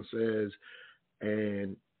 one says,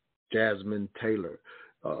 and Jasmine Taylor.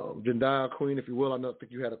 Jendaya, Queen, if you will, I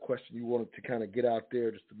think you had a question you wanted to kind of get out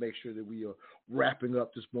there just to make sure that we are wrapping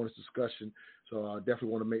up this morning's discussion. So I definitely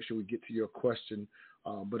want to make sure we get to your question.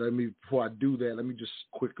 But before I do that, let me just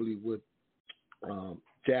quickly with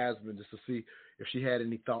Jasmine just to see if she had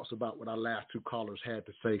any thoughts about what our last two callers had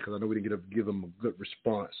to say, because I know we didn't get to give them a good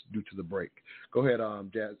response due to the break. Go ahead,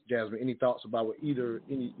 Jasmine. Any thoughts about what either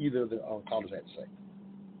of the callers had to say?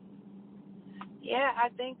 Yeah, I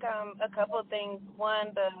think a couple of things.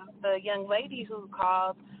 One, the young lady who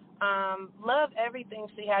called, loved everything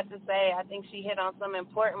she had to say. I think she hit on some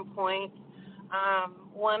important points.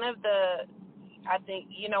 One of the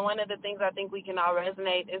things I think we can all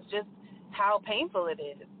resonate is just how painful it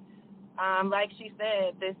is. Like she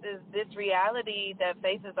said, this reality that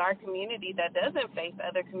faces our community that doesn't face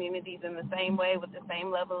other communities in the same way with the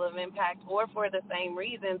same level of impact or for the same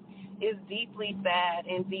reasons is deeply sad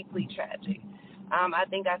and deeply tragic. I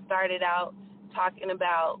think I started out talking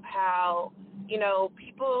about how,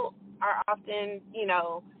 people are often,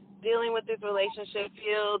 dealing with this relationship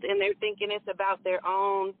field and they're thinking it's about their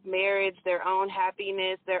own marriage, their own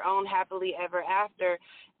happiness, their own happily ever after.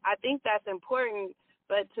 I think that's important.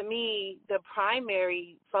 But to me, the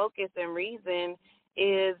primary focus and reason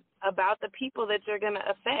is about the people that you're going to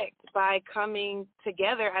affect by coming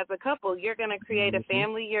together as a couple. You're going to create a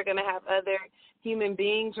family. You're going to have other human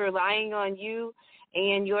beings relying on you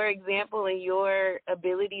and your example and your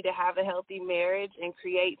ability to have a healthy marriage and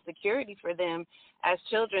create security for them as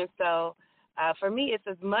children. So for me, it's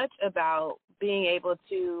as much about being able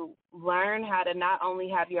to learn how to not only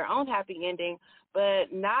have your own happy ending,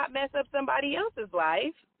 but not mess up somebody else's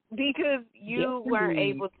life because you weren't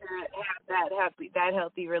able to have that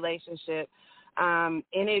healthy relationship. And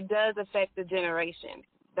it does affect the generation.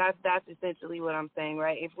 That's essentially what I'm saying,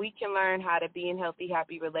 right? If we can learn how to be in healthy,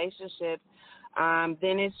 happy relationships,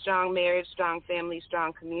 then it's strong marriage, strong family,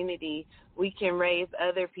 strong community. We can raise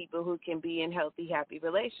other people who can be in healthy, happy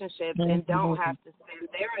relationships and don't have to spend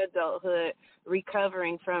their adulthood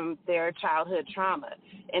recovering from their childhood trauma.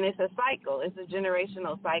 And it's a cycle. It's a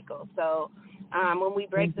generational cycle. So when we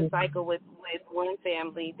break the cycle with one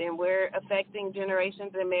family, then we're affecting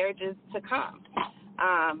generations and marriages to come.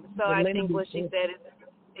 So I think what she said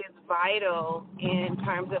is vital in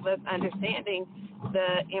terms of us understanding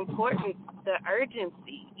the importance, the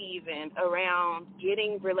urgency even around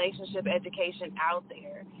getting relationship education out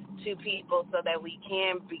there to people so that we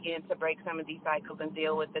can begin to break some of these cycles and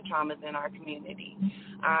deal with the traumas in our community.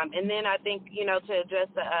 And then I think, to address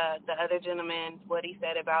the other gentleman, what he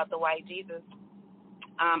said about the white Jesus,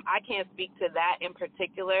 I can't speak to that in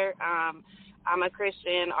particular. I'm a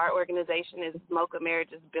Christian. Our organization is Mocha Marriage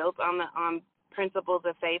is built on principles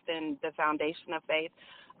of faith and the foundation of faith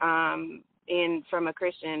from a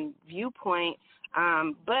Christian viewpoint.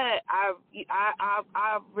 But I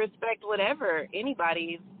respect whatever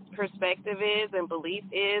anybody's perspective is and belief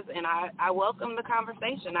is, and I welcome the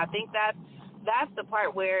conversation. I think that's the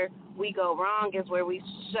part where we go wrong, is where we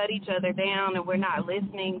shut each other down and we're not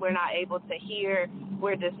listening, we're not able to hear,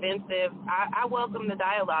 we're defensive. I welcome the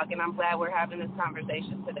dialogue, and I'm glad we're having this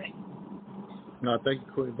conversation today. No, thank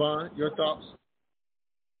you, Queen. Vaughn, your thoughts?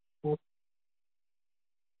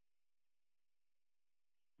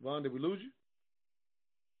 Vaughn, did we lose you?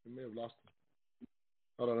 We may have lost him.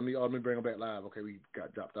 Hold on, let me bring him back live. Okay, we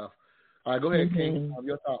got dropped off. All right, go ahead, King.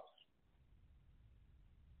 Your thoughts?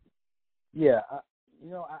 Yeah, I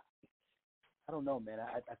don't know, man.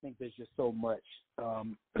 I think there's just so much.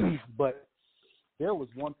 But there was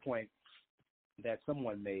one point that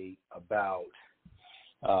someone made about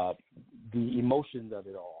the emotions of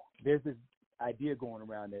it all. There's this idea going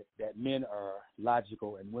around that men are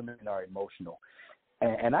logical and women are emotional.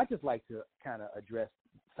 And I just like to kind of address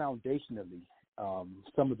foundationally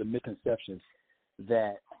some of the misconceptions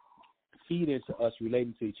that feed into us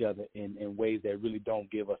relating to each other in ways that really don't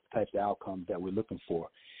give us the types of outcomes that we're looking for.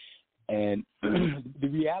 And the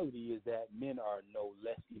reality is that men are no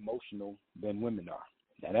less emotional than women are.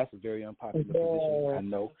 Now, that's a very unpopular position, I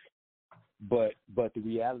know. But the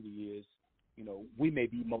reality is, we may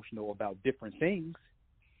be emotional about different things,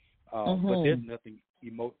 but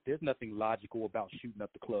there's nothing logical about shooting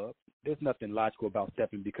up the club. There's nothing logical about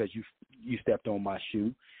stepping because you stepped on my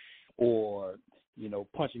shoe, or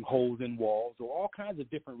punching holes in walls, or all kinds of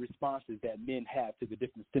different responses that men have to the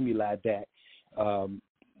different stimuli that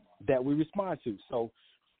we respond to. So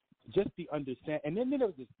just the understand. And then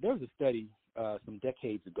there was a study some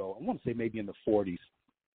decades ago, I want to say maybe in the 40s,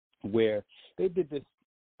 where they did this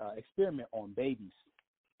experiment on babies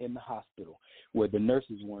in the hospital, where the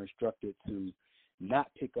nurses were instructed to not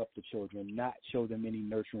pick up the children, not show them any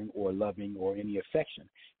nurturing or loving or any affection,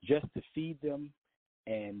 just to feed them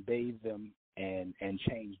and bathe them and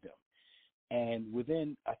change them. And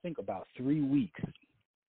within, I think, about 3 weeks,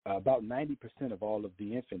 about 90% of all of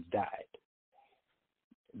the infants died.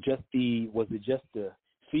 Was it just the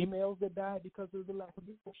females that died because of the lack of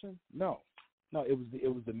emotion? No, it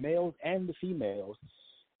was the males and the females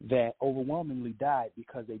that overwhelmingly died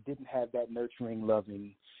because they didn't have that nurturing,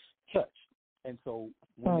 loving touch. And so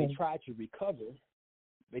when they tried to recover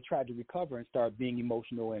and start being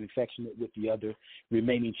emotional and affectionate with the other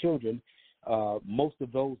remaining children, most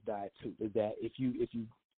of those died too. Is that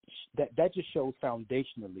that just shows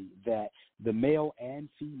foundationally that the male and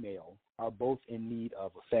female are both in need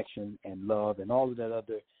of affection and love and all of that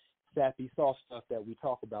other sappy, soft stuff that we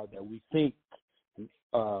talk about that we think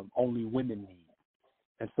only women need.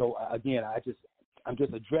 And so again, I'm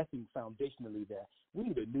just addressing foundationally that we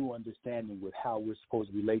need a new understanding with how we're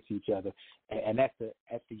supposed to relate to each other. And at the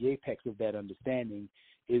apex of that understanding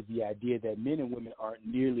is the idea that men and women aren't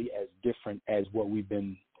nearly as different as what we've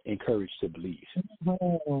been encouraged to believe.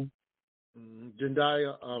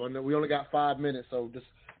 Jendaya, I know we only got 5 minutes, so just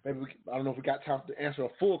maybe I don't know if we got time to answer a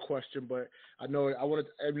full question, but I know I wanted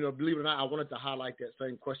to, believe it or not, I wanted to highlight that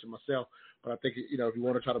same question myself. But I think, if you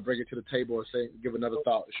want to try to bring it to the table or give another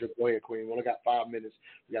thought, sure, go ahead, Queen. We only got 5 minutes.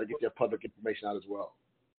 We got to get their public information out as well.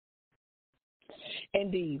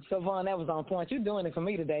 Indeed. So, Vaughn, that was on point. You're doing it for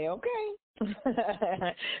me today, okay?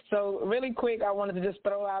 So, really quick, I wanted to just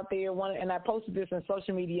throw out there and I posted this in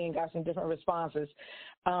social media and got some different responses.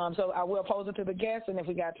 So, I will pose it to the guests, and if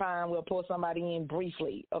we got time, we'll pull somebody in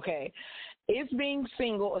briefly, okay? Is being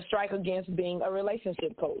single a strike against being a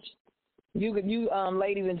relationship coach? You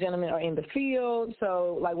ladies and gentlemen, are in the field,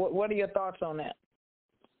 so, what are your thoughts on that?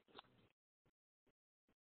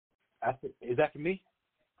 Is that for me?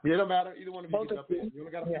 Yeah, it don't matter. Either one of you can jump in. You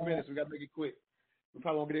only got a few minutes. We got to make it quick. We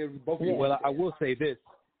probably won't get able to both of you. Well, I will say this.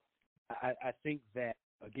 I think that,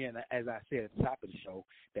 again, as I said at the top of the show,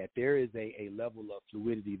 that there is a level of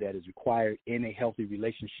fluidity that is required in a healthy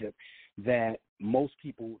relationship that most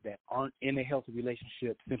people that aren't in a healthy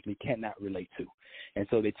relationship simply cannot relate to. And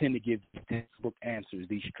so they tend to give textbook answers,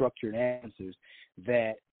 these structured answers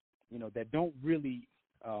that, that don't really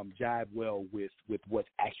jive well with what's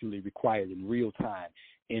actually required in real time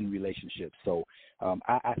in relationships. So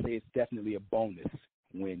I say it's definitely a bonus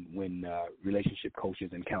when relationship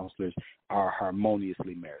coaches and counselors are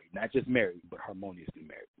harmoniously married. Not just married, but harmoniously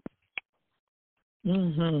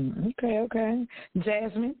married. Okay.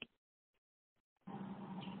 Jasmine?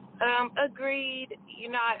 Agreed.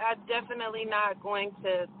 I'm definitely not going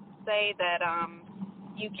to say that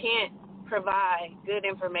you can't provide good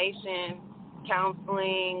information,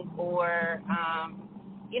 counseling, or,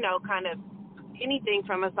 kind of anything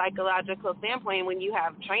from a psychological standpoint when you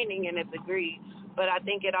have training and it's agreed. But I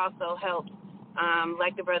think it also helps,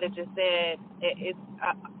 like the brother just said, it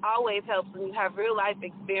always helps when you have real life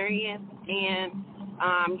experience and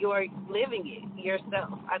you're living it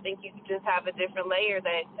yourself. I think you just have a different layer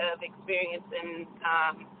of experience and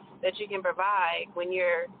that you can provide when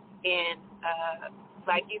you're in,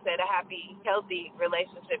 like you said, a happy, healthy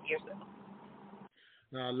relationship yourself.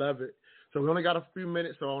 No, I love it. So we only got a few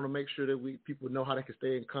minutes, so I want to make sure that people know how they can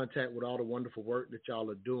stay in contact with all the wonderful work that y'all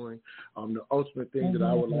are doing. The ultimate thing that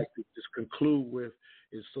I would like to just conclude with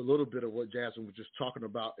is a little bit of what Jasmine was just talking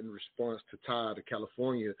about in response to Ty to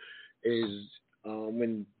California, is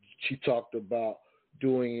when she talked about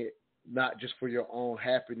doing it not just for your own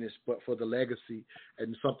happiness, but for the legacy.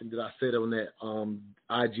 And something that I said on that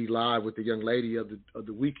IG Live with the young lady of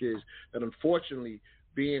the week is that, unfortunately,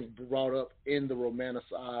 being brought up in the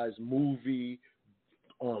romanticized movie,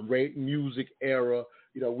 music era,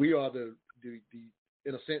 we are the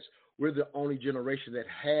in a sense, we're the only generation that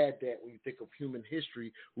had that. When you think of human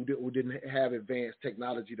history, who didn't have advanced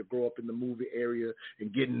technology to grow up in the movie area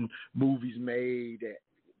and getting movies made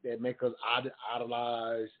that make us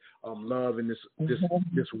idolize love in this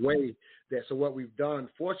way. So what we've done,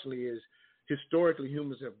 fortunately, is historically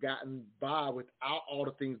humans have gotten by without all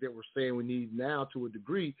the things that we're saying we need now to a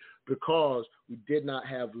degree, because we did not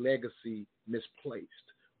have legacy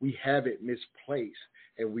misplaced. We have it misplaced,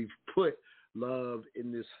 and we've put love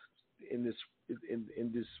in this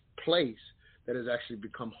place that has actually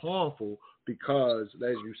become harmful, because,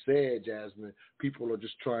 as you said, Jasmine, people are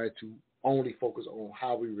just trying to only focus on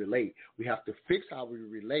how we relate. We have to fix how we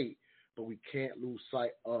relate, but we can't lose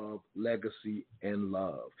sight of legacy and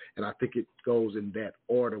love. And I think it goes in that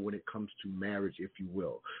order when it comes to marriage, if you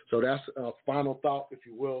will. So that's a final thought, if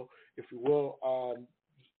you will.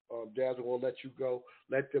 Jasmine, we'll let you go.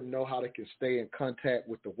 Let them know how they can stay in contact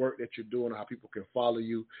with the work that you're doing, how people can follow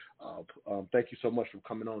you. Thank you so much for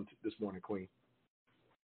coming on this morning, Queen.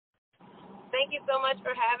 Thank you so much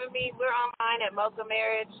for having me. We're online at Mocha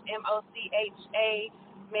Marriage, MOCHA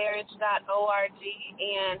marriage.org,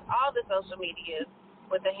 and all the social medias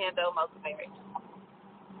with the handle Mocha Marriage.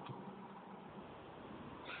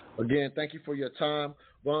 Again, thank you for your time.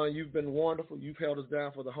 Vaughn, you've been wonderful. You've held us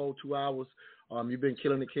down for the whole 2 hours. You've been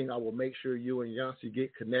killing the king. I will make sure you and Yancey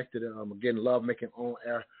get connected. Again, love making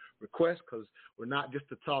on-air requests, because we're not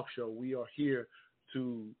just a talk show. We are here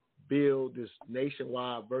to build this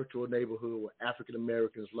nationwide virtual neighborhood where African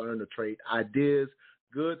Americans learn to trade ideas,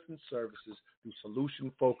 goods, and services through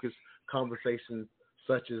solution-focused conversations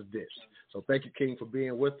such as this. So thank you, King, for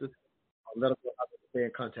being with us. Let us know how to stay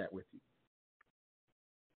in contact with you.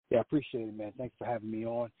 Yeah, I appreciate it, man. Thanks for having me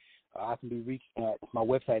on. I can be reached at my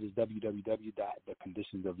website is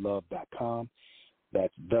www.theconditionsoflove.com.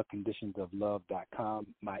 That's theconditionsoflove.com.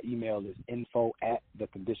 My email is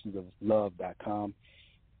info@theconditionsoflove.com.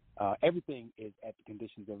 Everything is at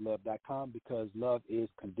theconditionsoflove.com, because love is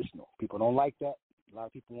conditional. People don't like that. A lot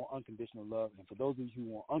of people want unconditional love. And for those of you who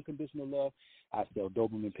want unconditional love, I sell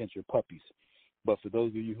Doberman Pinscher puppies. But for those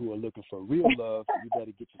of you who are looking for real love, you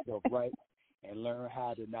better get yourself right and learn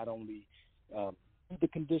how to not only the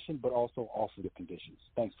condition, but also offer the conditions.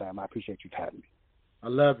 Thanks, fam. I appreciate you having me. I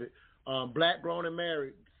love it. Black, Grown, and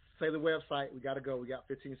Married. Say the website. We got to go. We got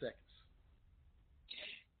 15 seconds.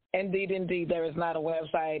 Indeed. There is not a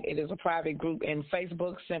website. It is a private group in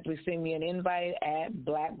Facebook. Simply send me an invite at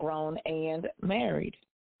Black, Grown, and Married.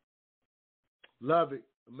 Love it.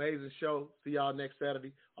 Amazing show. See y'all next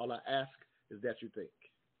Saturday. All I ask is that you think.